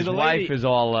 here. His wife is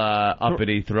all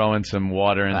uppity, throwing some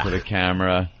water into the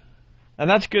camera. And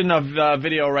that's good enough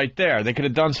video right there. They could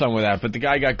have done something with that, but the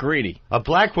guy got greedy. A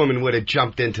black woman would have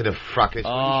jumped into the fracas.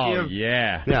 Oh,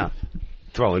 yeah. Yeah.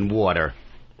 Throwing water.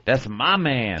 That's my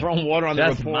man. Throwing water on the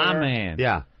reporter. That's my man.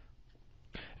 Yeah.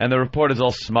 And the reporter's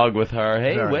all smug with her.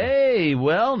 Hey, you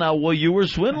were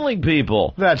swindling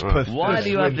people. That's pathetic. Why do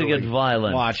you have to get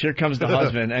violent? Watch, here comes the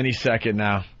husband any second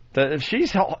now.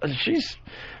 She's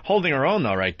holding her own,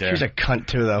 though, right there. She's a cunt,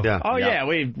 too, though. Yeah. Oh, yeah,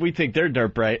 we think they're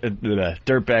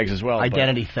dirtbags as well.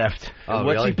 Identity theft. Oh,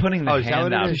 what's he putting the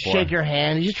hand out for? Shake your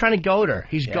hand. He's just trying to goad her.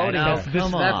 He's goading her.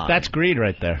 Come on. That's greed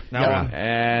right there.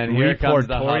 And here comes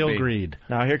the hubby. Greed.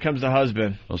 Now here comes the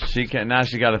husband. Well, she got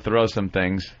to throw some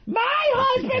things. My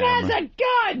husband has a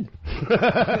gun!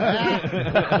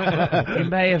 He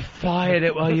may have fired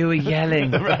it while you were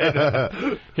yelling.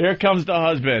 Right. Here comes the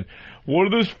husband.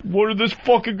 What did this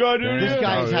fucking guy do? This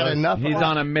guy's had enough. He's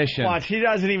on a mission. Watch, he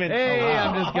doesn't even... Hey,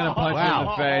 I'm just going to punch you in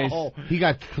the face. He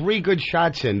got 3 good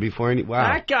shots in before any...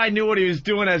 Wow. That guy knew what he was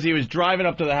doing as he was driving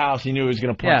up to the house. He knew he was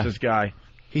going to punch this guy.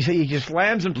 He just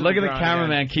slams him to Look the at the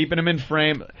cameraman keeping him in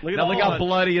frame. Look how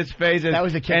bloody his face is. That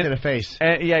was the kick to the face.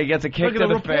 Yeah, he gets a kick to the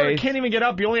reporter face. Can't even get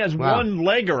up. He only has one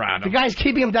leg around him. The guy's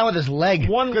keeping him down with his leg.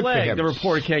 One leg. The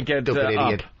reporter can't get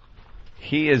up.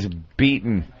 He is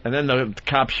beaten. And then the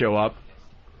cops show up.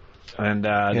 And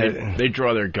they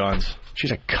draw their guns.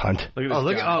 She's a cunt. Look at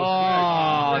this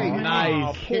guy.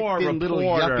 Nice. Poor in little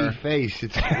yuppie face.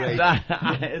 It's great.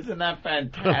 Isn't that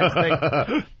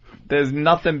fantastic? There's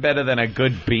nothing better than a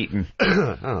good beating.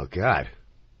 Oh, God.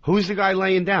 Who's the guy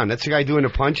laying down? That's the guy doing the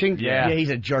punching? Yeah, he's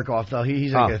a jerk-off, though.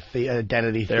 He's like an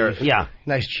identity thief. Yeah.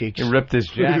 Nice cheeks. He ripped his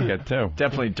jacket, too.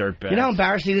 Definitely dirtbag. You know how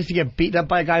embarrassing it is to get beaten up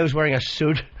by a guy who's wearing a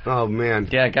suit? Oh, man.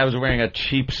 Yeah, a guy was wearing a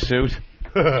cheap suit.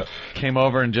 Came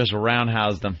over and just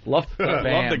roundhoused him. Love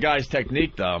the guy's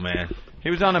technique, though, man. He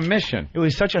was on a mission. It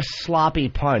was such a sloppy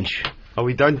punch. Are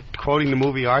we done quoting the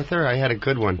movie Arthur? I had a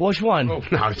good one. Which one? Oh,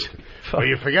 no, well,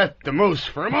 you forget the moose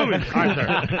for a moment, Arthur.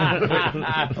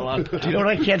 Do you know what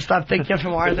I can't stop thinking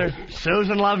from Arthur?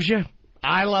 Susan loves you.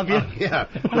 I love you. Yeah.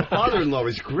 My father-in-law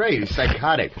is great. He's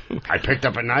psychotic. I picked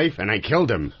up a knife and I killed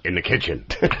him in the kitchen.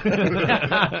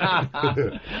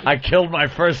 I killed my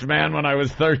first man when I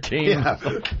was 13. Yeah.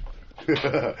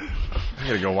 I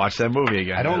gotta go watch that movie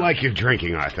again. I don't like you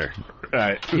drinking, Arthur.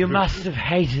 Right. You must have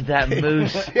hated that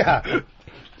moose. Yeah.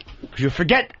 You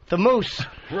forget the moose.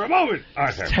 For a moment,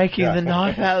 Arthur. Taking the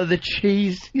knife out of the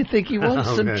cheese. You think he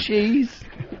wants some cheese?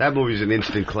 That movie's an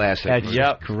instant classic.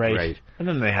 Yep. Great. And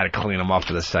then they had to clean him up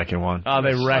for the second one. Oh,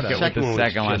 they wreck it with the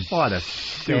second one. What a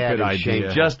stupid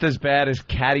idea. Just as bad as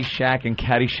Caddyshack and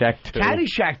Caddyshack 2.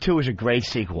 Caddyshack 2 is a great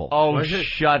sequel. Oh,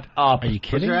 shut up. Are you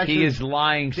kidding? He is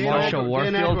lying. Marshall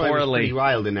Warfield was pretty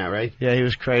wild in that, right? Yeah, he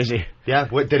was crazy. Yeah?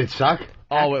 What, did it suck?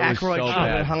 Oh, it was Aykroyd so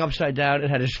bad. hung upside down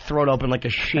and had his throat open like a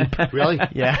sheep. Really?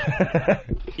 Yeah.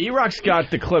 E-Rock's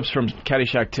got the clips from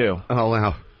Caddyshack 2. Oh,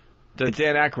 wow. The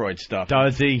Dan Aykroyd stuff.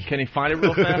 Does he? Can he find it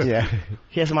real fast? Yeah.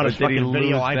 He has them on his fucking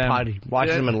video iPod. He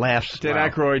watches them and laughs. Dan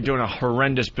Aykroyd doing a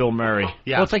horrendous Bill Murray.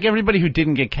 Yeah. Well, it's like everybody who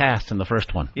didn't get cast in the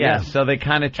first one. Yeah, so they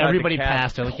kind of tried everybody to cast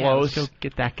passed. They're like, close. let's go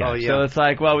get that guy. Oh, yeah. So it's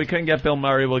like, well, we couldn't get Bill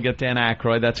Murray. We'll get Dan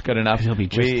Aykroyd. That's good enough. He'll be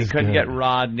just we as couldn't good. get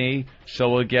Rodney, so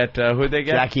we'll get who'd they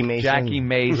get? Jackie Mason. Jackie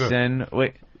Mason.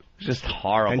 Wait, just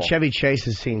horrible. And Chevy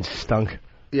Chase's scene stunk.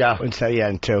 Yeah.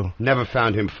 And 2. Never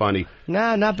found him funny.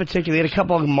 No, not particularly. He had a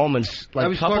couple of moments.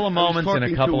 A couple of moments in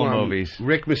a couple of movies.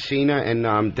 Rick Messina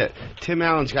and Tim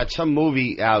Allen's got some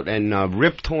movie out, and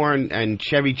Rip Torn and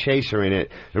Chevy Chase are in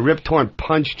it. And Rip Torn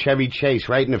punched Chevy Chase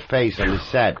right in the face on the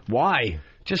set. Why?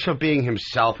 Just for being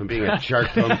himself and being a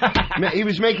jerk to him. He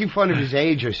was making fun of his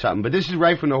age or something, but this is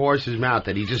right from the horse's mouth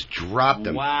that he just dropped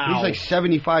him. Wow. He's like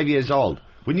 75 years old.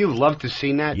 Wouldn't you love to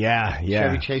see that? Yeah.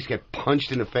 Chevy Chase get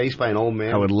punched in the face by an old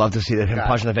man. I would love to see him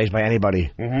punched in the face by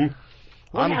anybody.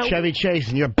 Mm-hmm. I'm Chevy Chase,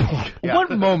 and you're... Yeah. What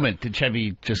moment did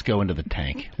Chevy just go into the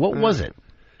tank? What was it?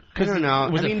 I don't know.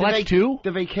 Was it Flex 2?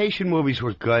 The vacation movies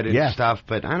were good and stuff,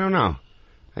 but I don't know.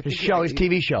 His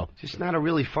TV show. Just not a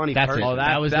really funny That's person. it.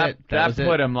 That was it. That That was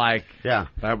put it. him like... Yeah.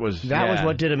 That was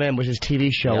what did him in, was his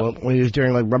TV show when he was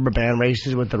doing like rubber band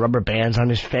races with the rubber bands on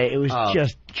his face. It was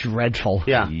just dreadful.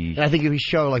 Yeah. And I think if he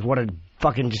showed like what a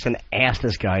fucking just an ass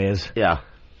this guy is. Yeah.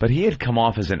 But he had come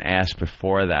off as an ass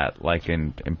before that, like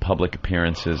in public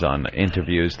appearances, on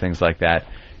interviews, things like that.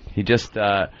 He just,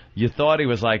 you thought he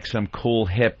was like some cool,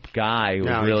 hip guy who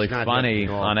was really funny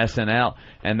on SNL.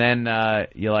 And then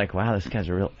you're like, wow, this guy's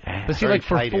a real ass. But see, like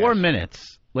for 4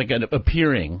 minutes, like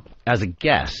appearing as a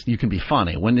guest, you can be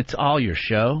funny. When it's all your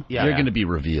show, you're going to be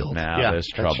revealed. Now there's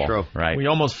trouble. That's true. Right. We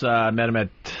almost met him at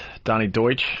Donnie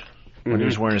Deutsch when he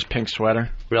was wearing his pink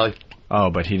sweater. Really? Oh,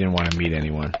 but he didn't want to meet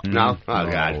anyone. No? Oh,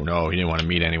 God. No, he didn't want to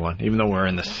meet anyone. Even though we're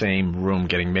in the same room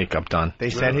getting makeup done. They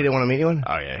said he didn't want to meet anyone?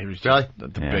 Oh, yeah. He was really? the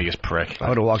biggest prick. I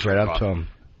would have walked right up to him.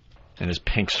 In his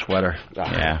pink sweater.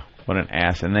 Yeah. What an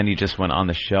ass. And then he just went on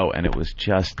the show, and it was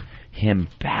just him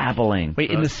babbling.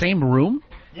 Wait, in the same room?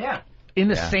 Yeah. In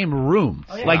the same room.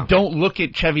 Oh, yeah. Like, don't look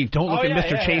at Chevy, don't look at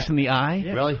Mr. Chase in the eye.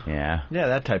 Yeah. Really? Yeah. Yeah,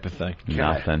 that type of thing.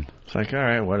 Nothing. It's like, all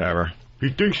right, whatever. He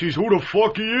thinks he's who the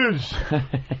fuck he is.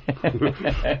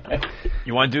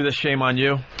 You want to do the shame on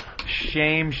you?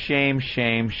 Shame, shame,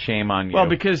 shame, shame on you. Well,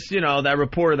 because, that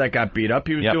reporter that got beat up,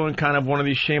 he was doing kind of one of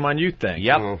these shame on you things.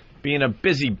 Yep. Being a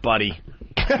busybody.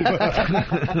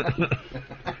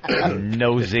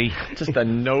 Nosy. Just a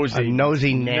nosy. A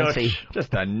nosy Nancy. Nutch.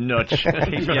 Just a nutch.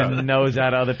 Keep your nose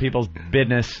out of other people's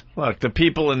business. Look, the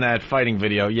people in that fighting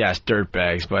video, yes,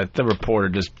 dirtbags, but the reporter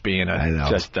just being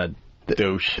just a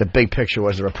douche. The big picture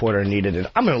was the reporter needed it.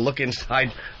 I'm going to look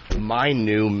inside my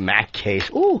new Mac case.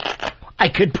 Ooh, I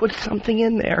could put something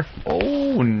in there.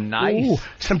 Oh, nice. Ooh,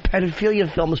 some pedophilia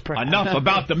films, perhaps. Enough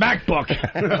about the MacBook.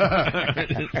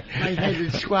 My head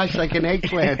is squashed like an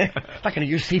eggplant. Not going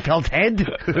to use Seafeld's head.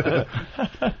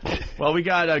 Well, we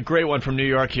got a great one from New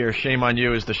York here. Shame on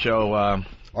You is the show.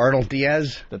 Arnold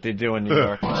Diaz. That they do in New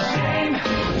York. Shame,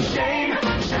 shame,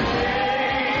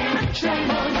 shame, shame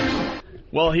on you.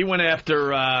 Well, he went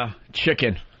after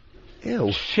chicken.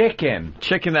 Ew. Chicken.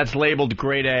 Chicken that's labeled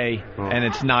grade A, and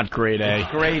it's not grade A.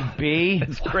 It's grade B?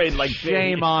 It's grade like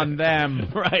Shame B. on them.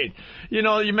 Right. You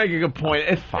make a good point.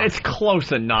 It's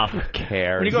close enough. Who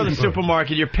cares? When you go to the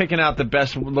supermarket, you're picking out the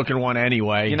best looking one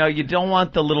anyway. You don't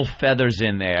want the little feathers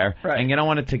in there, right. And you don't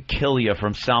want it to kill you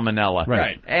from salmonella.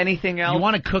 Right. Anything else? You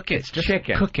want to cook it. It's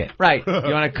chicken. Cook it. Right. You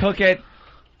want to cook it,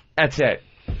 that's it.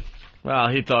 Well,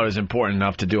 he thought it was important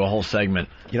enough to do a whole segment.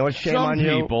 You know what? Shame Some on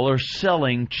you. people are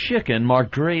selling chicken marked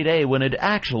grade A when it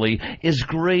actually is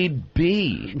grade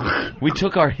B. We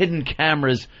took our hidden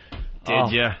cameras.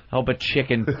 Did ya? Hope a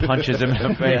chicken punches him in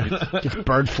the face. It's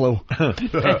bird flu.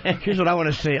 Here's what I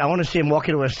want to see. I want to see him walk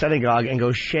into a synagogue and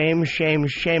go, shame, shame,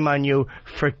 shame on you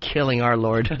for killing our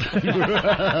Lord.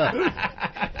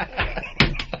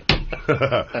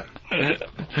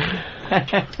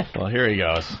 Well, here he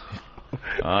goes.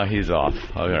 He's off.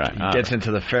 All right. He gets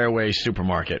into the Fairway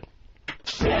supermarket. Oh,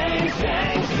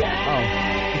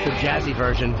 it's a jazzy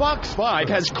version. Fox 5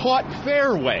 has caught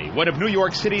Fairway, one of New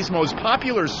York City's most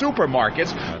popular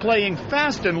supermarkets, playing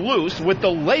fast and loose with the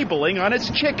labeling on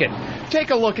its chicken. Take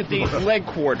a look at these leg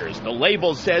quarters. The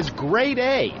label says grade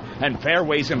A, and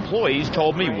Fairway's employees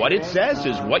told me what it says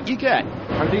is what you get.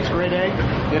 Are these grade A?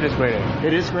 It is grade A.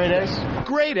 It is grade A?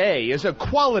 Grade A is a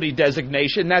quality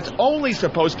designation that's only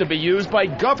supposed to be used by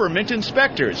government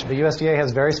inspectors. The USDA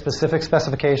has very specific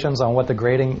specifications on what the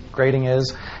grading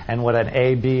is and what an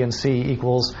A, B, and C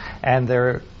equals, and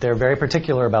they're very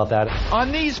particular about that.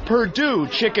 On these Purdue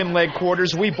chicken leg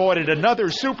quarters we bought at another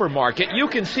supermarket, you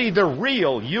can see the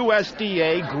real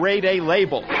USDA grade A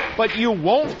label. But you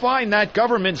won't find that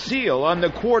government seal on the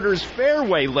quarters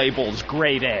Fairway labels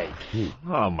grade A.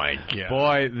 Oh, my God.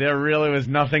 Boy, there really was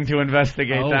nothing to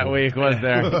investigate that week, was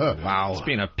there? Wow. It's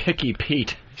being a picky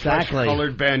Pete. Exactly.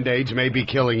 Colored Band-Aids may be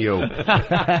killing you.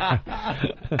 How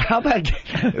about,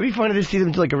 it'd be funny to see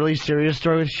them do like a really serious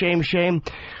story with shame,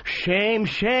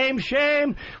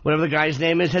 whatever the guy's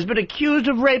name is, has been accused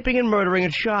of raping and murdering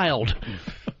a child.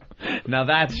 Now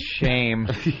that's shame.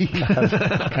 Kind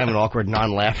of an awkward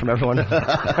non-laugh from everyone.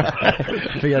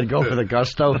 Figured I'd go for the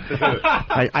gusto.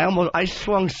 I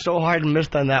swung so hard and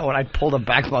missed on that one, I pulled a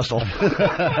back muscle.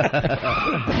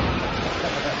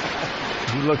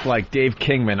 You look like Dave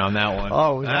Kingman on that one.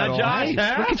 Oh, Josh,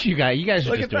 huh? Look at you guys. You guys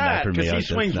are Look just at doing that for me. Because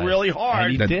he swings really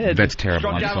hard. And he did. That's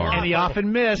terrible. I'm sorry. And he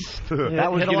often missed.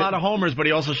 That hit a lot of homers, but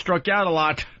he also struck out a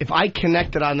lot. If I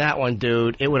connected on that one,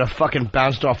 dude, it would have fucking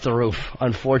bounced off the roof.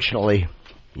 Unfortunately,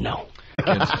 no.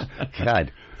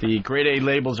 God. The grade A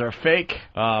labels are fake.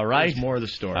 Right. There's more of the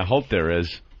story. I hope there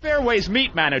is. Fairway's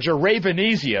meat manager, Ray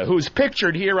Venezia, who's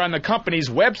pictured here on the company's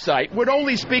website, would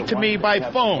only speak to me by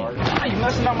phone. You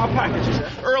messing up my packages.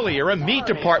 Earlier, a meat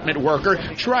department worker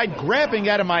tried grabbing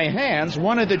out of my hands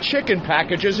one of the chicken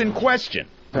packages in question.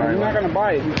 You're not going to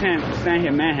buy it. You can't stand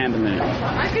here manhandling it.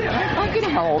 I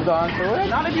can hold on to it.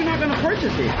 Not if you're not going to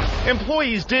purchase it.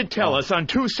 Employees did tell us on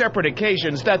 2 separate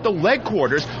occasions that the leg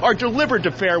quarters are delivered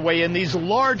to Fairway in these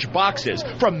large boxes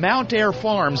from Mount Air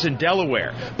Farms in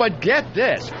Delaware. But get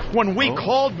this, when we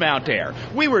called Mount Air,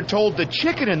 we were told the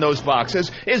chicken in those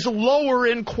boxes is lower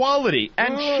in quality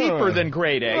and cheaper than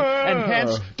grade A, and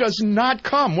hence does not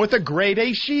come with a grade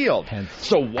A shield.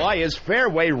 So why is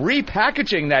Fairway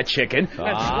repackaging that chicken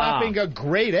and slapping a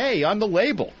grade A on the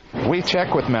label? We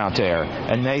checked with Mount Air,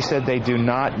 and they said they do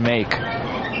not make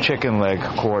chicken leg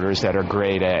quarters that are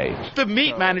grade A. The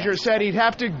meat manager said he'd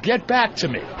have to get back to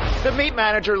me. The meat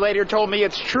manager later told me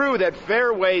it's true that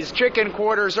Fairway's chicken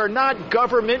quarters are not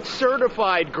government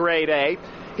certified grade A.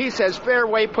 He says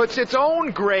Fairway puts its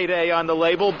own grade A on the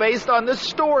label based on the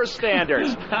store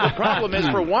standards. The problem is,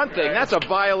 for one thing, that's a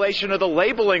violation of the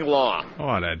labeling law.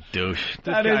 What a douche.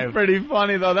 That is pretty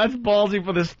funny, though. That's ballsy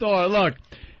for the store. Look,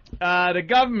 the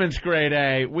government's grade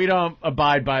A. We don't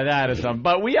abide by that or something.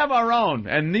 But we have our own,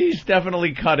 and these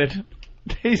definitely cut it.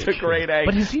 These are grade A.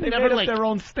 But has he They never made up their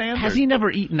own standard. Has he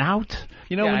never eaten out?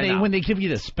 You know, when they give you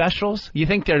the specials, you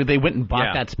think they went and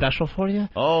bought that special for you?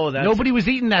 Oh, that's... Nobody was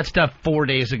eating that stuff 4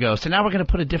 days ago, so now we're going to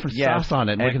put a different sauce on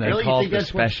it. And we're going to call it the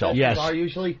special. Yes. Are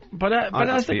usually? But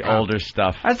as the older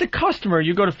stuff. As the customer,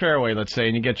 you go to Fairway, let's say,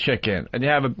 and you get chicken, and you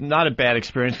have not a bad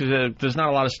experience because there's not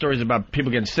a lot of stories about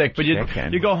people getting sick. But you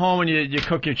go home and you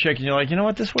cook your chicken. You're like, you know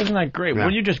what, this wasn't that great. Yeah.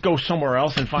 Wouldn't you just go somewhere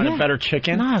else and find a better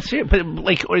chicken? Nah, seriously. But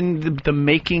like in the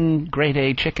making grade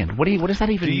A chicken, what does that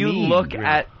even mean? Do you look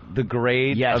at the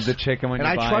grade of the chicken when you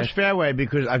buy it? And I trust Fairway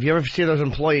because if you ever see those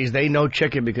employees, they know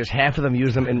chicken because half of them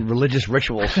use them in religious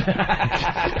rituals. Oh,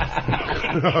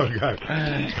 God.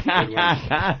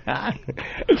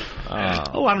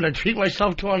 Oh, I'm going to treat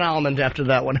myself to an almond after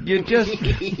that one. You just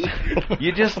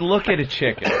look at a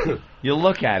chicken. You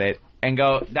look at it and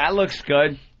go, that looks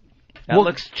good. That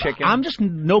looks chicken. I'm just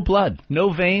no blood,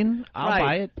 no vein. I'll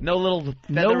buy it. No little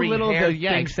feathery hair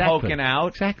things poking out.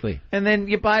 Exactly. And then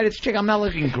you buy it, it's chicken. I'm not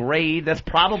looking grade. That's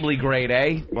probably grade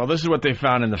A. Well, this is what they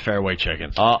found in the Fairway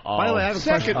chickens. Uh-oh. By the way, I have a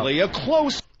question. Secondly, a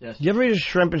close... Yes. You ever eat a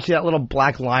shrimp and see that little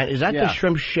black line? Is that the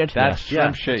shrimp shit? That's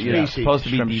shrimp shit. Yeah. It's supposed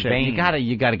to be deveined.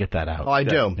 You gotta get that out. Oh, I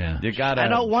do. Yeah. You gotta. I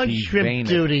don't want shrimp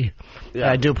duty. Yeah,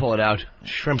 I do pull it out.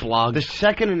 Shrimp log. The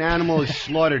second an animal is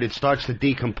slaughtered, it starts to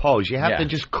decompose. You have to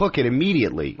just cook it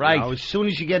immediately. Right. You know? As soon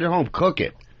as you get it home, cook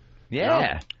it.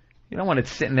 Yeah. You don't want it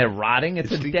sitting there rotting.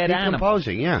 It's a dead animal.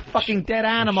 Decomposing, yeah. Fucking dead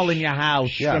animal in your house.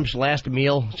 Shrimp's last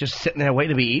meal, just sitting there waiting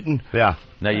to be eaten. Yeah.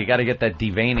 No, you got to get that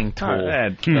deveining tool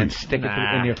and stick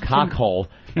it in your cock hole.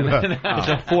 It's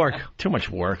a fork. Too much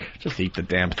work. Just eat the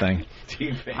damn thing.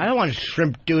 I don't want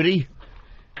shrimp duty.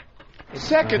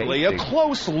 Secondly, a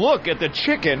close look at the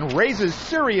chicken raises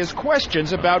serious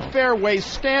questions about Fairway's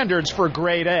standards for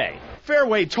grade A.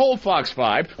 Fairway told Fox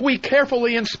 5, we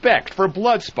carefully inspect for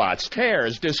blood spots,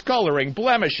 tears, discoloring,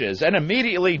 blemishes, and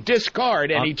immediately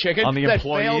discard any chicken that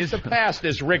fails to pass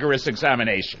this rigorous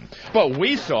examination. But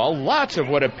we saw lots of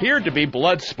what appeared to be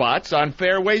blood spots on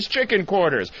Fairway's chicken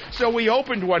quarters, so we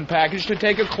opened one package to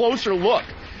take a closer look.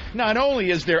 Not only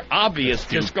is there obvious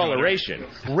discoloration,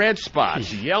 red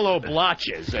spots, yellow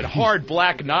blotches, and hard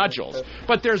black nodules,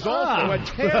 but there's also a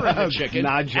tear in the chicken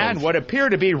and what appear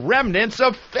to be remnants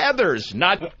of feathers,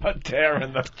 not a tear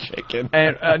in the chicken.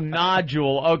 And a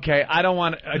nodule. Okay, I don't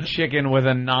want a chicken with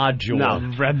a nodule.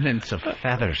 No, remnants of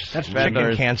feathers. That's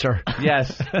chicken cancer.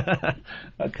 Yes.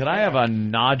 Could I have a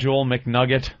nodule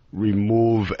McNugget?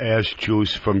 Remove ass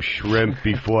juice from shrimp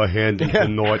before handing to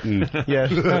Norton.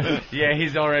 Yes. Yeah,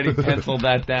 he's already penciled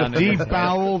that down.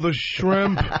 Debowel the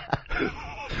shrimp.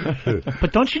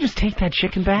 But don't you just take that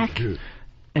chicken back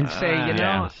and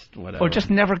say, or just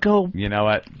never go? You know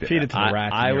what? Feed it to the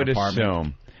rats. I would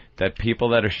assume that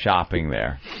people that are shopping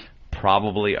there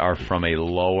probably are from a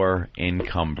lower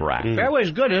income bracket.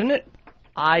 Fairway's good, isn't it?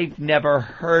 I've never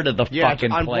heard of the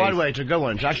fucking on place. Broadway, it's a good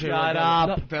one. It's actually Shut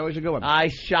up. Fairway's a good one. I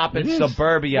shop in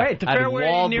suburbia. Wait, the at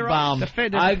Fairway near us.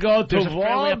 Waldbaum. I go to There's a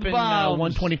Fairway up in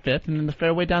Waldbaum. 125th, and then the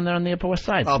Fairway down there on the Upper West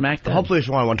Side. Smack dab. Hopefully it's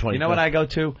one on 120. You know what I go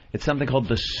to? It's something called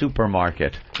the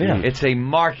supermarket. Yeah. It's a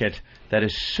market that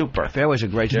is super. Fairway's a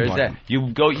great There's supermarket. that.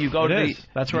 You go to the.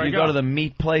 That's where I you go. to the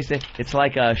meat place. It's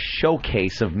like a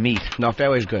showcase of meat. No,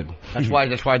 Fairway's good. That's why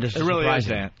this It is really is,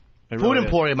 surprising. Dan. Food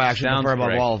Emporium I actually Sounds prefer above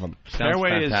great. all of them. Sounds Fairway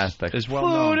fantastic. is well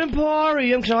Food known.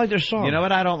 Emporium, because I like their song. You know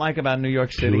what I don't like about New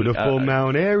York City? Beautiful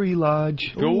Mount Airy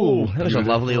Lodge. Ooh, that was a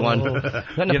lovely one. Is that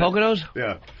in the Poconos?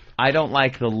 Yeah. I don't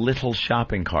like the little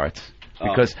shopping carts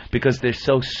because they're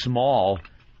so small.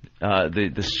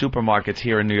 The supermarkets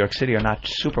here in New York City are not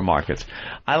supermarkets.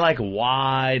 I like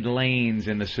wide lanes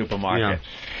in the supermarket.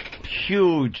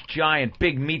 Huge, giant,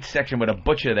 big meat section with a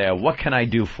butcher there. What can I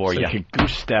do for you? Like a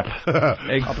goose step.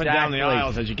 Exactly. Up and down the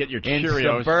aisles as you get your In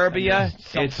Cheerios. suburbia,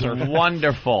 it's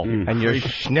wonderful. And your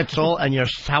schnitzel and your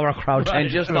sauerkraut. And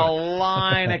just a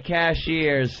line of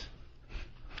cashiers.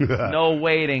 No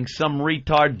waiting. Some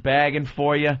retard bagging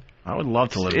for you. I would love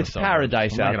to live in It's the suburbs.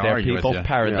 paradise I'm not out gonna there, argue with people. you.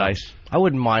 Paradise. I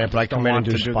wouldn't mind it, but I come in and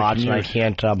do want to do the spots and I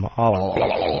commute.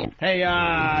 can't.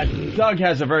 Hey, Doug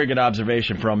has a very good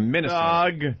observation from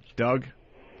Minnesota. Doug.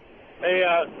 Hey,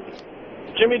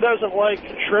 Jimmy doesn't like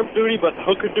shrimp duty, but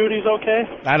hooker duty's okay?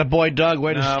 Attaboy, Doug.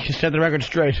 Way No. to set the record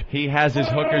straight. He has his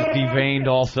hookers deveined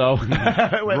also.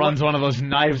 Runs one of those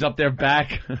knives up their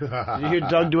back. You hear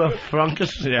Doug do a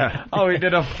frunkus? Yeah. Oh, he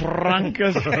did a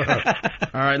frunkus.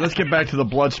 All right, let's get back to the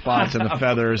blood spots and the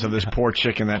feathers of this poor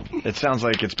chicken that it sounds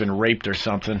like it's been raped or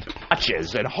something.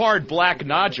 blotches and hard black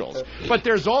nodules, but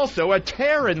there's also a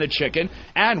tear in the chicken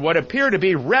and what appear to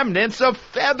be remnants of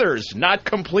feathers not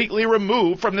completely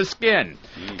removed from the skin.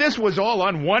 This was all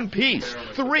on one piece.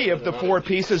 3 of the 4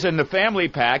 pieces in the family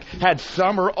pack had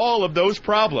some or all of those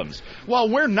problems. While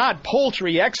we're not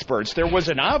poultry experts, there was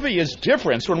an obvious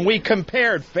difference when we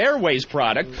compared Fairway's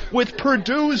product with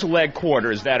Purdue's leg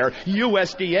quarters that are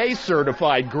USDA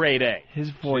certified grade A. His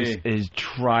voice is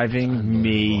driving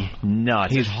me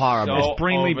nuts. He's horrible. It's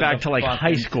bringing me back to like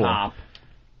high school.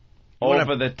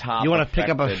 Over the top. You want to pick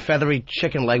up a feathery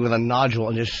chicken leg with a nodule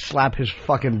and just slap his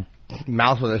fucking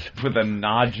mouth with it. With a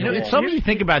nodule. You know, it's something to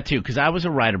think about too, because I was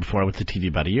a writer before I went to TV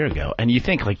about a year ago, and you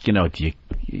think like, do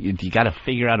you got to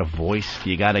figure out a voice? Do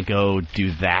you got to go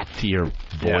do that to your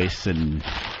voice? Yeah. And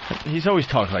he's always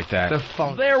talked like that.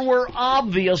 There were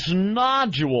obvious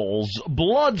nodules,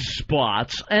 blood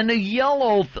spots, and a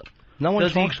yellow. No one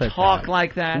Does he talk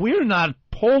like that? We're not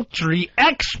poultry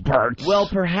experts. Well,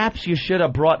 perhaps you should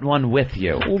have brought one with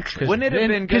you. Wouldn't it have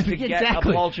been good to get a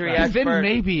poultry expert? Then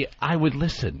maybe I would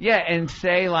listen. Yeah, and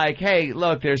say like, hey,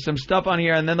 look, there's some stuff on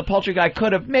here, and then the poultry guy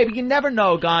could have, maybe, you never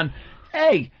know, gone,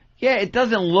 hey, yeah, it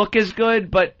doesn't look as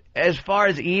good, but as far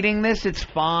as eating this, it's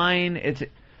fine.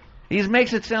 He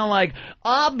makes it sound like,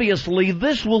 obviously,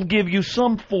 this will give you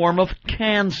some form of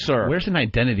cancer. Where's an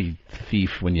identity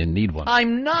thief when you need one?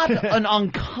 I'm not an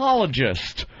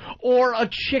oncologist or a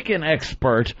chicken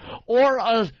expert or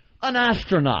an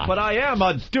astronaut. But I am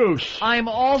a douche. I'm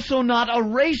also not a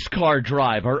race car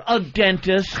driver, a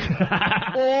dentist,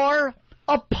 or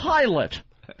a pilot.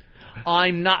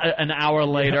 I'm not, an hour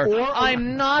later,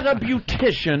 I'm not a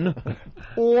beautician.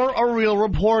 Or a real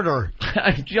reporter.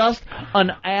 I'm just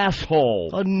an asshole.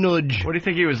 A nudge. What do you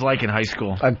think he was like in high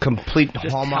school? A complete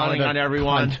just telling on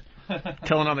everyone.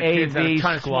 Telling on the kids that are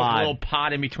trying to smoke a little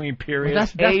pot in between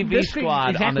periods. Well, AV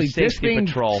squad on the safety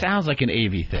patrol. Sounds like an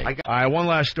AV thing. All right, one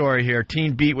last story here.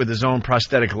 Teen beat with his own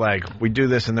prosthetic leg. We do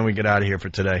this and then we get out of here for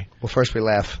today. Well, first we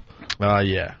laugh.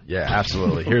 Yeah,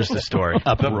 absolutely. Here's the story.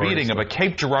 The beating of a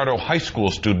Cape Girardeau high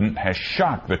school student has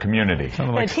shocked the community.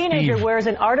 A teenager wears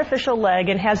an artificial leg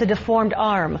and has a deformed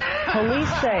arm.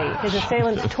 Police say his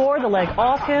assailants tore the leg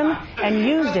off him and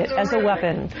used it as a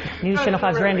weapon. News Channel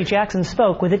 5's Randy Jackson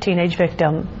spoke with a teenage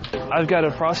victim. I've got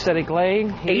a prosthetic leg.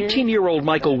 18-year-old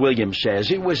Michael Williams says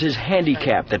it was his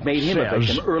handicap that made him a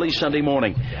victim early Sunday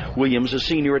morning. Williams, a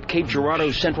senior at Cape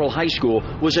Girardeau Central High School,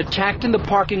 was attacked in the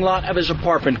parking lot of his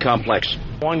apartment complex.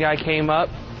 One guy came up,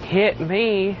 hit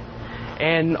me,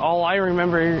 and all I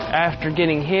remember after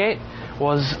getting hit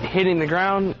was hitting the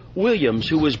ground. Williams,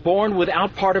 who was born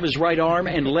without part of his right arm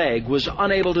and leg, was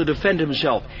unable to defend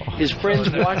himself. His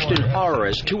friends watched in horror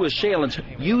as two assailants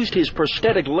used his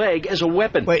prosthetic leg as a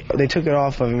weapon. They took it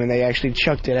off of him and they actually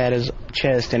chucked it at his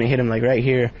chest and it hit him like right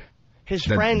here. His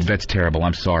friends. That's terrible.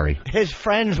 I'm sorry. His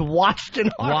friends watched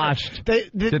in horror. Watched.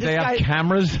 Did they have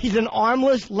cameras? He's an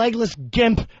armless, legless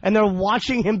gimp, and they're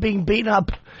watching him being beaten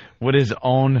up. With his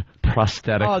own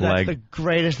prosthetic leg. Oh, that's leg. the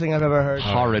greatest thing I've ever heard.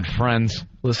 Horrid friends.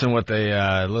 Listen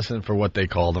for what they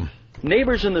called him.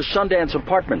 Neighbors in the Sundance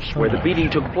apartments where the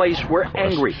beating took place were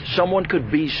angry. Someone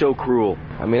could be so cruel.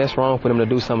 I mean, that's wrong for them to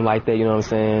do something like that, you know what I'm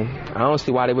saying? I don't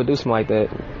see why they would do something like that.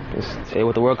 Just say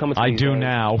what the world coming to. I do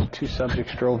now. Two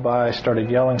subjects drove by, started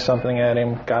yelling something at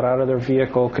him, got out of their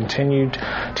vehicle, continued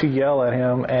to yell at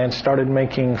him, and started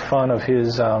making fun of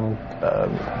his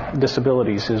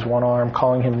disabilities, his one arm,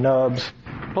 calling him nubs.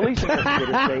 Police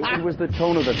investigators say it was the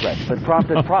tone of the threat that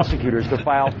prompted prosecutors to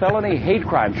file felony hate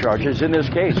crime charges in this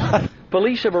case.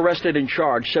 Police have arrested and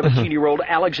charged 17-year-old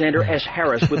Alexander S.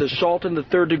 Harris with assault in the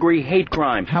third-degree hate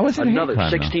crime. How is it Another hate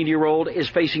crime, 16-year-old is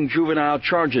facing juvenile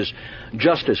charges.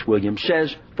 Justice Williams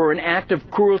says for an act of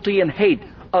cruelty and hate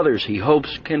others he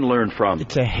hopes can learn from.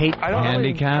 It's a hate I don't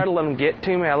really try to let them get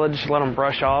to me. I just let them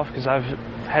brush off because I've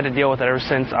had to deal with it ever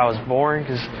since I was born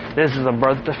because this is a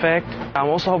birth defect. I'm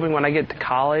also hoping when I get to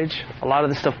college, a lot of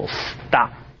this stuff will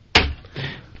stop.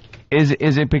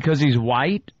 Is it because he's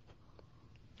white?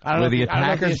 Were the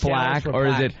attackers black, or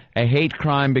is it a hate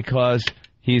crime because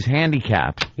he's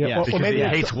handicapped? Yeah, because maybe he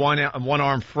hates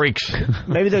one-armed freaks.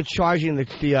 Maybe they're charging the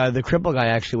cripple guy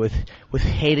actually with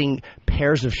hating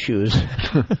pairs of shoes.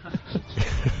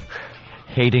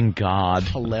 Hating God.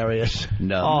 Hilarious.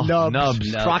 Nubs.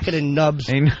 Nubs. Crockett and Nubs.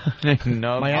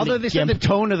 Nubs. Although they said the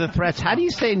tone of the threats, how do you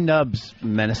say nubs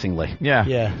menacingly?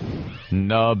 Yeah.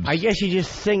 Nubs. I guess you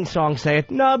just sing songs, say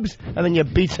it, nubs, and then you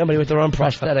beat somebody with their own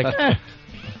prosthetic.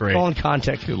 Great. All in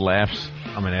context. Who laughs?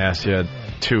 I'm going to ask you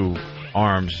 2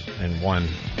 arms and 1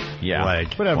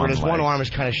 leg. Whatever, his one arm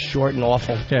is kind of short and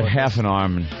awful. Yeah, half an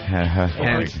arm.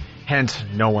 And hence,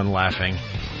 no one laughing.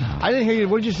 I didn't hear you.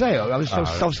 What did you say? I was so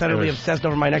self-centeredly obsessed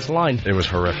over my next line. It was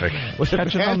horrific. Was it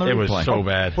bad? It was so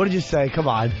bad. What did you say? Come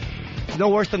on. It's no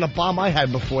worse than the bomb I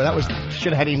had before. That was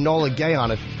should have had Enola Gay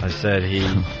on it. I said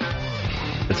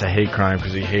it's a hate crime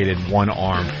because he hated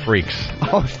one-armed freaks.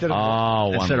 Instead of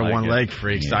one-leg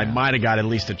freaks. Yeah. I might have got at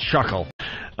least a chuckle.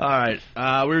 All right.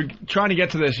 We were trying to get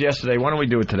to this yesterday. Why don't we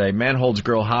do it today? Man holds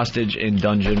girl hostage in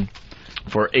dungeon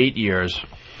for 8 years.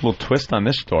 A little twist on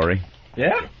this story.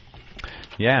 Yeah?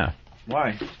 Yeah.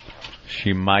 Why?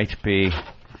 She might be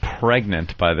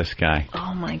pregnant by this guy.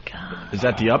 Oh, my God. Is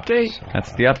that the update?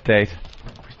 That's the update.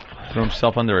 Threw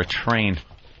himself under a train.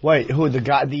 Wait, who? The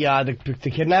guy,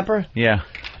 the kidnapper? Yeah.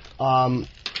 Do I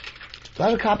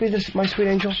have a copy of this, my sweet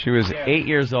angel? She was 8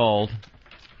 years old,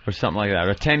 or something like that,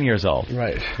 or 10 years old.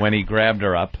 Right. When he grabbed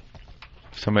her up,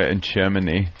 somewhere in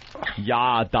Germany.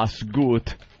 Ja, das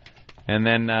gut. And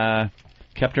then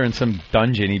kept her in some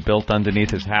dungeon he built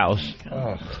underneath his house.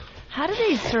 Oh. How did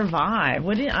they survive?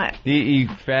 What did I? He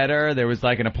fed her. There was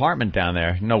like an apartment down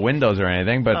there, no windows or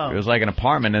anything, but it was like an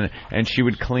apartment, and she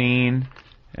would clean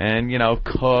and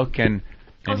cook, and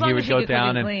he would go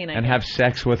down and have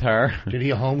sex with her. Did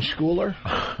he homeschool her?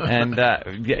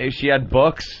 And she had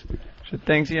books,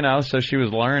 things, so she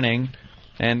was learning,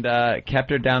 and kept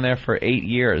her down there for 8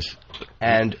 years.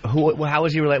 And how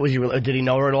was he related? Did he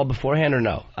know her at all beforehand or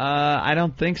no? I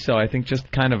don't think so. I think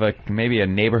just kind of maybe a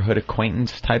neighborhood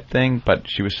acquaintance type thing, but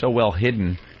she was so well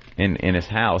hidden in his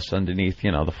house underneath,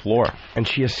 the floor. And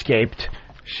she escaped.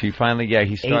 She finally,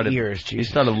 he started. 8 years, he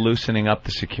started loosening up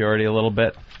the security a little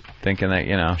bit, thinking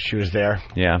that, she was there.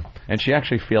 Yeah. And she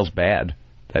actually feels bad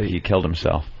that he killed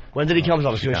himself. When did he kill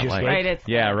himself? As soon as she escaped? Right, it's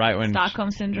right when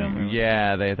Stockholm Syndrome.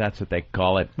 Yeah, that's what they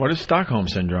call it. What is Stockholm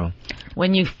Syndrome?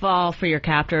 When you fall for your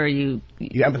captor, you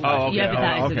empathize. You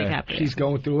empathize with the captor. She's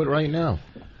going through it right now.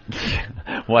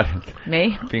 What?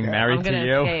 Me? Being married to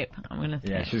you? Escape. I'm gonna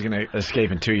escape. Yeah, she's going to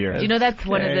escape in 2 years. Do you know that's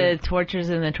one of the tortures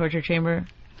in the torture chamber?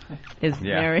 Is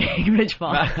marrying Rich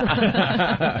Paul.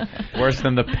 Worse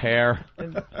than the pair.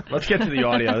 Let's get to the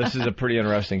audio. This is a pretty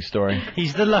interesting story.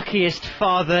 He's the luckiest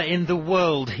father in the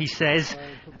world, he says.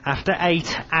 After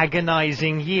 8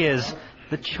 agonizing years,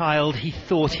 the child he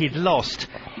thought he'd lost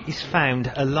is found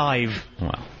alive.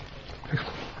 Wow.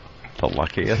 The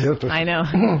luckiest. I know.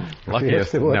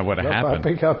 Luckiest that would have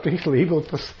happened.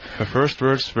 Her first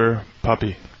words were,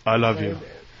 "Puppy, I love you."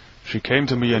 She came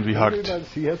to me and we hugged.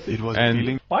 It was a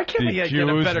feeling. Why can't we get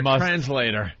a better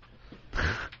translator?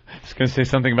 I was going to say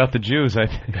something about the Jews, I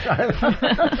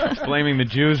think. Blaming the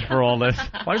Jews for all this.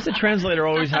 Why does the translator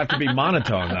always have to be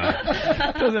monotone,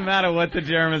 though? Doesn't matter what the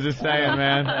Germans are saying,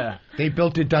 man. They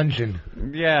built a dungeon.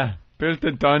 Yeah, built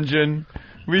a dungeon.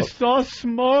 We saw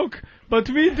smoke, but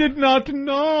we did not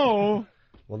know.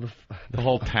 Well, the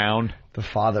whole town. The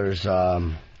father's, I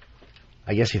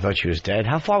guess he thought she was dead.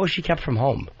 How far was she kept from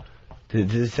home?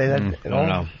 Did it say that at all?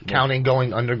 No. Counting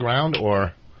going underground,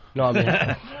 or? No, I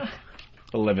mean...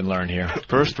 We'll live and learn here.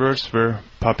 First words were,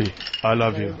 "Puppy, I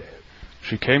love you."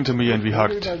 She came to me and we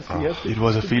hugged. It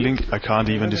was a feeling I can't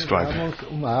even describe.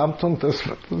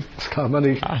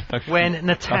 When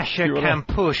Natasha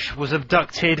Kampusch was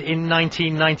abducted in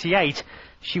 1998,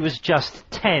 she was just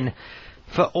 10.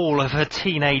 For all of her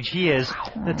teenage years,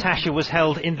 Natasha was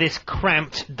held in this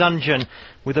cramped dungeon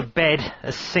with a bed,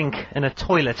 a sink and a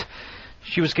toilet.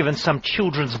 She was given some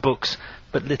children's books,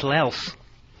 but little else.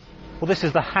 Well, this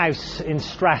is the house in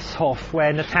Strasshof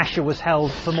where Natasha was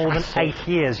held for more than 8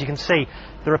 years. You can see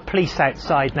there are police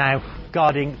outside now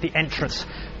guarding the entrance.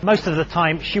 Most of the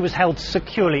time she was held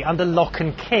securely under lock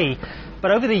and key.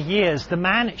 But over the years, the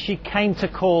man she came to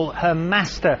call her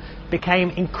master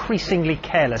became increasingly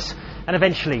careless. And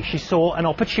eventually she saw an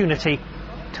opportunity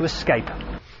to escape.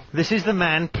 This is the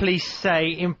man police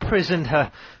say imprisoned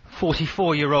her,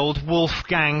 44-year-old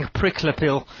Wolfgang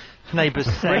Pricklapil.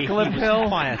 Neighbours say he was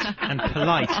quiet and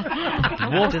polite.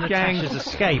 After Natasha's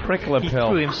escape, he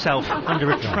threw himself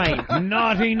under a train.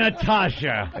 Naughty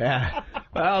Natasha. Yeah.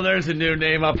 Well, there's a new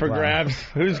name up for grabs.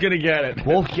 Who's going to get it?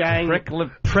 Wolfgang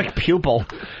Prick Pupil.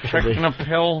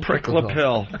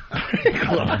 Pricklapil.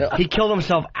 He killed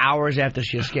himself hours after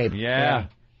she escaped. Yeah.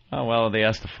 Oh, well, they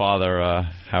asked the father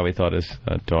how he thought his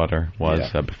daughter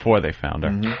was before they found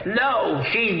her. No,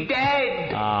 she's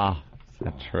dead. Ah, is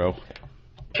that true?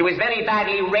 She was very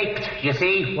badly raped, you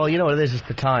see. Well, you know what it is, it's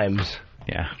the times.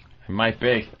 Yeah, it might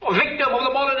be. A victim of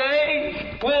the modern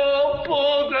age.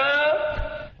 Poor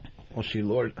girl. Well, she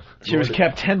was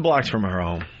kept 10 blocks from her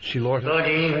home. Good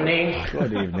evening.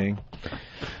 Good evening.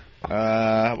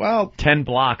 10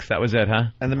 blocks, that was it,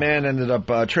 huh? And the man ended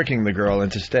up tricking the girl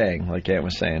into staying, like Ant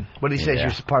was saying. What did he say? She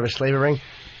was part of a slavery ring?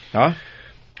 Huh?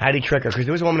 How did he trick her? Because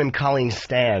there was a woman named Colleen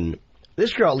Stan.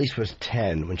 This girl at least was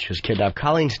 10 when she was kidnapped.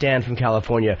 Colleen Stan from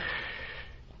California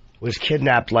was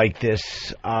kidnapped like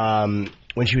this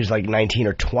when she was like 19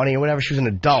 or 20 or whatever. She was an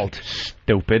adult.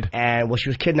 Stupid. And, well, she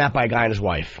was kidnapped by a guy and his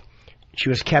wife. She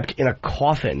was kept in a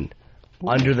coffin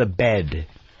under the bed.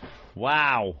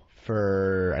 Wow.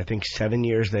 For, I think, 7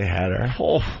 years they had her.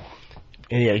 Oh.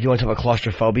 And yeah, you want to talk about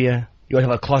claustrophobia? You want to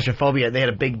talk about claustrophobia? They had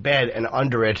a big bed, and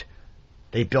under it,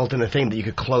 they built in a thing that you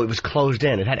could close. It was closed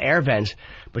in. It had air vents,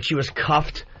 but she was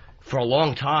cuffed for a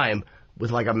long time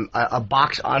with like a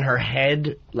box on her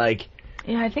head, like.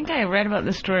 Yeah, I think I read about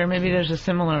this story. Maybe there's a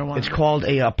similar one. It's called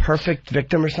a perfect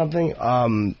victim or something.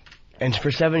 And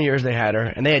for 7 years they had her,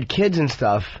 and they had kids and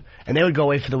stuff. And they would go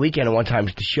away for the weekend, and one time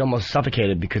she almost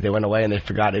suffocated because they went away and they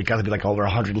forgot it got to be like over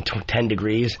 110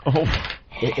 degrees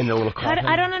in the little coffin.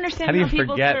 I don't understand how do you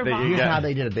people forget survive. that you Here's how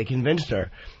they did it. They convinced her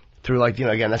through, like, you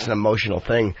know, again, that's an emotional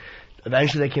thing.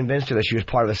 Eventually they convinced her that she was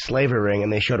part of a slavery ring,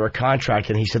 and they showed her a contract,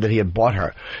 and he said that he had bought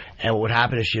her. And what would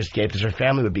happen if she escaped is her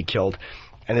family would be killed.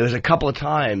 And there was a couple of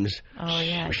times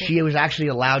she was actually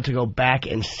allowed to go back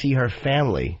and see her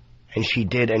family. And she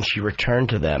did, and she returned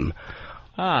to them.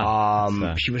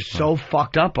 She was so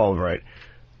fucked up over it.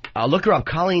 Look her up,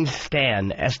 Colleen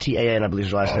Stan, S-T-A-N, I believe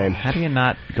is her last name. How do you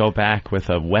not go back with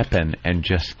a weapon and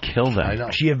just kill them? I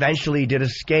know. She eventually did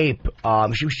escape.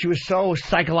 She was so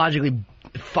psychologically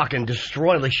fucking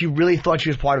destroyed. Like, she really thought she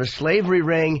was part of a slavery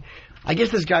ring. I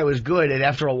guess this guy was good, and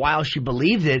after a while she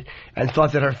believed it and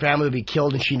thought that her family would be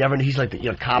killed, and she never knew. He's like, you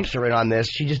know, cops are in on this.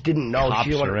 She just didn't know.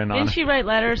 Didn't she write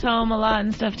letters home a lot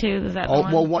and stuff, too? Is that the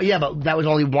one? Well, yeah, but that was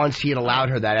only once he had allowed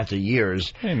her that after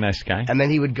years. Hey, nice guy. And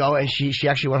then he would go, and she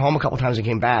actually went home a couple times and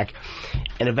came back.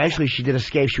 And eventually she did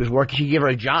escape. She was working. She gave her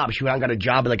a job. She went out and got a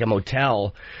job at, like, a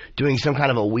motel doing some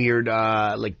kind of a weird,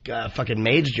 fucking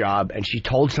maid's job, and she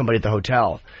told somebody at the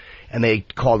hotel. And they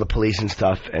called the police and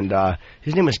stuff, and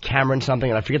his name was Cameron something,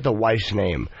 and I forget the wife's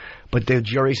name. But the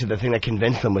jury said the thing that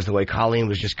convinced them was the way Colleen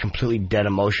was just completely dead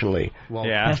emotionally,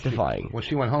 testifying. When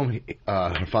she went home,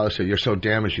 her father said, "You're so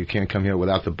damaged you can't come here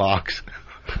without the box."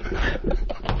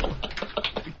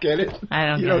 Get it? I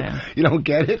don't get it. You don't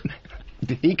get it?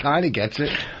 He kind of gets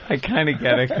it. I kind of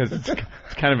get it because it's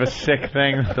kind of a sick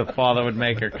thing that the father would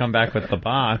make her come back with the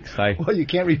box. Well, you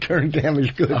can't return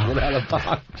damaged goods without a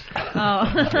box.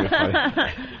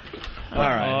 All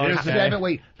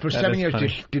right. For 7 years,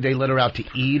 did they let her out to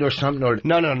eat or something? Or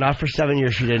No, not for 7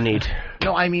 years. She didn't eat.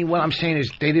 no, I mean, what I'm saying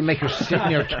is they didn't make her sit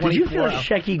there 24 Did you feel hours.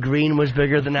 Shecky Green was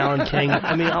bigger than Alan King?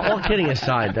 I mean, all kidding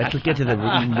aside, let's get to the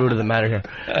root of the matter here.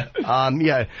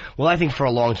 Yeah, well, I think for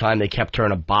a long time they kept her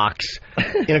in a box,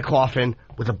 in a coffin,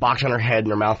 with a box on her head and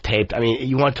her mouth taped. I mean,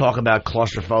 you want to talk about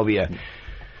claustrophobia.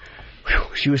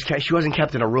 She wasn't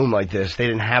kept in a room like this. They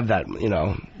didn't have that,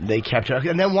 They kept her.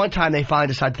 And then one time they finally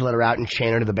decided to let her out and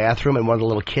chain her to the bathroom, and one of the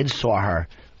little kids saw her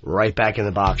right back in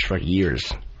the box for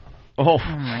years. Oh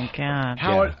my God.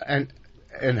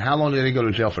 And how long did they go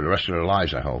to jail for? The rest of their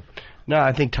lives, I hope. No,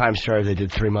 I think time served. They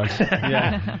did 3 months. They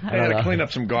had to clean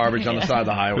up some garbage on the side of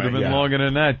the highway. Could have been longer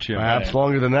than that, Jim. Perhaps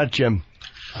longer than that, Jim.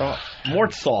 So,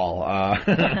 Mort Saul.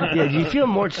 Yeah, do you feel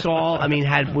Mort Saul? I mean,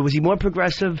 was he more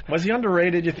progressive? Was he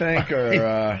underrated, you think?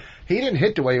 Or he didn't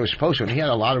hit the way he was supposed to. And he had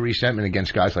a lot of resentment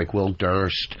against guys like Will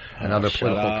Durst and other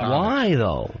political comics. Why,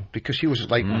 though? Because he was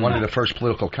like one of the first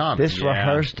political comics. This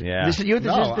rehearsed? Yeah. This is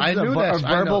a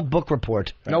verbal book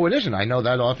report. No, it isn't. I know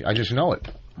that off. I just know it.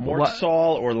 Mort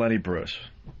Saul or Lenny Bruce?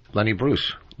 Lenny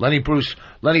Bruce. Lenny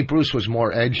Bruce was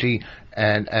more edgy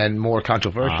and more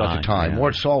controversial at the time. Yeah.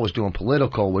 Mort Saul was doing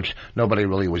political, which nobody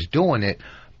really was doing it,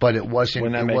 but it wasn't.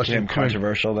 Wouldn't that make him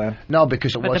controversial then? No,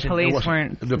 because the police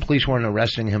weren't. The police weren't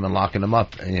arresting him and locking him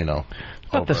up.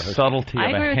 But the subtlety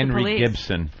of a Henry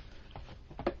Gibson.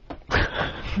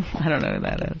 I don't know who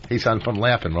that is. He's on from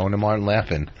Laughing, Rona Martin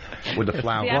Laughing with the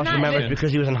flower. See, Remember, it's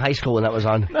because he was in high school when that was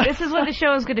on. This is what the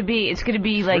show is going to be. It's going to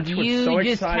be like Rich was you so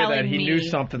just excited telling that he me. knew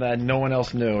something that no one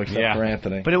else knew except for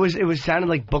Anthony. But it was sounded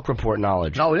like book report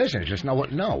knowledge. No, it isn't. It's just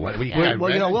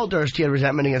Will Durst, he had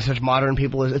resentment against such modern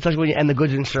people. It's like and the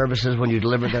goods and services when you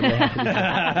deliver them. They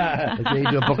have to be, like when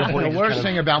you do a book report. The worst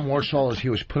thing about Mort Saul is he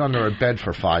was put under a bed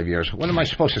for 5 years. What am I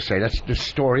supposed to say? That's the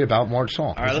story about Mort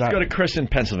Saul. All right, let's go to Chris in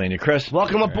Pennsylvania. Chris,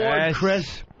 welcome aboard, Chris.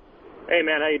 Hey,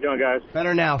 man, how you doing, guys?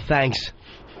 Better now, thanks.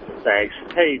 Thanks.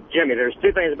 Hey, Jimmy, there's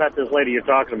two things about this lady you're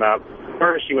talking about.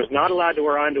 First, she was not allowed to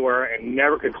wear underwear and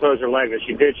never could close her legs. If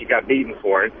she did, she got beaten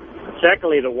for it.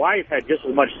 Secondly, the wife had just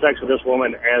as much sex with this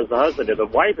woman as the husband did. The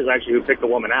wife is actually who picked the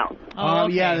woman out.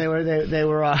 Yeah, they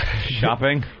were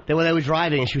shopping. They were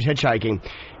driving and she was hitchhiking.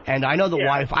 And I know the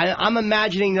wife. I'm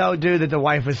imagining, though, dude, that the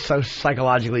wife was so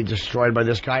psychologically destroyed by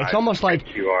this guy. It's almost like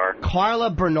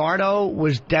Carla Bernardo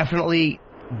was definitely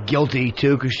guilty,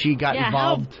 too, because she got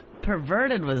involved. How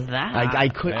perverted was that?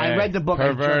 I read the book.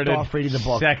 Perverted, I jerked off reading the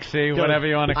book. Sexy, Dude, whatever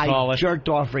you want to call it. I jerked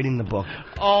off reading the book.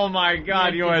 Oh, my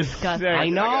God, you are sick. I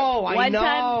know. One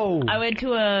time, I went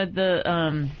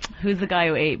to who's the guy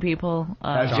who ate people?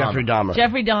 That's Jeffrey Dahmer.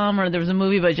 Jeffrey Dahmer. There was a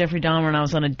movie about Jeffrey Dahmer, and I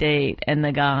was on a date, and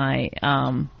the guy,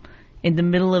 in the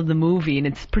middle of the movie, and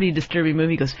it's a pretty disturbing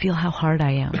movie, goes, "Feel how hard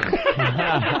I am."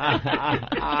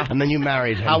 And then you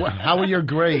married him. How were your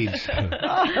grades?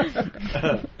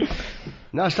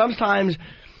 No, sometimes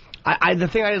the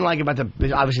thing I didn't like about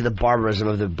obviously the barbarism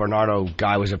of the Bernardo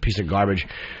guy was a piece of garbage,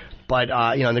 but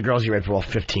and the girls he raped were all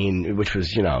 15, which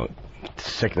was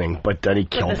sickening. But then he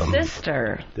killed them. The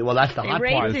sister. Well, that's the hot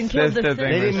part. And killed the sister.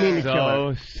 They didn't mean to kill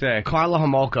her. Sick. Carla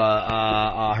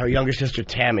Homolka, her younger sister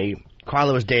Tammy.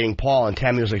 Carla was dating Paul, and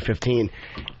Tammy was like 15.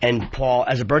 And Paul,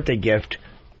 as a birthday gift,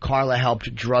 Carla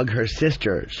helped drug her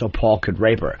sister so Paul could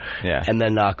rape her. Yeah. And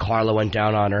then Carla went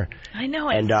down on her. I know.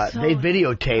 And they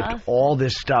videotaped all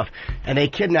this stuff. And they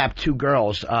kidnapped two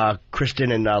girls,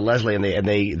 Kristen and Leslie, and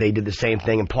they did the same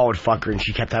thing. And Paul would fuck her, and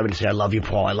she kept having to say, "I love you,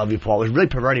 Paul. I love you, Paul." It was really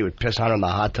perverted. He would piss on her in the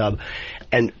hot tub.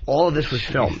 And all of this was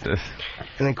filmed. And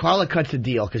then Carla cuts a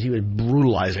deal because he was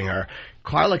brutalizing her.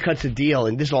 Carla cuts a deal,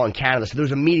 and this is all in Canada, so there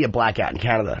was a media blackout in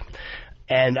Canada.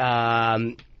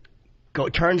 And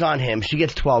turns on him. She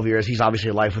gets 12 years. He's obviously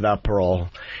life without parole.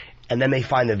 And then they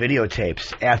find the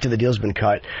videotapes after the deal's been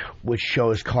cut, which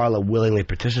shows Carla willingly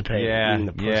participating in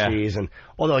the pussies. And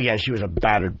although, again, she was a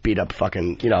battered, beat-up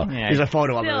fucking, there's a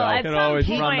photo of her. You can always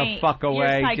run the fuck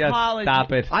away. Just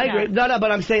stop it. I agree. No,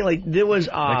 but I'm saying, like, there was...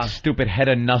 like stupid head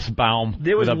of Nussbaum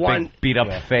with a big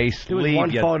beat-up face. There was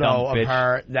one photo of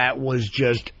her that was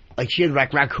just... Like, she had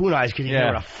raccoon eyes because he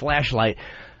had a flashlight.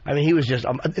 I mean, he was just...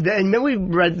 and then we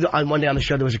read on one day on the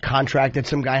show there was a contract that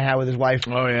some guy had with his wife.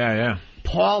 Oh, yeah.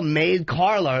 Paul made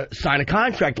Carla sign a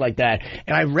contract like that.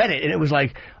 And I read it, and it was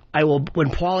like, when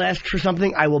Paul asks for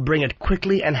something, I will bring it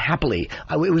quickly and happily.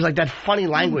 It was like that funny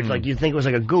language, like you'd think it was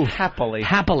like a goof.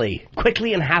 Happily.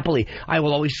 Quickly and happily. I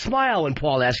will always smile when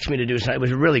Paul asks me to do something. It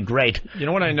was really great. You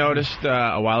know what I noticed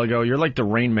a while ago? You're like the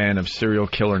Rain Man of serial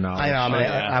killer knowledge. I know,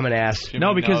 I'm an ass.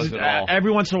 No, because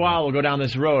every once in a while we'll go down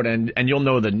this road and you'll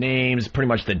know the names, pretty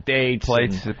much the dates.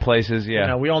 Places, yeah. You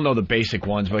know, we all know the basic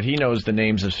ones, but he knows the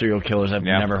names of serial killers I've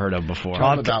never heard of before.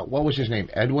 Tell him about, what was his name,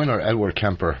 Edwin or Edward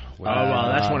Kemper?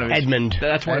 Well, that's one of his... Edmund.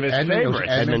 That's one of his favorites.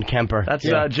 Edmund Kemper.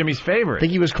 That's Jimmy's favorite. I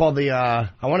think he was called I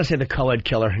want to say the co-ed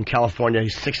killer in California.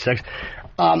 He's 6'6".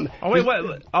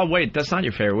 Wait, that's not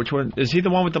your favorite. Which one? Is he the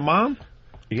one with the mom?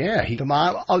 Yeah. The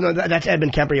mom? Oh, no, that's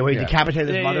Edmund Kemper, where he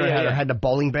decapitated his mother and had the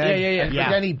bowling bag. Yeah.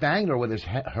 But then he banged her with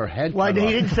her head. Well, he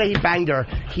didn't say he banged her.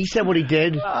 He said what he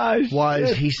did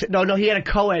he said... No, he had a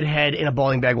co-ed head in a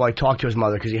bowling bag while he talked to his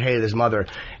mother because he hated his mother.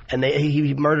 And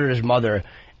he murdered his mother.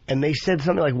 And they said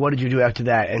something like, what did you do after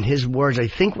that? And his words, I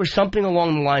think, were something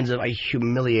along the lines of, I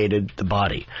humiliated the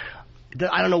body.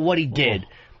 I don't know what he did,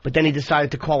 but then he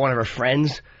decided to call one of her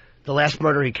friends. The last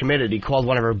murder he committed, he called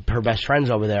one of her best friends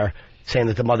over there, saying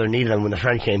that the mother needed him. When the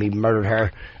friend came, he murdered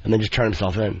her and then just turned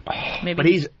himself in. Maybe but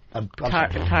he's...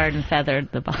 tarred and feathered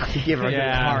the body. Give her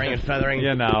tarring and feathering.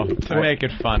 You know, to make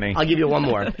it funny. I'll give you one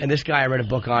more. And this guy I read a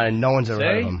book on, and no one's ever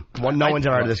heard of him. No one's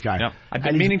ever heard of this guy. Yep. I've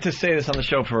been meaning to say this on the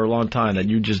show for a long time, that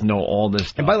you just know all this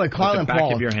stuff. And by the way, Carl and back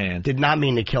Paul of your hand. did not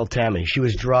mean to kill Tammy. She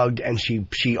was drugged, and she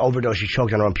overdosed. She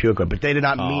choked on her own puke, but they did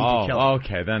not mean to kill her.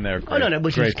 Okay, then they're great,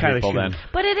 which great is kind people of then.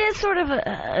 But it is sort of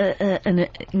an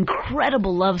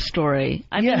incredible love story.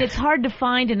 I mean, it's hard to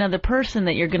find another person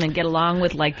that you're going to get along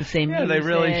with, like the same music. They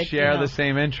really share the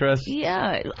same interests.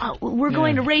 Yeah, we're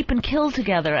going to rape and kill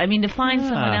together. I mean, to find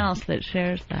someone else that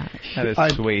shares that. That is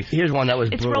sweet. Here's one that was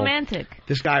It's brutal. romantic.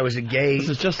 This guy was a gay... This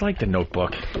is just like The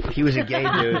Notebook. He was a gay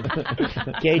dude.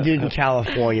 Gay dude in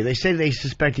California. They say they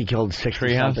suspect he killed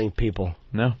 60-something people.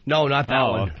 No? No, not that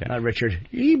one. Okay. Not Richard.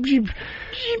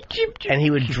 And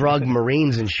he would drug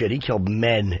Marines and shit. He killed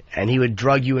men. And he would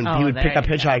drug you, and he would pick up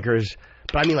hitchhikers.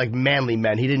 But I mean like manly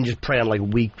men. He didn't just prey on like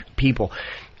weak people.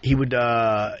 He was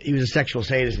a sexual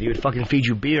sadist. He would fucking feed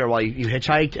you beer while you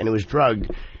hitchhiked, and it was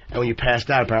drugged. And when you passed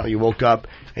out, apparently you woke up,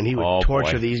 and he would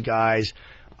torture these guys.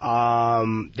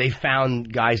 They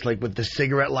found guys like with the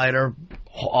cigarette lighter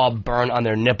all burned on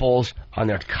their nipples, on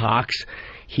their cocks.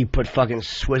 He put fucking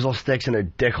swizzle sticks in their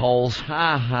dick holes.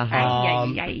 And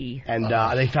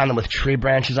they found them with tree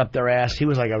branches up their ass. He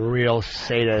was like a real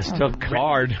sadist. Took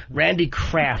card. Randy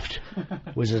Kraft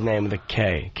was his name with a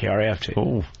K. K-R-A-F-T.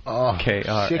 Oh,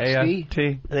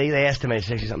 K-R-A-F-T. They estimated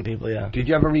 60-something people, yeah. Did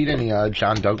you ever read any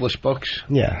John Douglas books?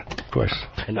 Yeah, of course.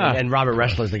 And Robert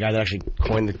Ressler is the guy that actually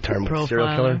coined the term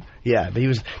serial killer. Yeah, but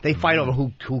they fight over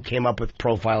who came up with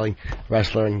profiling,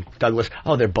 Ressler and Douglas.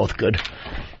 Oh, they're both good.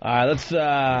 All right, let's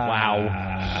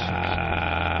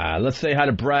let's say hi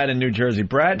to Brad in New Jersey.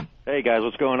 Brad? Hey, guys,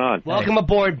 what's going on? Welcome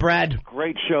aboard, Brad.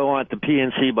 Great show on the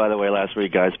PNC, by the way, last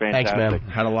week, guys. Fantastic. Thanks,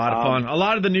 man. Had a lot of fun. A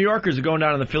lot of the New Yorkers are going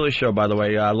down on the Philly show, by the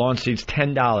way. Lawn seats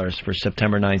 $10 for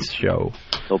September 9th show.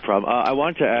 No problem. I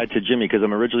wanted to add to Jimmy, because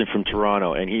I'm originally from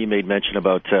Toronto, and he made mention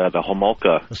about the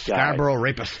Homolka guy. Scarborough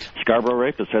rapist. Scarborough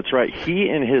rapist, that's right. He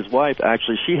and his wife,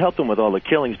 actually, she helped him with all the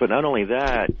killings, but not only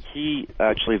that, he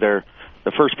actually, the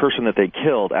first person that they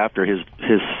killed after his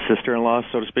sister-in-law,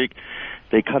 so to speak,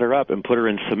 they cut her up and put her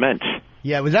in cement.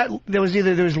 Yeah, there was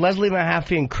Leslie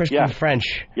Mahaffey and Kristen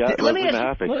French. Yeah, Leslie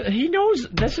Mahaffey. He knows,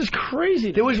 this is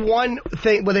crazy. There was one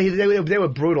thing, well, they were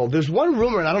brutal. There's one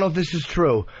rumor, and I don't know if this is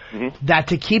true, that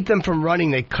to keep them from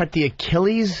running, they cut the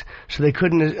Achilles so they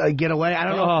couldn't get away. I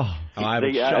don't know.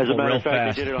 As a matter of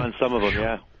fact, they did it on some of them,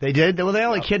 yeah. They did? Well, they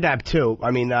only kidnapped 2.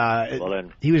 I mean,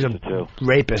 he was a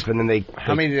rapist, but then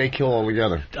How many did they kill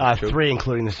altogether? 3,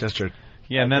 including the sister.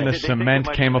 Yeah, and then the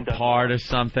cement came apart or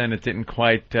something. It didn't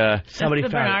quite... Somebody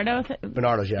found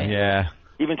Bernardo's, yeah. Yeah.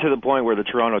 Even to the point where the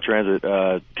Toronto Transit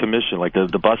Commission, like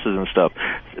the buses and stuff,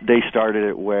 they started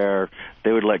it where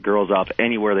they would let girls off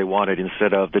anywhere they wanted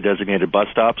instead of the designated bus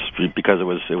stops because it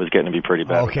was getting to be pretty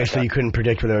bad. Okay, so you couldn't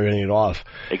predict where they were going to get off.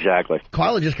 Exactly.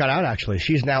 Carla just got out, actually.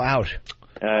 She's now out.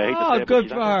 Good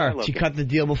for her. She cut the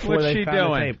deal before What's they she found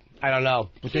doing? the tape. I don't know.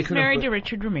 But She's married to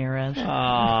Richard Ramirez.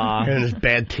 And his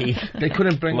bad teeth. They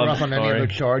couldn't bring her up on any other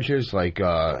charges, like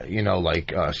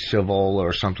civil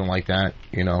or something like that.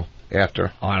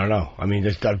 After. Oh, I don't know. I mean,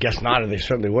 I guess not. They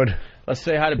certainly would. Let's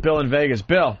say hi to Bill in Vegas.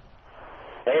 Bill.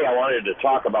 Hey, I wanted to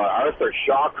talk about Arthur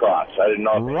Shawcross. I didn't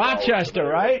know. Rochester,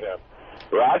 right?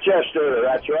 Rochester,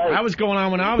 that's right. That was going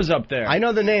on when I was up there. I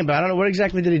know the name, but I don't know. What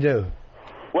exactly did he do?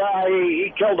 Well,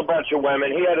 he killed a bunch of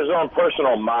women. He had his own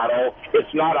personal motto.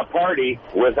 It's not a party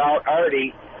without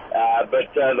Artie.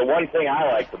 But the one thing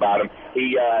I liked about him,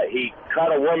 he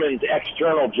cut a woman's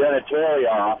external genitalia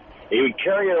off. He would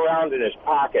carry it around in his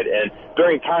pocket, and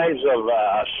during times of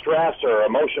stress or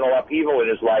emotional upheaval in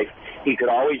his life, he could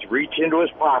always reach into his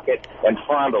pocket and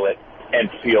fondle it and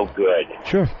feel good.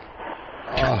 Sure.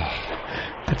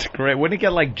 That's great. Wouldn't it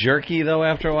get like jerky though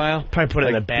after a while? Probably put it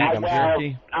in a bag of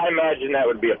jerky. I imagine that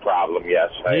would be a problem. Yes.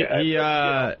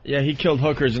 He killed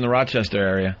hookers in the Rochester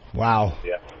area. Wow.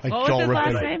 Yeah. Like What was Joel his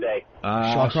Rippin. last name?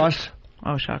 Shawcross?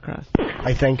 Oh, Shawcross.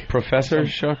 I think. Professor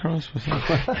Shawcross?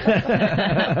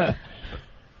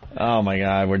 Oh my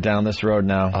God, we're down this road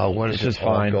now. Oh, what is this is it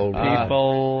all fine. go wrong?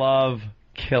 People love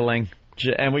killing.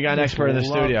 And we got an expert in the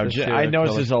studio. I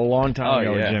noticed this a long time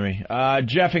ago with Jimmy.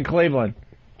 Jeff in Cleveland.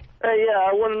 Hey, yeah,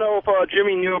 I want to know if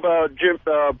Jimmy knew about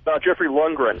Jeffrey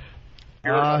Lundgren,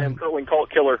 Kirtland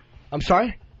cult killer. I'm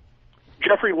sorry?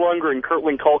 Jeffrey Lundgren,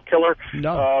 Kirtland cult killer.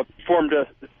 No. Formed a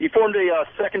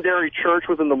secondary church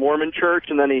within the Mormon church,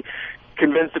 and then he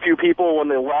convinced a few people. When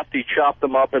they left, he chopped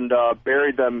them up and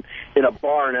buried them in a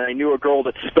barn. And I knew a girl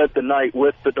that spent the night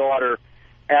with the daughter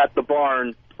at the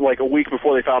barn like a week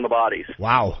before they found the bodies.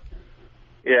 Wow.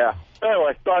 Yeah.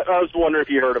 Anyway, I was wondering if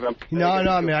you heard of him. No,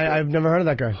 I mean, I've never heard of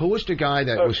that guy. Who was the guy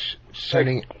that was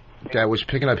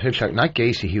picking up hitchhikers? Not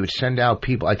Gacy. He would send out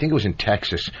people. I think it was in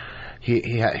Texas.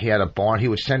 He had a barn. He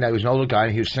would send out. He was an older guy,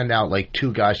 and he would send out like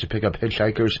 2 guys to pick up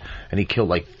hitchhikers, and he killed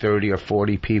like 30 or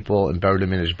 40 people and buried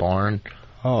them in his barn.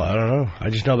 Oh, I don't know. I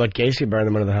just know about Gacy burning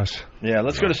them under the house. Yeah,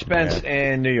 let's go to Spence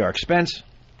in New York. Spence.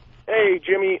 Hey,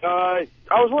 Jimmy. I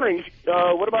was wondering,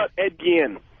 what about Ed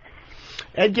Gein?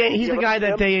 Ed Gein, he's the guy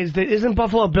that isn't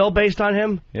Buffalo Bill based on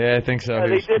him? Yeah, I think so.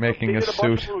 He's making a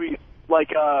suit. Movies, like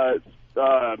Silence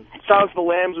of the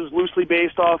Lambs was loosely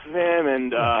based off of him,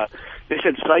 and they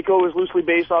said Psycho was loosely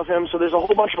based off him. So there's a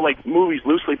whole bunch of like movies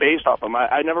loosely based off him.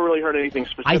 I never really heard anything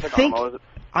specific on him.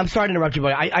 I'm sorry to interrupt you,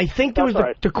 but I think there was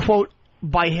the quote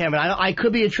by him, and I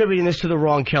could be attributing this to the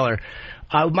wrong killer.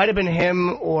 It might have been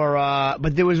him,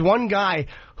 but there was one guy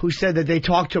who said that they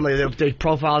talked to him, they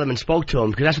profiled him and spoke to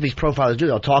him, because that's what these profilers do.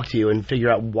 They'll talk to you and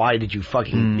figure out why did you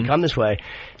fucking become this way.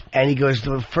 And he goes,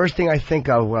 the first thing I think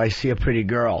of when I see a pretty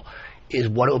girl is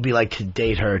what it would be like to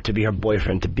date her, to be her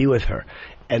boyfriend, to be with her.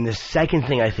 And the second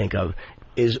thing I think of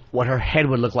is what her head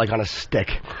would look like on a stick.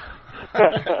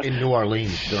 In New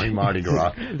Orleans during Mardi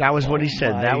Gras. That was what he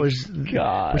said. That was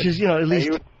God. Which is, at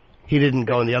least he didn't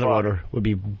go in the other order. Would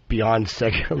be beyond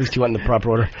sick. At least he went in the proper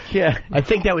order. Yeah. I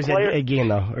think that was Gain,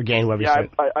 though, or Gain, whatever you said.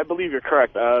 I believe you're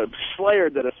correct. Slayer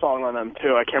did a song on them,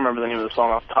 too. I can't remember the name of the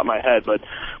song off the top of my head, but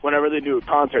whenever they do a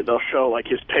concert, they'll show, like,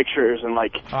 his pictures and,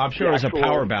 like... Oh, I'm sure it was a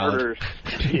power ballad.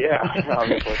 Yeah,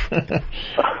 obviously.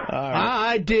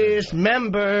 I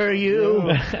dismember you.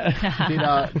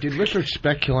 Did Richard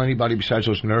Speck kill anybody besides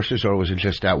those nurses, or was it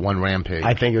just that one rampage?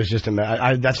 I think it was just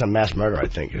that's a mass murder, I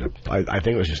think. I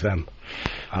think it was just them.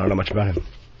 I don't know much about him.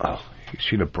 Oh, you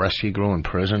see the breasts he grew in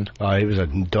prison? Oh, he was a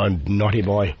darn naughty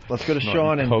boy. Let's go to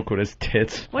Sean and Coke with his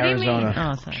tits. What Arizona. do you mean?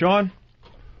 Oh, sorry. Sean?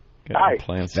 Hi.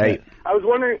 Hey. I was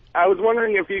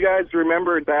wondering if you guys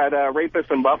remembered that rapist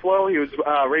in Buffalo. He was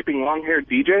raping long-haired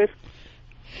DJs.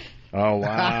 Oh,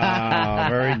 wow.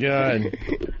 Very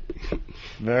good.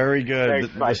 Very good.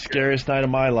 Thanks, the scariest night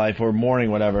of my life, or morning,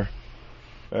 whatever.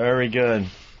 Very good.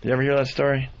 Did you ever hear that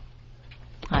story?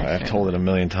 I've told it a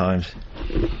million times.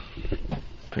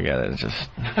 Forget it. It's just...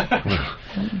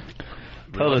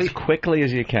 Tell it as quickly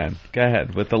as you can. Go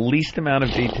ahead. With the least amount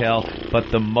of detail, but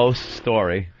the most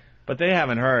story. But they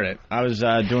haven't heard it. I was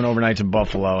doing overnights in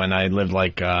Buffalo, and I lived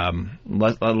like a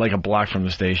block from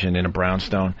the station in a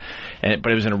brownstone.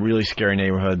 But it was in a really scary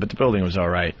neighborhood, but the building was all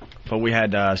right. But we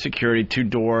had security, 2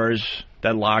 doors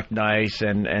that locked nice,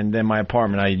 and then my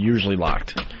apartment I usually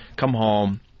locked. Come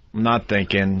home. I'm not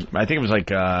thinking. I think it was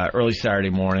like early Saturday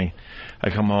morning. I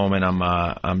come home and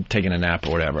I'm taking a nap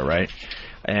or whatever, right?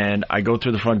 And I go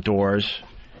through the front doors,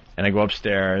 and I go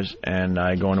upstairs, and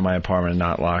I go into my apartment and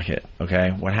not lock it.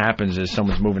 Okay? What happens is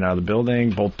someone's moving out of the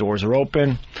building. Both doors are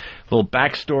open. Little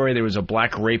backstory: there was a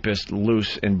black rapist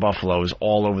loose in Buffalo. It was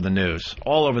all over the news,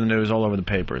 all over the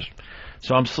papers.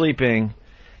 So I'm sleeping.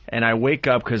 And I wake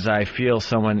up because I feel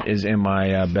someone is in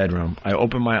my bedroom. I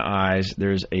open my eyes.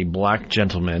 There's a black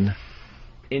gentleman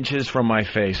inches from my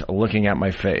face looking at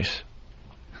my face.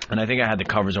 And I think I had the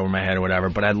covers over my head or whatever,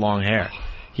 but I had long hair.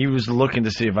 He was looking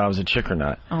to see if I was a chick or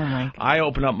not. Oh, my God. I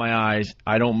open up my eyes.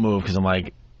 I don't move because I'm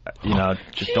like,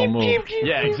 just don't move.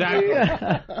 Yeah,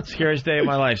 exactly. Scariest day of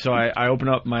my life. So I open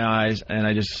up my eyes and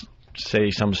I just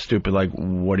say something stupid like,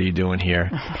 "What are you doing here?"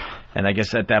 And I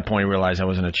guess at that point he realized I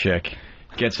wasn't a chick.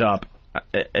 Gets up,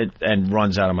 and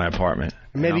runs out of my apartment.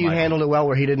 Maybe you handled it well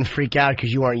where he didn't freak out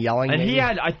because you weren't yelling. And maybe? he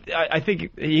had, I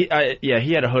think, he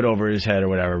had a hood over his head or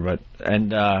whatever.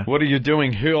 What are you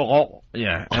doing here?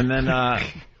 Yeah, and then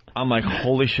I'm like,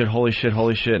 holy shit,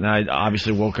 and I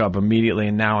obviously woke up immediately,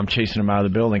 and now I'm chasing him out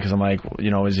of the building because I'm like,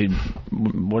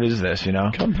 what is this,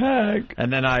 Come back.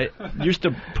 And then I used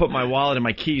to put my wallet and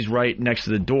my keys right next to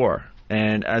the door.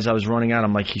 And as I was running out,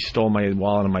 I'm like, he stole my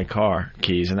wallet and my car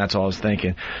keys, and that's all I was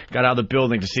thinking. Got out of the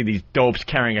building to see these dopes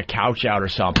carrying a couch out or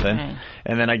something,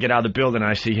 and then I get out of the building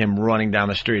and I see him running down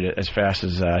the street as fast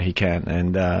as he can.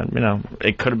 And,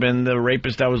 it could have been the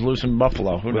rapist that was loose in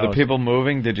Buffalo. Who knows? Were the people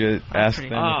moving? Did you ask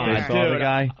them if they saw the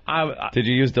guy? Did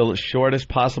you use the shortest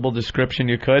possible description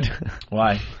you could?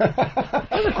 Why?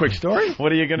 That's a quick story.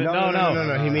 What are you going to...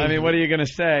 No. What are you going to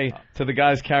say to the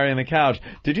guys carrying the couch?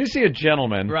 Did you see a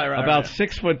gentleman about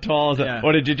 6 foot tall?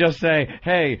 Or did you just say,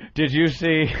 hey, did you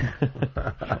see...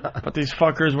 But these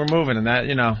fuckers were moving, and that,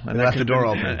 and left the door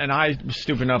open. And I,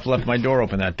 stupid enough, left my door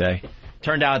open that day.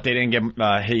 Turned out they didn't get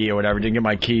didn't get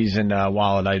my keys and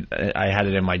wallet. I had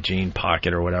it in my jean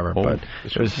pocket or whatever. But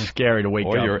it was scary to wake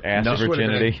up. Or your ass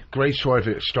virginity. Great story if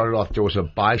it started off. There was a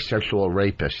bisexual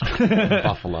rapist in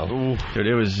Buffalo. Ooh. Dude,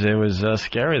 it was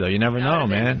scary though. You never know,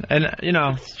 man. And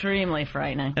extremely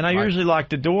frightening. And I usually lock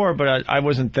the door, but I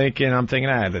wasn't thinking. I'm thinking,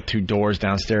 the 2 doors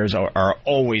downstairs are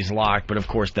always locked. But of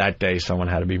course, that day someone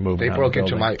had to be moving. They broke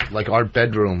into our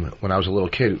bedroom when I was a little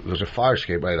kid. There was a fire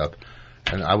escape right up.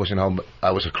 And I wasn't home.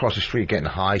 I was across the street getting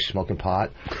high, smoking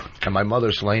pot. And my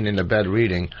mother's laying in the bed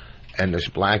reading. And this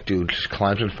black dude just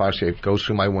climbs in the fire escape, goes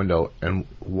through my window, and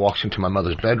walks into my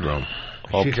mother's bedroom.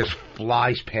 She just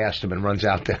flies past him and runs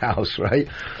out the house, right?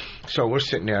 So we're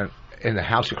sitting there in the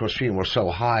house across the street, and we're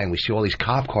so high, and we see all these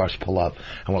cop cars pull up.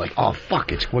 And we're like, oh,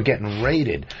 fuck, we're getting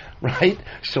raided, right?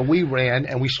 So we ran,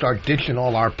 and we start ditching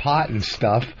all our pot and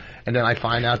stuff. And then I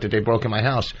find out that they broke in my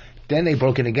house. Then they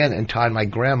broke in again and tied my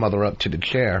grandmother up to the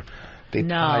chair. They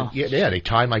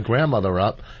tied my grandmother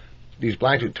up. These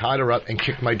black dudes tied her up and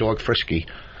kicked my dog Frisky.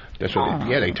 That's what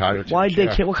they tied her to Why'd the chair.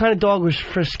 they kick? What kind of dog was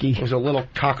Frisky? It was a little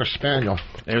Cocker Spaniel.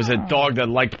 It was a dog that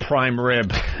liked prime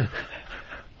rib.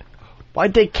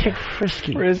 Why'd they kick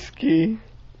Frisky? Frisky.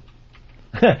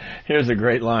 Here's a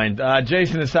great line.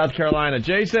 Jason in South Carolina.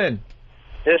 Jason.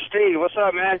 Hey, Steve. What's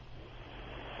up, man?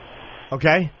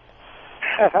 Okay.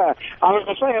 I was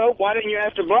going to say, why didn't you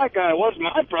ask the black guy? What's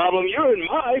my problem? You're in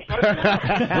my fucking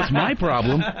house. What's my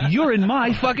problem? You're in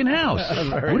my fucking house.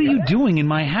 What are you doing in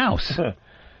my house?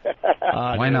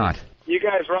 Why not? You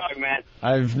guys rock, man.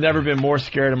 I've never been more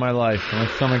scared in my life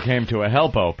unless someone came to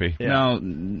help Opie. Yeah. No,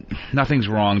 nothing's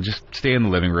wrong. Just stay in the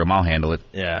living room. I'll handle it.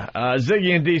 Yeah.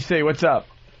 Ziggy in D.C., what's up?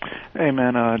 Hey,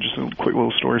 man, just a quick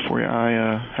little story for you.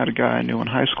 I had a guy I knew in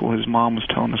high school. His mom was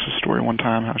telling us a story one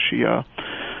time how she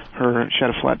had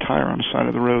a flat tire on the side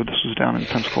of the road. This was down in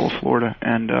Pensacola, Florida,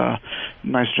 and a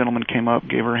nice gentleman came up,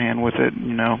 gave her a hand with it,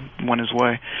 went his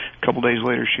way. A couple days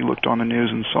later, she looked on the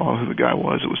news and saw who the guy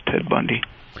was. It was Ted Bundy.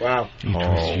 Wow. You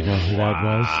know who that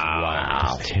was?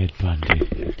 Wow. Ted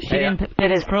Bundy. She didn't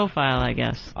fit his profile, I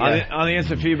guess. On the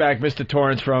instant feedback, Mr.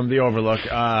 Torrance from The Overlook.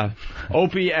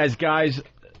 Opie, as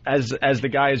the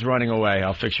guy is running away.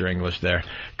 I'll fix your English there.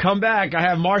 Come back. I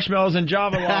have marshmallows and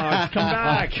Java logs. Come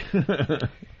back.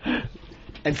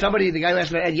 And the guy who asked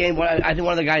about Ed Gein, I think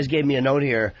one of the guys gave me a note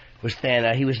here, was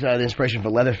Stan. He was the inspiration for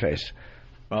Leatherface.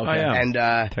 Okay. Oh, yeah. And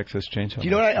Texas Chainsaw. Do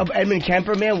you know what Edmund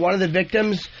Kemper, man? One of the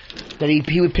victims that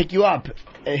he would pick you up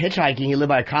hitchhiking. He lived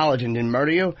by a college and didn't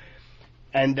murder you.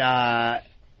 And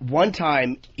one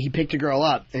time he picked a girl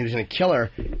up and he was going to kill her,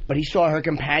 but he saw her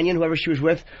companion, whoever she was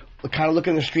with, would kind of look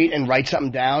in the street and write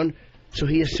something down. So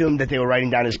he assumed that they were writing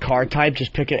down his car type,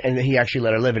 just pick it, and he actually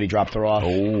let her live it. He dropped her off.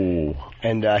 Oh.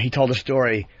 And he told a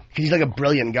story. He's like a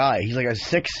brilliant guy. He's like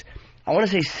I want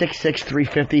to say 6'6",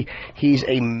 350. He's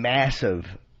a massive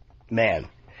man.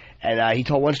 And he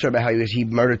told one story about how he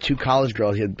murdered 2 college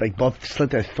girls. He had both slit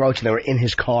their throats, and they were in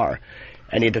his car.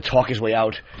 And he had to talk his way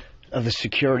out of the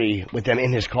security with them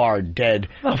in his car, dead,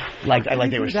 like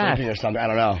they were sleeping or something. I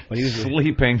don't know. But he was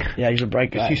sleeping. Yeah, he's a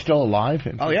bright guy. Is he still alive?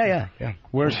 Oh yeah.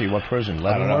 Where is he? What prison?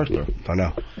 Leavenworth? Don't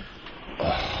know.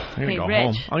 I'm gonna go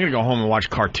home. I'm gonna go home and watch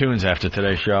cartoons after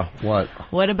today's show.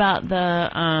 What about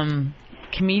the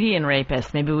comedian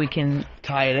rapist? Maybe we can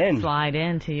tie it in. Slide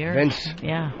into your Vince.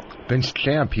 Yeah. Vince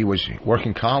Champ. He was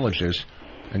working colleges,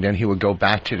 and then he would go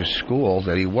back to the school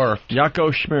that he worked.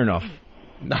 Yakov Smirnoff.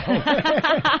 No.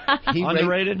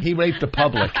 Underrated? He raped the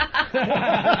public.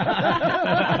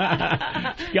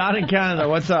 Scott in Canada,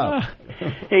 what's up?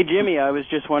 Hey, Jimmy, I was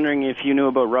just wondering if you knew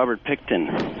about Robert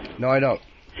Pickton. No, I don't.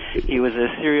 He was a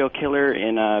serial killer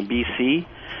in B.C.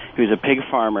 He He was a pig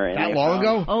farmer. And that long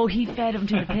ago? Oh, he fed them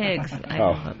to the pigs.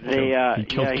 He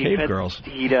killed cave girls.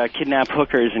 He'd kidnap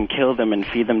hookers and kill them and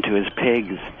feed them to his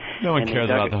pigs. No one cares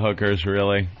about the hookers,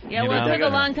 really. Yeah, well, it took a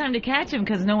long time to catch him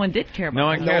because no one did care about No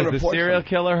one him. cares. The serial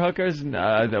killer hookers,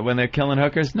 when they're killing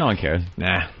hookers, no one cares.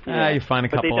 Nah. You find a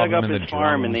But couple they of dug them up in the his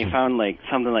farm and drums. they found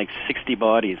something like 60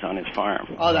 bodies on his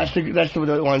farm. Oh, that's the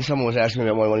one someone was asking me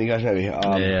about. One of you guys maybe.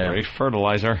 Great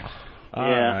fertilizer. Yeah. All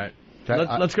right.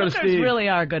 Let's go to Hookers Steve. really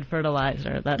are good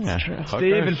fertilizer. That's true.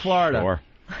 Steve in Florida. Sure.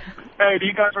 Hey, do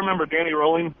you guys remember Danny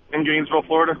Rowling in Gainesville,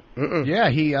 Florida? Yeah,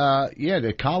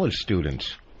 the college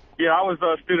students. Yeah, I was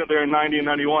a student there in 90 and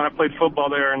 91. I played football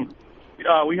there, and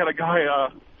we had a guy,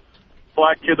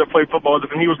 black kid that played football with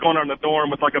us, and he was going around the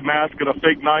dorm with like a mask and a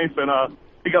fake knife, and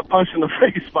he got punched in the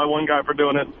face by one guy for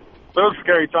doing it. So it was a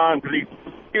scary time because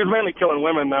he was mainly killing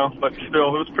women though, but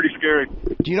still, it was pretty scary.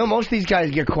 Do you know most of these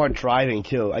guys get caught driving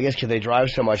too? I guess because they drive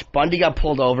so much. Bundy got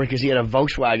pulled over because he had a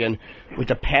Volkswagen with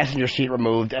the passenger seat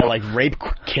removed and like rape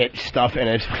kit stuff in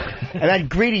it. And that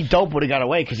greedy dope would have got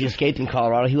away because he escaped in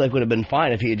Colorado. He would have been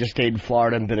fine if he had just stayed in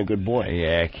Florida and been a good boy.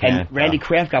 Yeah, And Randy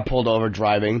Kraft got pulled over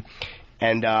driving,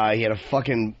 and he had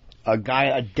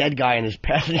a dead guy in his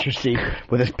passenger seat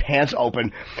with his pants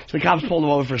open. So the cops pulled him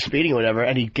over for speeding or whatever,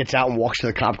 and he gets out and walks to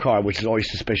the cop car, which is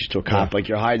always suspicious to a cop, like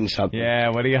you're hiding something. Yeah,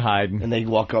 what are you hiding? And they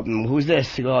walk up and, who's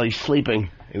this? He goes, oh, he's sleeping.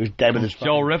 He was dead with his phone.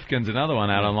 Joel Rifkin's another one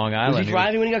out on Long Island. Was he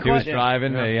driving when he got caught? He was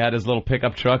driving. He had his little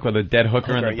pickup truck with a dead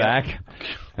hooker in the back.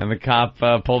 And the cop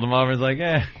pulled him over and was like,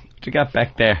 what you got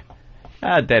back there?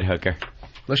 Dead hooker.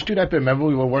 Let's do that bit. Remember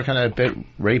we were working on a bit,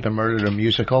 Rape and Murder, the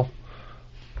musical?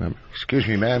 Excuse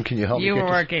me, ma'am, can you help me? You were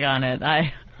working on it.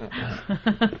 A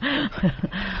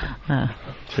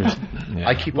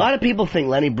lot of people think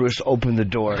Lenny Bruce opened the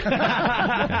door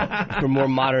for more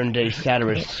modern day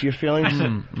satirists. Your feelings?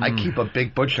 I keep a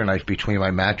big butcher knife between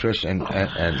my mattress and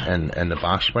the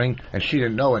box spring, and she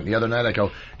didn't know it. And the other night I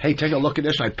go, hey, take a look at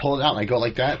this, and I pull it out and I go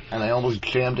like that, and I almost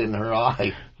jammed it in her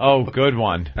eye. Oh, good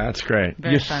one. That's great.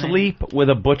 Very you funny. sleep with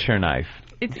a butcher knife.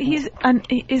 Is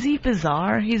he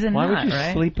bizarre? He's a Why nut, would you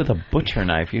right? sleep with a butcher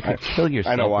knife? You could kill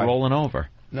yourself why. rolling over.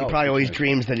 No, he probably always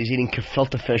dreams that he's eating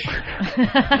gefilte fish.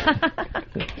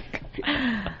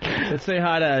 Let's say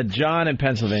hi to John in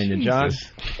Pennsylvania. John?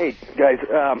 Hey, guys,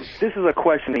 this is a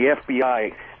question the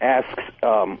FBI asks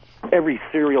every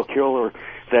serial killer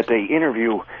that they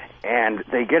interview, and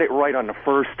they get it right on the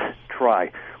first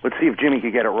try. Let's see if Jimmy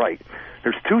can get it right.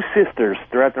 There's two sisters.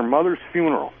 They're at their mother's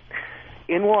funeral.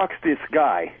 In walks this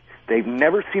guy. They've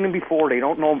never seen him before. They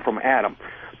don't know him from Adam.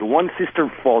 The one sister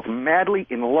falls madly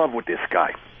in love with this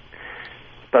guy.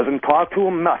 Doesn't talk to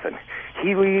him, nothing.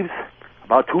 He leaves.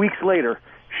 About 2 weeks later,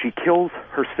 she kills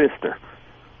her sister.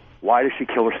 Why does she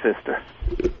kill her sister?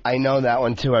 I know that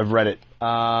one, too. I've read it.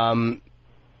 I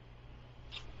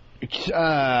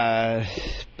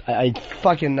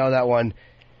fucking know that one.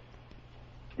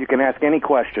 You can ask any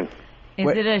question. Is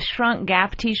it a Shrunk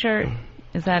Gap T-shirt?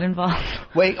 Is that involved?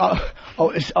 Wait,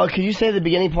 can you say the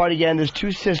beginning part again? There's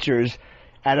two sisters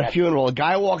at a funeral. A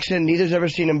guy walks in, neither's ever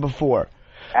seen him before.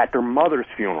 At their mother's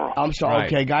funeral. I'm sorry,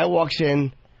 okay, guy walks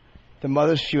in, the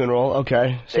mother's funeral,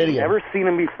 okay. Say it They've again. never seen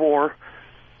him before.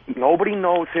 Nobody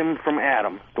knows him from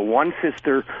Adam. The one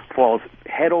sister falls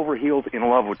head over heels in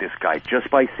love with this guy just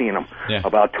by seeing him. Yeah.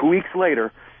 About 2 weeks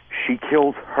later, she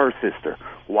kills her sister.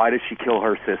 Why does she kill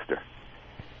her sister?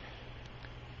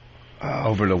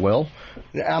 Over the will?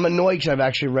 I'm annoyed because I've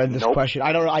actually read this question.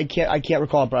 I don't know. I can't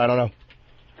recall it, but I don't know.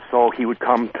 So he would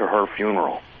come to her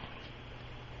funeral.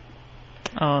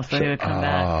 Oh, so he would come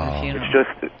back to the funeral. It's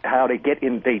just how they get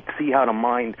in. They see how the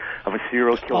mind of a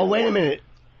serial killer. Oh, wait a minute.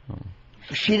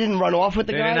 She didn't run off with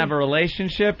the They guy? didn't have a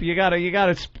relationship. You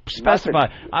gotta specify.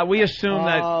 We assume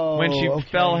that when she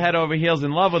fell head over heels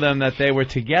in love with him, that they were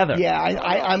together. Yeah,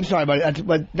 I'm sorry,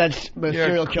 but that's a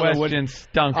serial killer. Question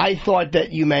stunk. I thought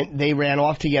that you meant they ran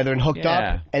off together and hooked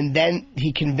up, and then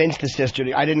he convinced the sister.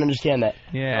 I didn't understand that.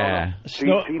 Yeah. She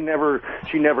never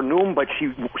knew him, but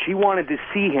she wanted to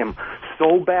see him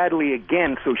so badly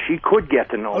again, so she could get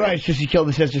to know him. All right, so she killed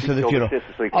the sister for the killed the funeral.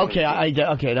 sister so he could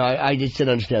Okay, I just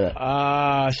didn't understand that.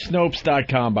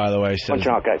 Snopes.com, by the way,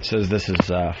 says this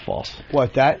is false.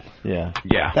 What, that? Yeah.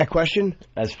 That question?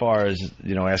 As far as,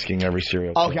 asking every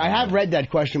serial Okay, I have read that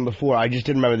question before. I just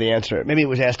didn't remember the answer. Maybe it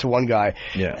was asked to one guy.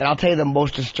 Yeah. And I'll tell you the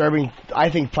most disturbing, I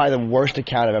think probably the worst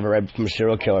account I've ever read from a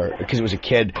serial killer, because it was a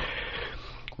kid,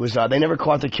 was they never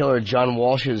caught the killer of John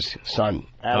Walsh's son,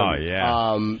 Adam. Oh,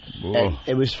 yeah. And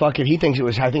it was fucking, he thinks it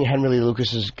was, I think, Henry Lee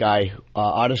Lucas's guy,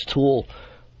 Otis Toole,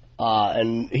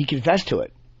 and he confessed to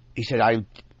it. He said, I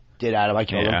did Adam, I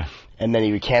killed him. and then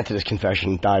he recanted his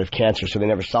confession, died of cancer, so they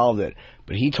never solved it.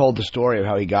 But he told the story of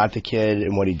how he got the kid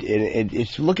and what he did.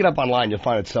 It's look it up online, you'll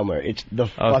find it somewhere. It's the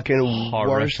fucking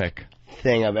worst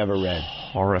thing I've ever read.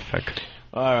 Horrific.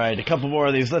 All right, a couple more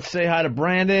of these. Let's say hi to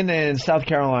Brandon in South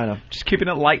Carolina. Just keeping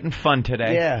it light and fun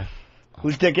today. Yeah.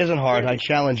 Whose dick isn't hard? I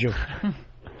challenge you.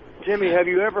 Jimmy, have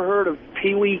you ever heard of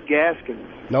Pee Wee Gaskins?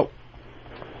 Nope.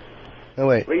 No,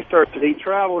 wait. Researched it. He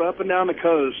traveled up and down the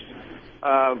coast,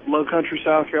 low country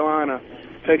South Carolina,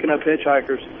 picking up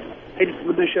hitchhikers. He just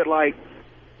would do shit like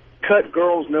cut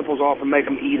girls' nipples off and make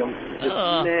them eat them. Just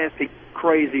nasty,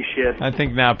 crazy shit. I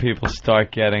think now people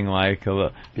start getting like,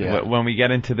 when we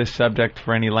get into this subject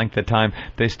for any length of time,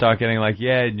 they start getting like,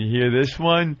 yeah, did you hear this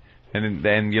one? And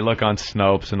then you look on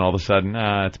Snopes and all of a sudden,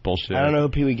 it's bullshit. I don't know who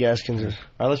Pee Wee Gaskins is.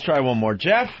 All right, let's try one more.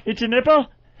 Jeff? It's a nipple?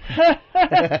 Hey,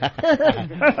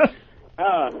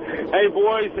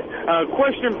 boys,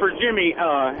 question for Jimmy.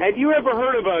 Have you ever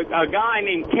heard of a guy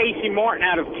named Casey Martin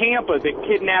out of Tampa that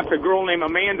kidnapped a girl named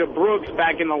Amanda Brooks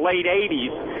back in the late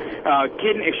 80s?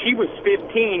 She was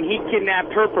 15. He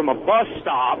kidnapped her from a bus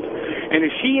stop,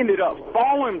 and she ended up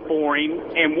falling for him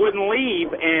and wouldn't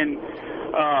leave, and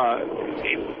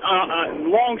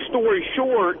long story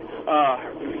short,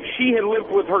 she had lived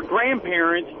with her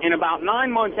grandparents, and about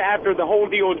 9 months after the whole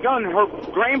deal was done, her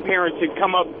grandparents had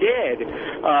come up dead.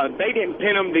 They didn't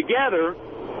pin them together,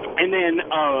 and then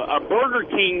a Burger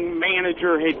King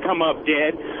manager had come up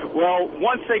dead. Well,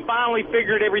 once they finally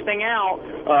figured everything out,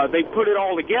 they put it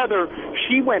all together.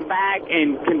 She went back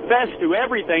and confessed to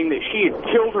everything that she had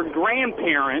killed her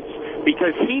grandparents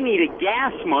because he needed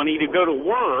gas money to go to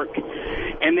work,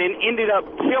 and then ended up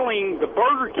killing the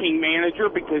Burger King manager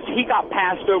because he got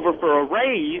passed over for a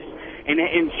raise,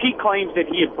 and she claims that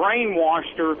he had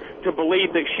brainwashed her to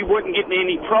believe that she wouldn't get in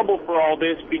any trouble for all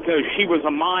this because she was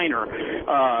a minor.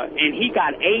 And he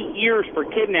got 8 years for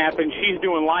kidnapping. She's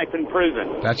doing life in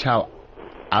prison. That's how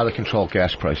out of control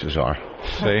gas prices are.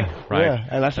 See? Right. Yeah,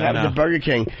 and that's what happened to Burger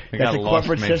King. That's a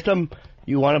corporate system.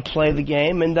 You want to play the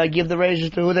game and give the raises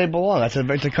to who they belong. It's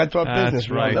a cutthroat business.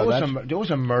 Right. There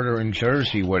was a murder in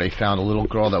Jersey where they found a little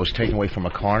girl that was taken away from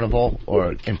a carnival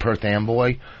or in Perth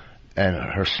Amboy, and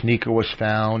her sneaker was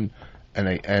found.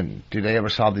 And did they ever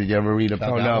solve? Did you ever read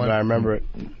about that? Oh no, one? but I remember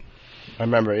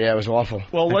it. Yeah, it was awful.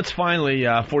 Well, let's finally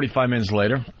 45 minutes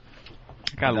later.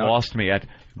 Got lost me at.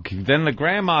 Then the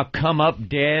grandma come up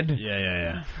dead.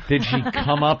 Yeah. Did she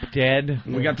come up dead?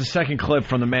 We got the second clip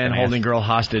from the man holding girl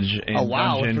hostage in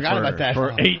dungeon about that.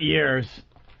 for 8 years.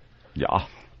 Yeah,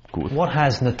 good. What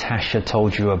has Natasha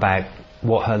told you about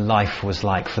what her life was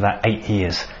like for that 8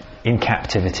 years in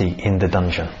captivity in the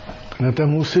dungeon? He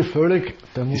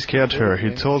scared her. He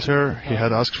told her he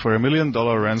had asked for $1 million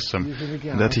ransom,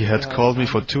 that he had called me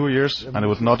for 2 years and I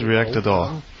would not react at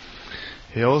all.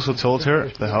 He also told her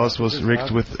the house was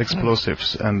rigged with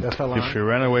explosives, and if she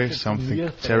ran away, something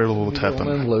terrible would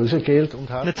happen.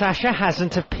 Natasha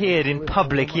hasn't appeared in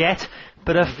public yet,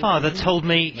 but her father told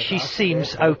me she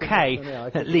seems okay,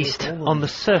 at least on the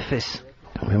surface.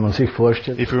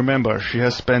 If you remember, she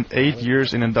has spent 8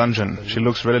 years in a dungeon. She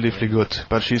looks relatively good,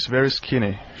 but she's very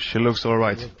skinny. She looks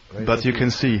alright. But you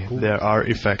can see there are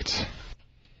effects.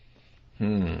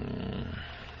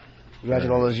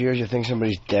 Imagine all those years you think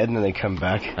somebody's dead and then they come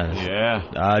back.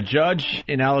 Judge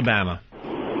in Alabama.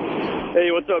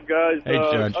 Hey, what's up, guys? Hey,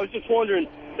 Judge. I was just wondering,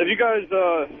 have you guys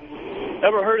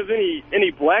ever heard of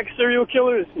any black serial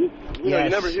killers? You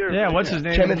never hear. Yeah, what's his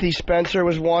name? Timothy Spencer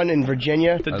was one in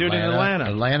Virginia. The dude in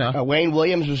Atlanta. Wayne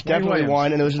Williams was definitely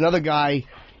one, and there was another guy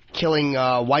killing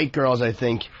white girls, I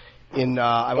think, in,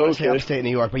 I want to say upstate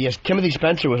New York. But yes, Timothy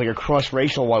Spencer was like a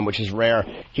cross-racial one, which is rare.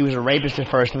 He was a rapist at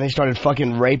first, and they started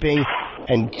fucking raping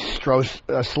and slow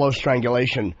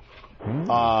strangulation. So it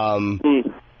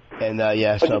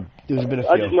was a bit of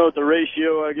I just know it's a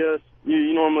ratio, I guess.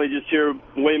 You normally just hear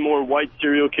way more white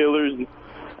serial killers.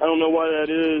 I don't know why that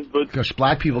is, but... Because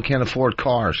black people can't afford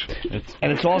cars.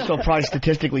 And it's also probably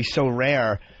statistically so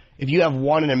rare. If you have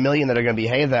 1 in a million that are going to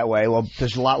behave that way, well,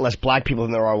 there's a lot less black people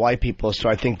than there are white people, so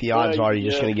I think the odds are you're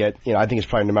just going to get, I think it's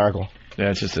probably numerical. Yeah,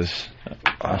 it's just this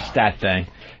stat thing.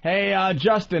 Hey,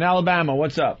 Justin, Alabama,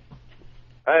 what's up?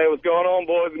 Hey, what's going on,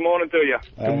 boys? Good morning to you.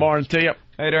 Good morning to you.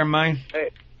 Hey there, man.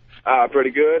 Hey. Pretty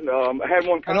good. I had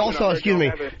one comment. And also, excuse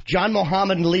me, John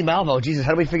Mohammed and Lee Malvo. Jesus,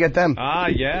 how do we forget them? Ah,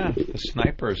 yeah, the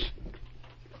snipers.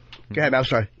 Go ahead, I'm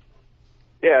sorry.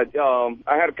 Yeah,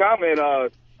 I had a comment.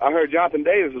 I heard Jonathan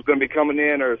Davis was going to be coming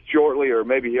in or shortly, or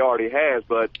maybe he already has.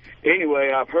 But anyway,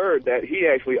 I've heard that he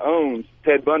actually owns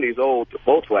Ted Bundy's old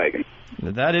Volkswagen.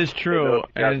 That is true,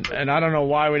 and I don't know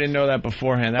why we didn't know that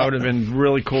beforehand. That would have been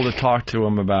really cool to talk to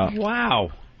him about. Wow.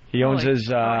 He owns his...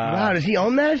 wow, does he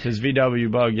own that? His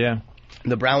VW Bug, yeah.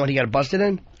 The brown one he got busted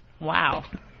in? Wow.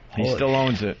 He still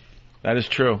owns it. That is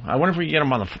true. I wonder if we can get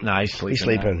him on the... Nah, he's sleeping. He's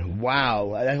sleeping.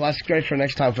 Wow. That's great for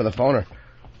next time for the phoner.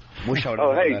 Wish I would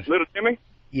have hey, that. Little Jimmy?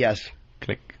 Yes.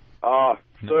 Click.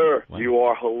 Sir, you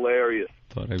are hilarious.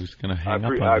 Thought I was going to hang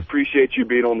up on I you. appreciate you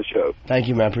being on the show. Thank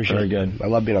you, man. Appreciate it. Very good. I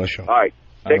love being on the show. All right.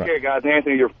 Take All care, guys.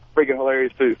 Anthony, you're freaking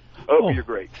hilarious, too. Opie, you're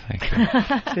great. Thank you.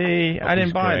 See, I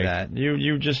didn't buy that.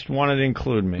 You just wanted to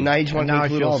include me. Now you just want to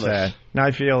include all I feel this. sad. Now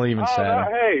I feel even sadder.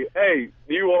 Hey,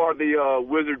 you are the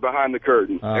wizard behind the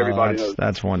curtain. Everybody knows.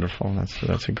 That's wonderful.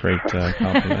 That's a great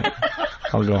compliment.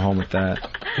 I'll go home with that.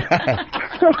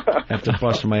 After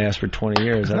busting my ass for 20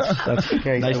 years, that's nice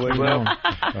to know.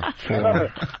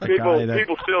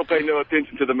 People still pay no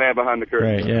attention to the man behind the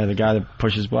curtain. Right, yeah, the guy that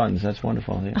pushes buttons. That's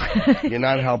wonderful. Yeah. You're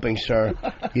not helping, sir.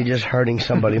 You're just hurting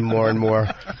somebody more and more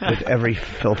with every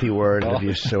filthy word of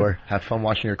your sewer. Have fun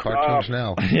watching your cartoons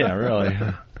now. Yeah, really.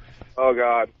 Oh,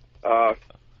 God.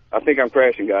 I think I'm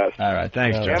crashing, guys. All right,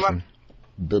 thanks, Justin.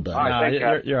 Bye-bye. All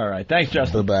right, You're all right. Thanks,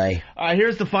 Justin. Bye-bye. All right,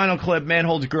 here's the final clip. Man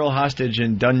holds girl hostage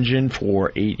in dungeon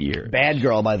for 8 years. Bad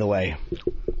girl, by the way.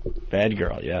 Bad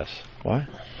girl, yes. What?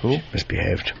 Who?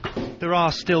 Misbehaved. There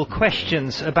are still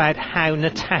questions about how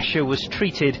Natasha was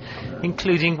treated,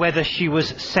 including whether she was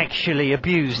sexually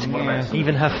abused.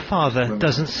 Even her father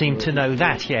doesn't seem to know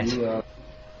that yet.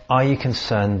 Are you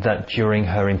concerned that during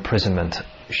her imprisonment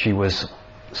she was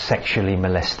sexually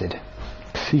molested?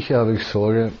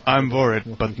 I'm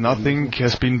worried, but nothing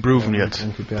has been proven yet.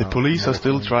 The police are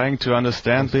still trying to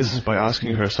understand this by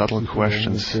asking her subtle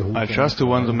questions. I just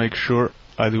want to make sure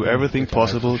I do everything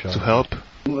possible to help,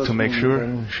 to make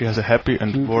sure she has a happy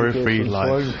and worry-free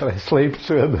life.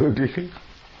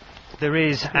 There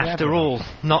is, after all,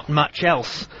 not much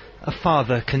else a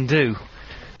father can do.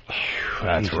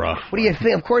 That's rough. What do you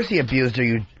think? Of course he abused her,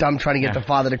 you dumb trying to get the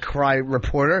father to cry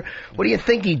reporter. What do you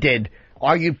think he did?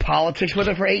 Argued politics with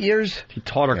her for 8 years? He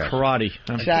taught her karate.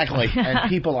 Exactly. And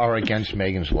people are against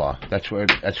Megan's Law. That's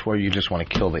where you just want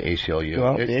to kill the ACLU.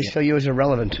 Well, the ACLU is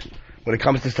irrelevant when it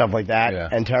comes to stuff like that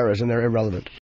and terrorism. They're irrelevant.